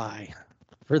bye-bye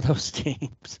for those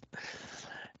teams.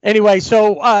 Anyway,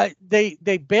 so they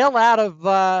bail out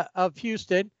of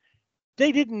Houston.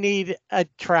 They didn't need a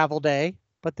travel day,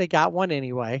 but they got one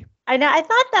anyway. I know. I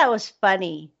thought that was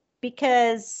funny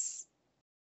because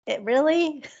it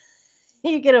really,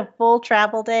 you get a full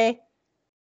travel day.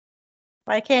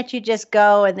 Why can't you just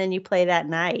go and then you play that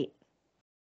night?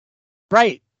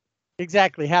 Right.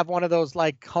 Exactly. Have one of those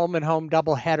like home and home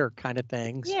double header kind of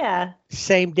things. Yeah.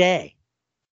 Same day.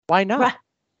 Why not? Right.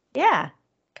 Yeah.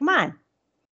 Come on.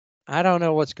 I don't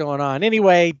know what's going on.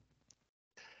 Anyway,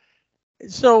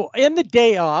 so in the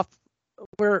day off,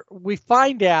 where we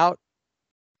find out,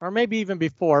 or maybe even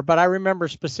before, but I remember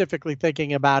specifically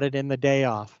thinking about it in the day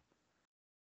off,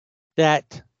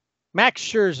 that Max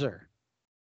Scherzer,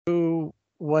 who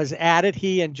was added,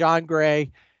 he and John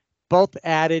Gray both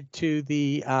added to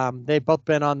the, they've both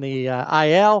been on the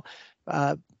IL.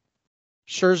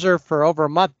 Scherzer for over a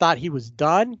month thought he was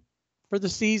done for the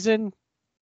season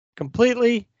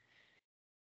completely,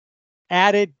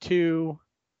 added to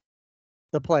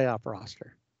the playoff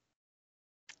roster.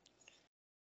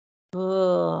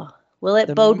 Oh, will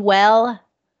it bode well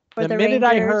for the Rangers? The minute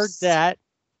I heard that,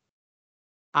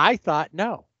 I thought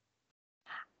no.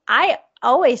 I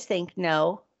always think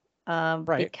no,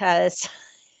 right. Because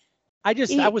I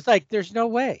was like, there's no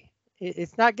way.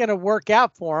 It's not going to work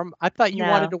out for him. I thought you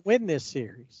wanted to win this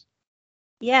series.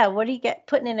 Yeah, what do you get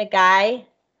putting in a guy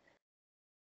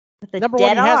with a Number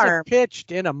dead one, he arm? hasn't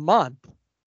pitched in a month.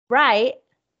 Right.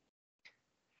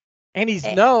 And he's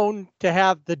known to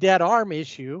have the dead arm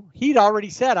issue. He'd already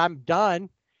said, I'm done.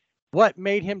 What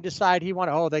made him decide he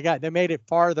wanted, they made it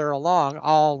farther along.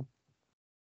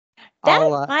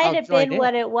 That might have been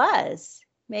what it was.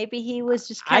 Maybe he was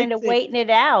just kind of waiting it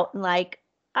out and like,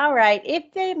 all right,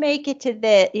 if they make it to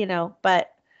the,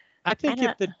 but. I think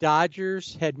if the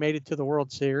Dodgers had made it to the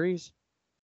World Series,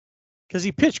 because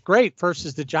he pitched great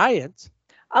versus the Giants.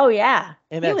 Oh, yeah.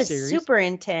 He was super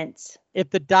intense. If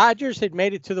the Dodgers had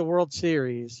made it to the World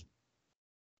Series,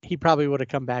 he probably would have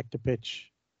come back to pitch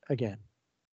again.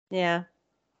 Yeah.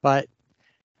 But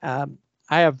I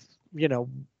have,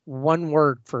 one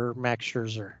word for Max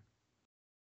Scherzer.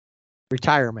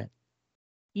 Retirement.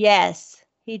 Yes,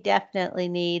 he definitely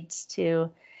needs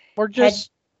to head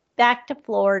back to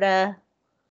Florida,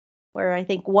 where I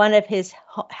think one of his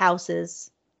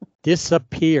houses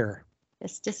disappear.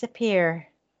 Just disappear.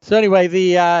 So anyway,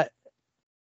 the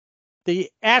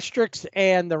Asterisks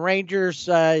and the Rangers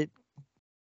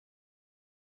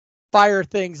fire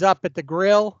things up at the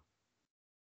grill.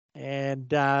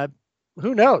 And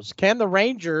who knows? Can the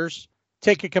Rangers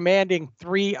take a commanding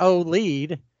 3-0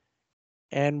 lead?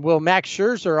 And will Max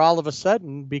Scherzer all of a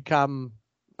sudden become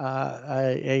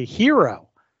a hero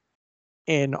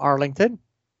in Arlington?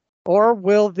 or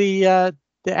will the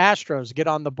Astros get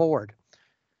on the board?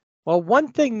 Well, one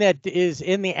thing that is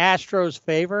in the Astros'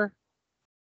 favor,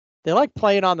 they like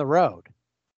playing on the road.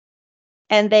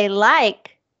 And they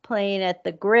like playing at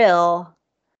the Grill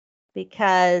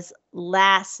because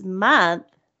last month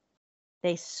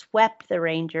they swept the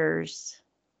Rangers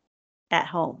at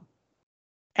home.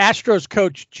 Astros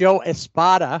coach Joe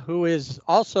Espada, who is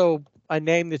also a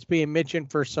name that's being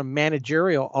mentioned for some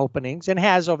managerial openings and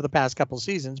has over the past couple of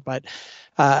seasons, but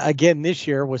again this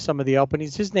year with some of the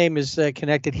openings, his name is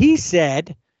connected. He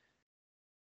said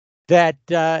that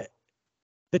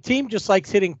the team just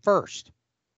likes hitting first.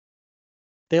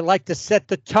 They like to set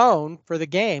the tone for the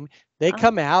game. They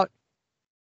come out,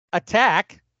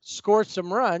 attack, score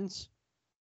some runs.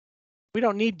 We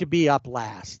don't need to be up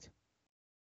last.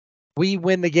 We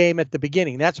win the game at the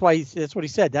beginning. That's what he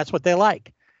said. That's what they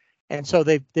like. And so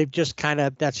they've just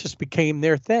that's just became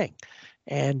their thing.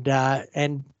 And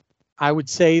I would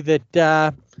say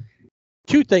that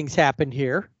two things happened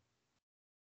here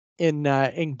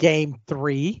in game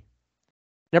 3.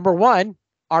 Number one,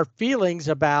 our feelings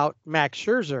about Max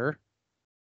Scherzer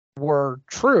were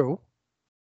true.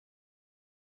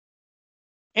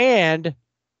 And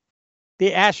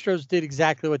the Astros did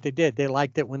exactly what they did. They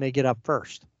liked it when they get up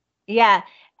first. Yeah.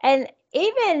 And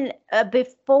even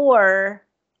before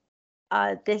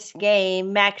this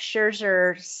game, Max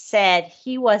Scherzer said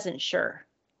he wasn't sure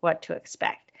what to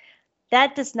expect.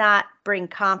 That does not bring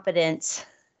confidence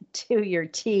to your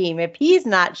team if he's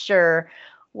not sure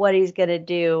what he's going to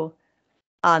do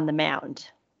on the mound.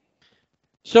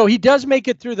 So he does make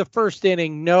it through the first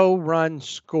inning, no runs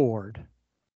scored.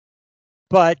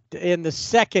 But in the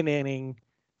second inning,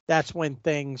 that's when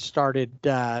things started,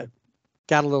 got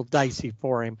a little dicey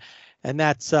for him. And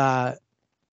that's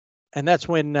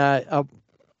when a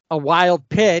wild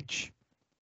pitch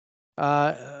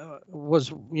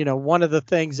was, one of the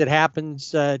things that happens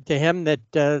to him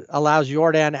that allows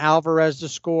Yordan Alvarez to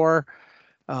score.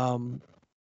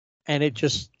 And it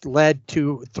just led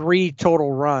to 3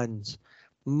 total runs.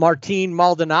 Martin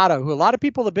Maldonado, who a lot of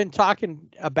people have been talking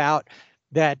about,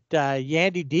 that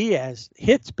Yandy Diaz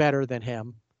hits better than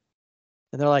him.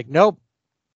 And they're like, nope,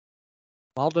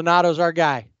 Maldonado's our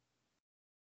guy.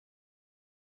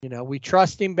 We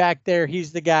trust him back there.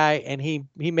 He's the guy, and he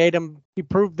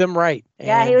proved them right.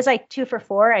 Yeah, he was like 2 for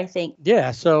 4, I think.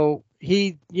 Yeah, so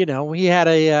he had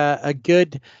a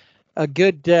good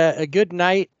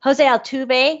night. Jose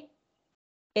Altuve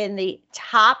in the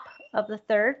top of the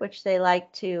third, which they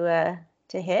like to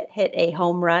hit a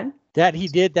home run. That he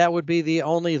did. That would be the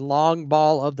only long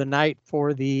ball of the night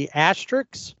for the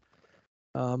Asterix.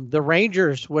 The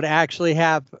Rangers would actually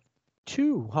have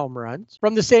 2 home runs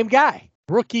from the same guy.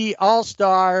 Rookie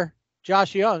all-star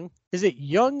Josh Young. Is it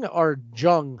Young or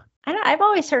Jung? I've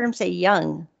always heard him say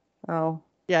Young. Oh.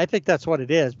 Yeah, I think that's what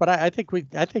it is. But I think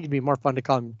it'd be more fun to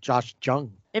call him Josh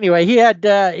Jung. Anyway, he had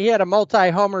a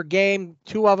multi-homer game,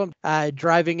 2 of them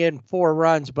driving in 4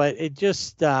 runs, but it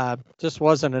just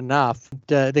wasn't enough.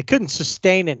 They couldn't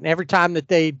sustain it, and every time that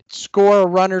they'd score a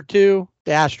run or 2,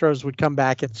 the Astros would come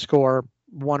back and score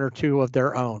 1 or 2 of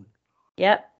their own.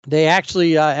 Yep. They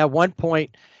actually at one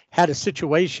point had a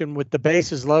situation with the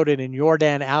bases loaded and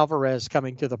Yordan Alvarez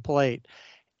coming to the plate,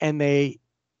 and they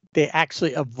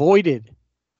actually avoided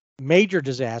major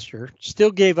disaster,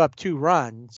 still gave up 2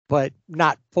 runs, but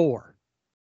not 4,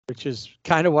 which is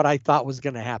kind of what I thought was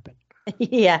going to happen.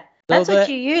 Yeah, that's what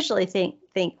you usually think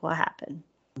will happen.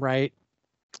 Right.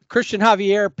 Christian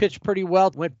Javier pitched pretty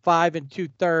well, went 5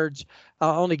 2/3,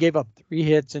 only gave up 3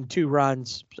 hits and 2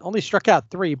 runs, only struck out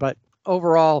 3, but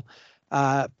overall,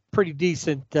 pretty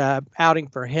decent outing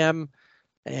for him.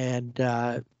 And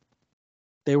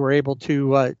they were able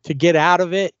to get out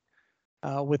of it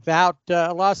without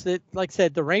a loss. That, like I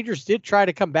said, the Rangers did try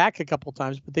to come back a couple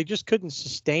times, but they just couldn't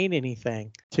sustain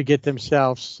anything to get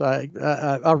themselves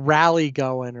a rally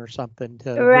going or something.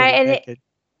 Right, and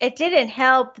it didn't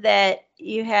help that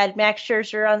you had Max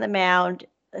Scherzer on the mound,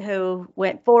 who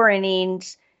went 4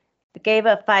 innings, gave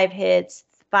up 5 hits,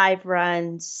 5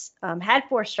 runs, had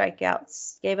 4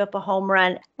 strikeouts, gave up a home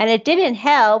run. And it didn't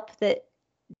help that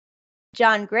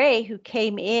John Gray, who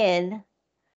came in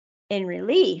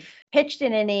relief, pitched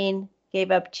an inning, gave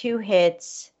up 2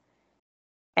 hits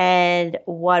and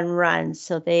 1 run.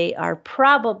 So they are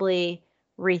probably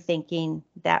rethinking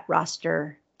that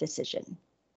roster decision.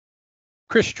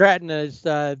 Chris Stratton is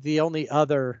the only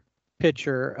other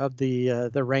pitcher of the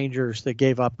Rangers that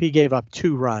gave up. He gave up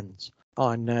 2 runs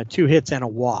on 2 hits and a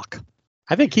walk.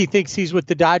 I think he thinks he's with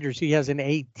the Dodgers. He has an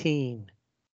 18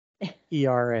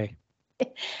 ERA.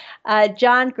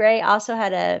 John Gray also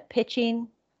had a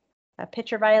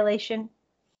pitcher violation.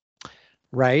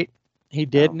 Right. He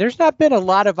did. So, And there's not been a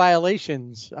lot of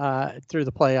violations through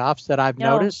the playoffs that I've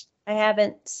no, noticed. I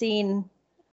haven't seen.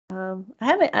 I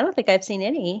don't think I've seen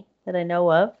any that I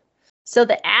know of. So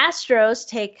the Astros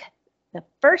take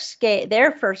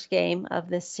their first game of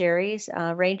this series.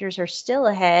 Rangers are still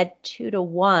ahead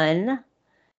 2-1.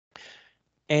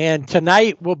 And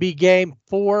tonight will be game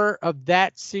 4 of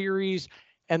that series.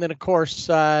 And then, of course,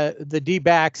 the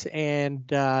D-backs and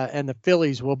the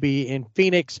Phillies will be in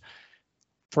Phoenix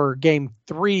for game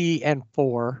 3 and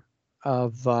 4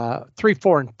 of 3,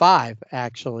 4, and 5,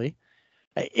 actually,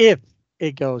 if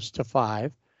it goes to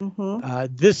 5.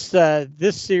 Mm-hmm.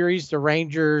 This series, the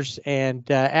Rangers and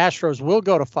Astros will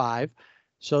go to 5,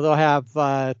 so they'll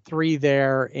have 3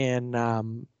 there in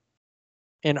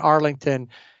Arlington,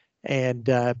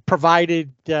 and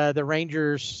provided the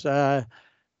Rangers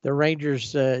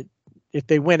if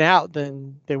they win out,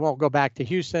 then they won't go back to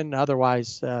Houston.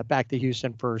 Otherwise, back to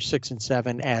Houston for 6 and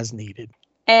 7 as needed.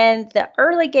 And the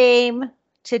early game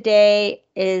today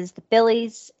is the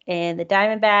Phillies and the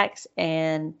Diamondbacks,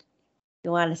 and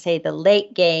you want to say the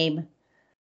late game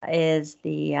is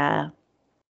the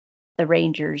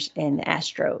Rangers and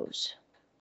Astros.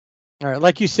 All right,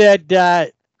 like you said,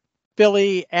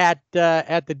 Philly at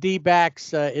the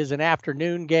D-backs is an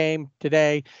afternoon game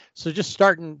today. So just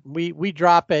starting, we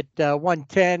drop at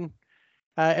 1:10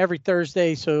 every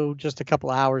Thursday. So just a couple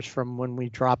hours from when we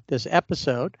drop this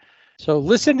episode. So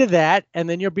listen to that, and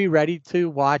then you'll be ready to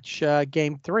watch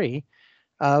game 3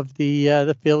 of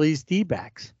the Phillies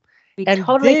D-backs. Be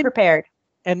totally prepared.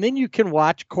 And then you can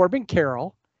watch Corbin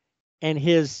Carroll and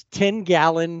his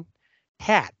 10-gallon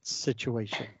hat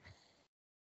situation.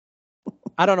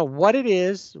 I don't know what it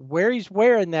is, where he's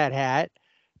wearing that hat,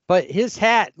 but his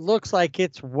hat looks like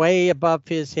it's way above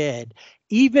his head.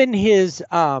 Even his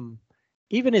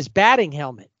batting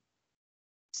helmet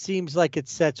seems like it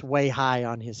sets way high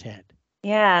on his head.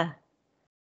 Yeah.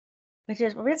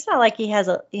 It's not like he has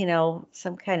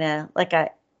some kind of like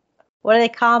what do they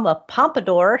call him? A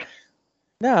pompadour.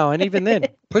 No, and even then,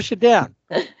 push it down.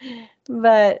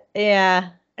 But yeah.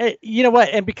 You know what?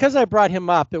 And because I brought him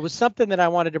up, it was something that I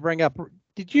wanted to bring up.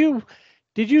 Did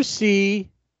you see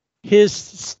his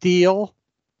steal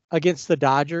against the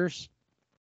Dodgers?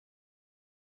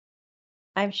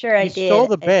 I'm sure I did. He stole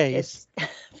the base.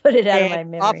 Put it out of my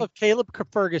memory. Off of Caleb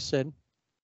Ferguson.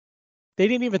 They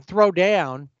didn't even throw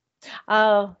down.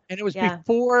 Oh. And it was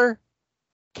before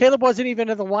Caleb wasn't even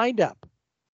in the windup.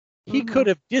 He could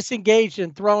have disengaged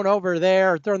and thrown over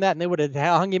there or thrown that, and they would have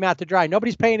hung him out to dry.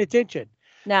 Nobody's paying attention.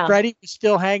 No. Freddie was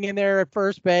still hanging there at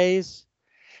first base.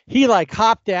 He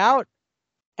hopped out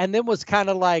and then was kind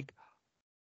of like,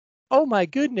 oh my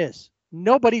goodness,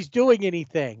 nobody's doing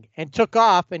anything, and took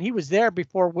off. And he was there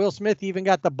before Will Smith even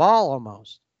got the ball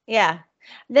almost. Yeah.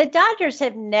 The Dodgers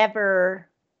have never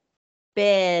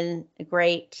been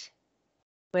great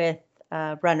with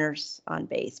runners on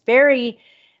base. Very,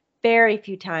 very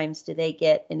few times do they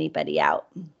get anybody out.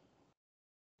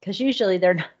 Because usually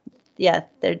they're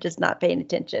just not paying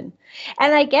attention.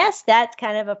 And I guess that's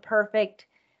kind of a perfect,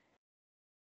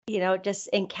 just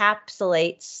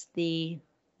encapsulates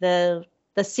the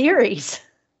series.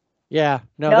 Yeah,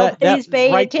 no, nobody's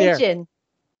paying right attention. There.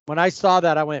 When I saw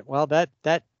that, I went, well, that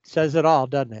says it all,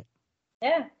 doesn't it?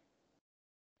 Yeah.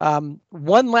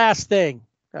 One last thing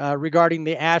regarding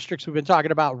the Asterisks. We've been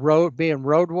talking about being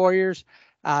road warriors.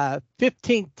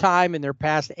 15th time in their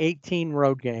past 18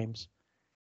 road games.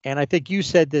 And I think you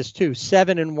said this too,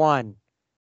 7-1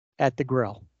 at the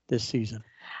Grill this season.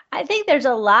 I think there's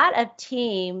a lot of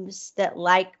teams that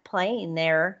like playing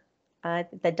there.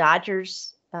 The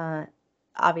Dodgers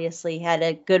obviously had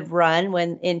a good run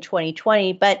in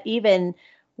 2020, but even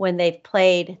when they've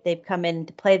come in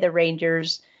to play the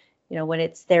Rangers, when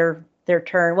it's their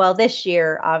turn. Well, this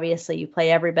year, obviously you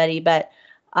play everybody, but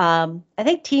I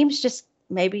think teams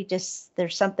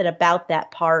there's something about that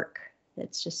park.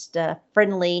 It's just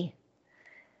friendly.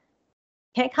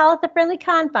 Can't call it the friendly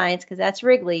confines because that's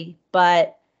Wrigley,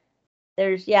 but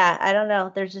I don't know.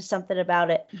 There's just something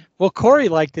about it. Well, Corey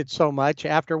liked it so much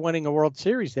after winning a World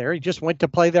Series there. He just went to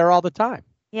play there all the time.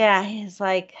 Yeah, he's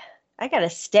like, I got to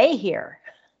stay here.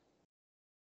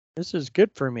 This is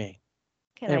good for me.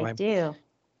 What can I do?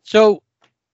 So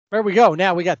there we go.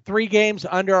 Now we got 3 games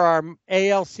under our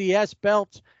ALCS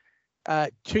belts.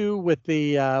 2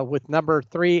 with number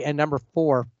 3 and number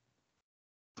 4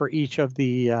 for each of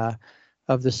the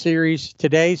series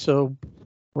today. So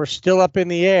we're still up in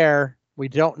the air. We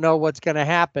don't know what's going to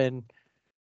happen,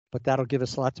 but that'll give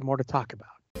us lots more to talk about.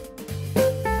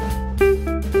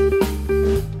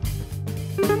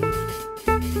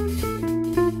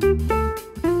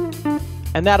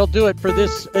 And that'll do it for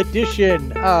this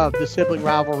edition of the Sibling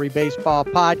Rivalry Baseball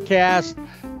Podcast.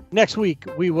 Next week,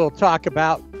 we will talk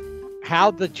about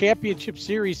how the championship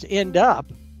series end up.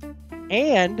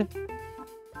 And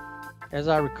as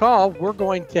I recall, we're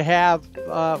going to have,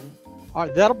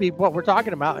 that'll be what we're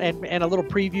talking about, and a little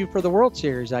preview for the World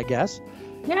Series, I guess.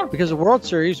 Yeah. Because the World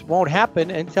Series won't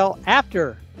happen until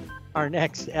after our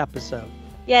next episode.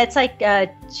 Yeah, it's like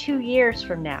 2 years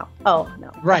from now. Oh,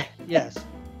 no. Right. Yes.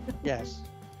 Yes.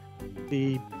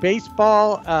 The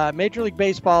baseball, Major League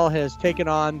Baseball has taken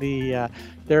on the,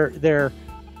 they're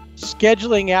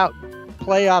scheduling out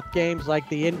playoff games like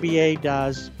the NBA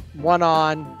does, 1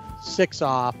 on, 6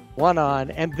 off, 1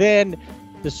 on, and then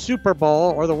the Super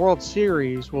Bowl or the World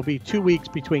Series will be 2 weeks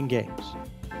between games.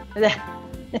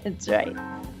 That's right.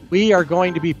 We are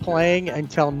going to be playing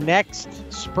until next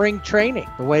spring training,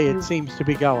 the way it seems to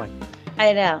be going.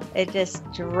 I know. It just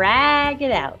drag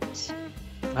it out.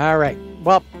 All right.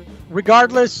 Well,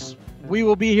 regardless, we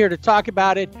will be here to talk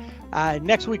about it.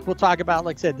 Next week, we'll talk about,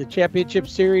 like I said, the championship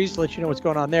series, let you know what's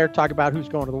going on there, talk about who's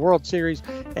going to the World Series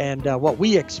and what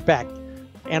we expect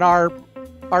and our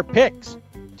picks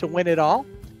to win it all.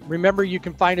 Remember, you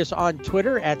can find us on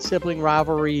Twitter at Sibling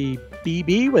Rivalry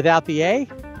BB without the A.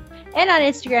 And on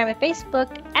Instagram and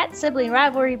Facebook at Sibling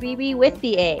Rivalry BB with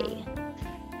the A.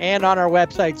 And on our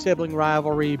website,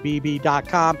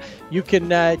 siblingrivalrybb.com. You can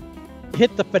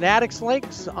hit the Fanatics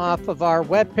links off of our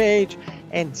webpage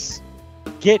and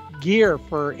get gear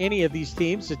for any of these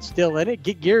teams that's still in it.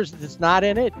 Get gears that's not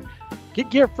in it. Get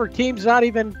gear for teams not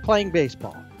even playing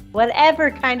baseball.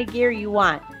 Whatever kind of gear you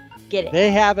want, get it. They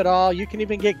have it all. You can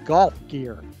even get golf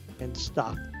gear and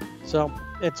stuff. So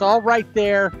it's all right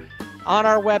there on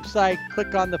our website.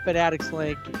 Click on the Fanatics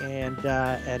link and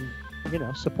you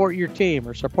know, support your team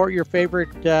or support your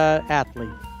favorite athlete,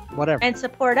 whatever. And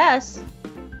support us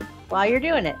while you're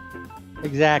doing it.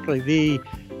 Exactly. The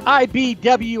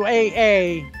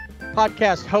IBWAA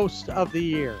Podcast Host of the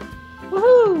Year.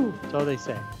 Woohoo! So they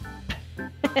say.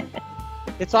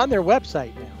 It's on their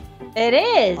website now. It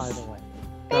is. By the way.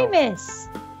 Famous.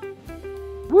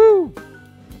 Woo!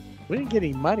 We didn't get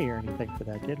any money or anything for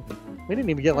that, did we? We didn't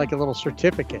even get like a little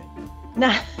certificate.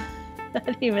 Not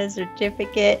even a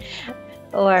certificate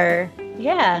or,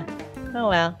 yeah. Oh,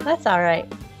 well, that's all right.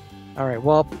 All right.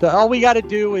 Well, all we got to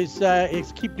do is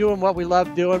keep doing what we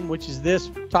love doing, which is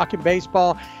this, talking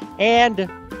baseball. And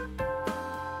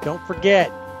don't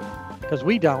forget, because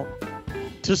we don't,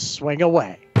 to swing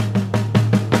away.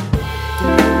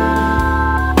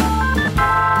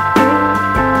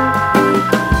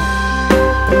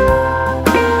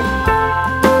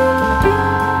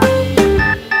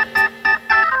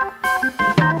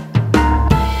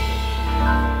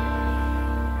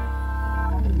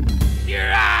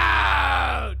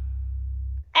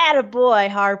 Attaboy,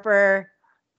 Harper.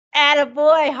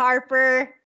 Attaboy, Harper.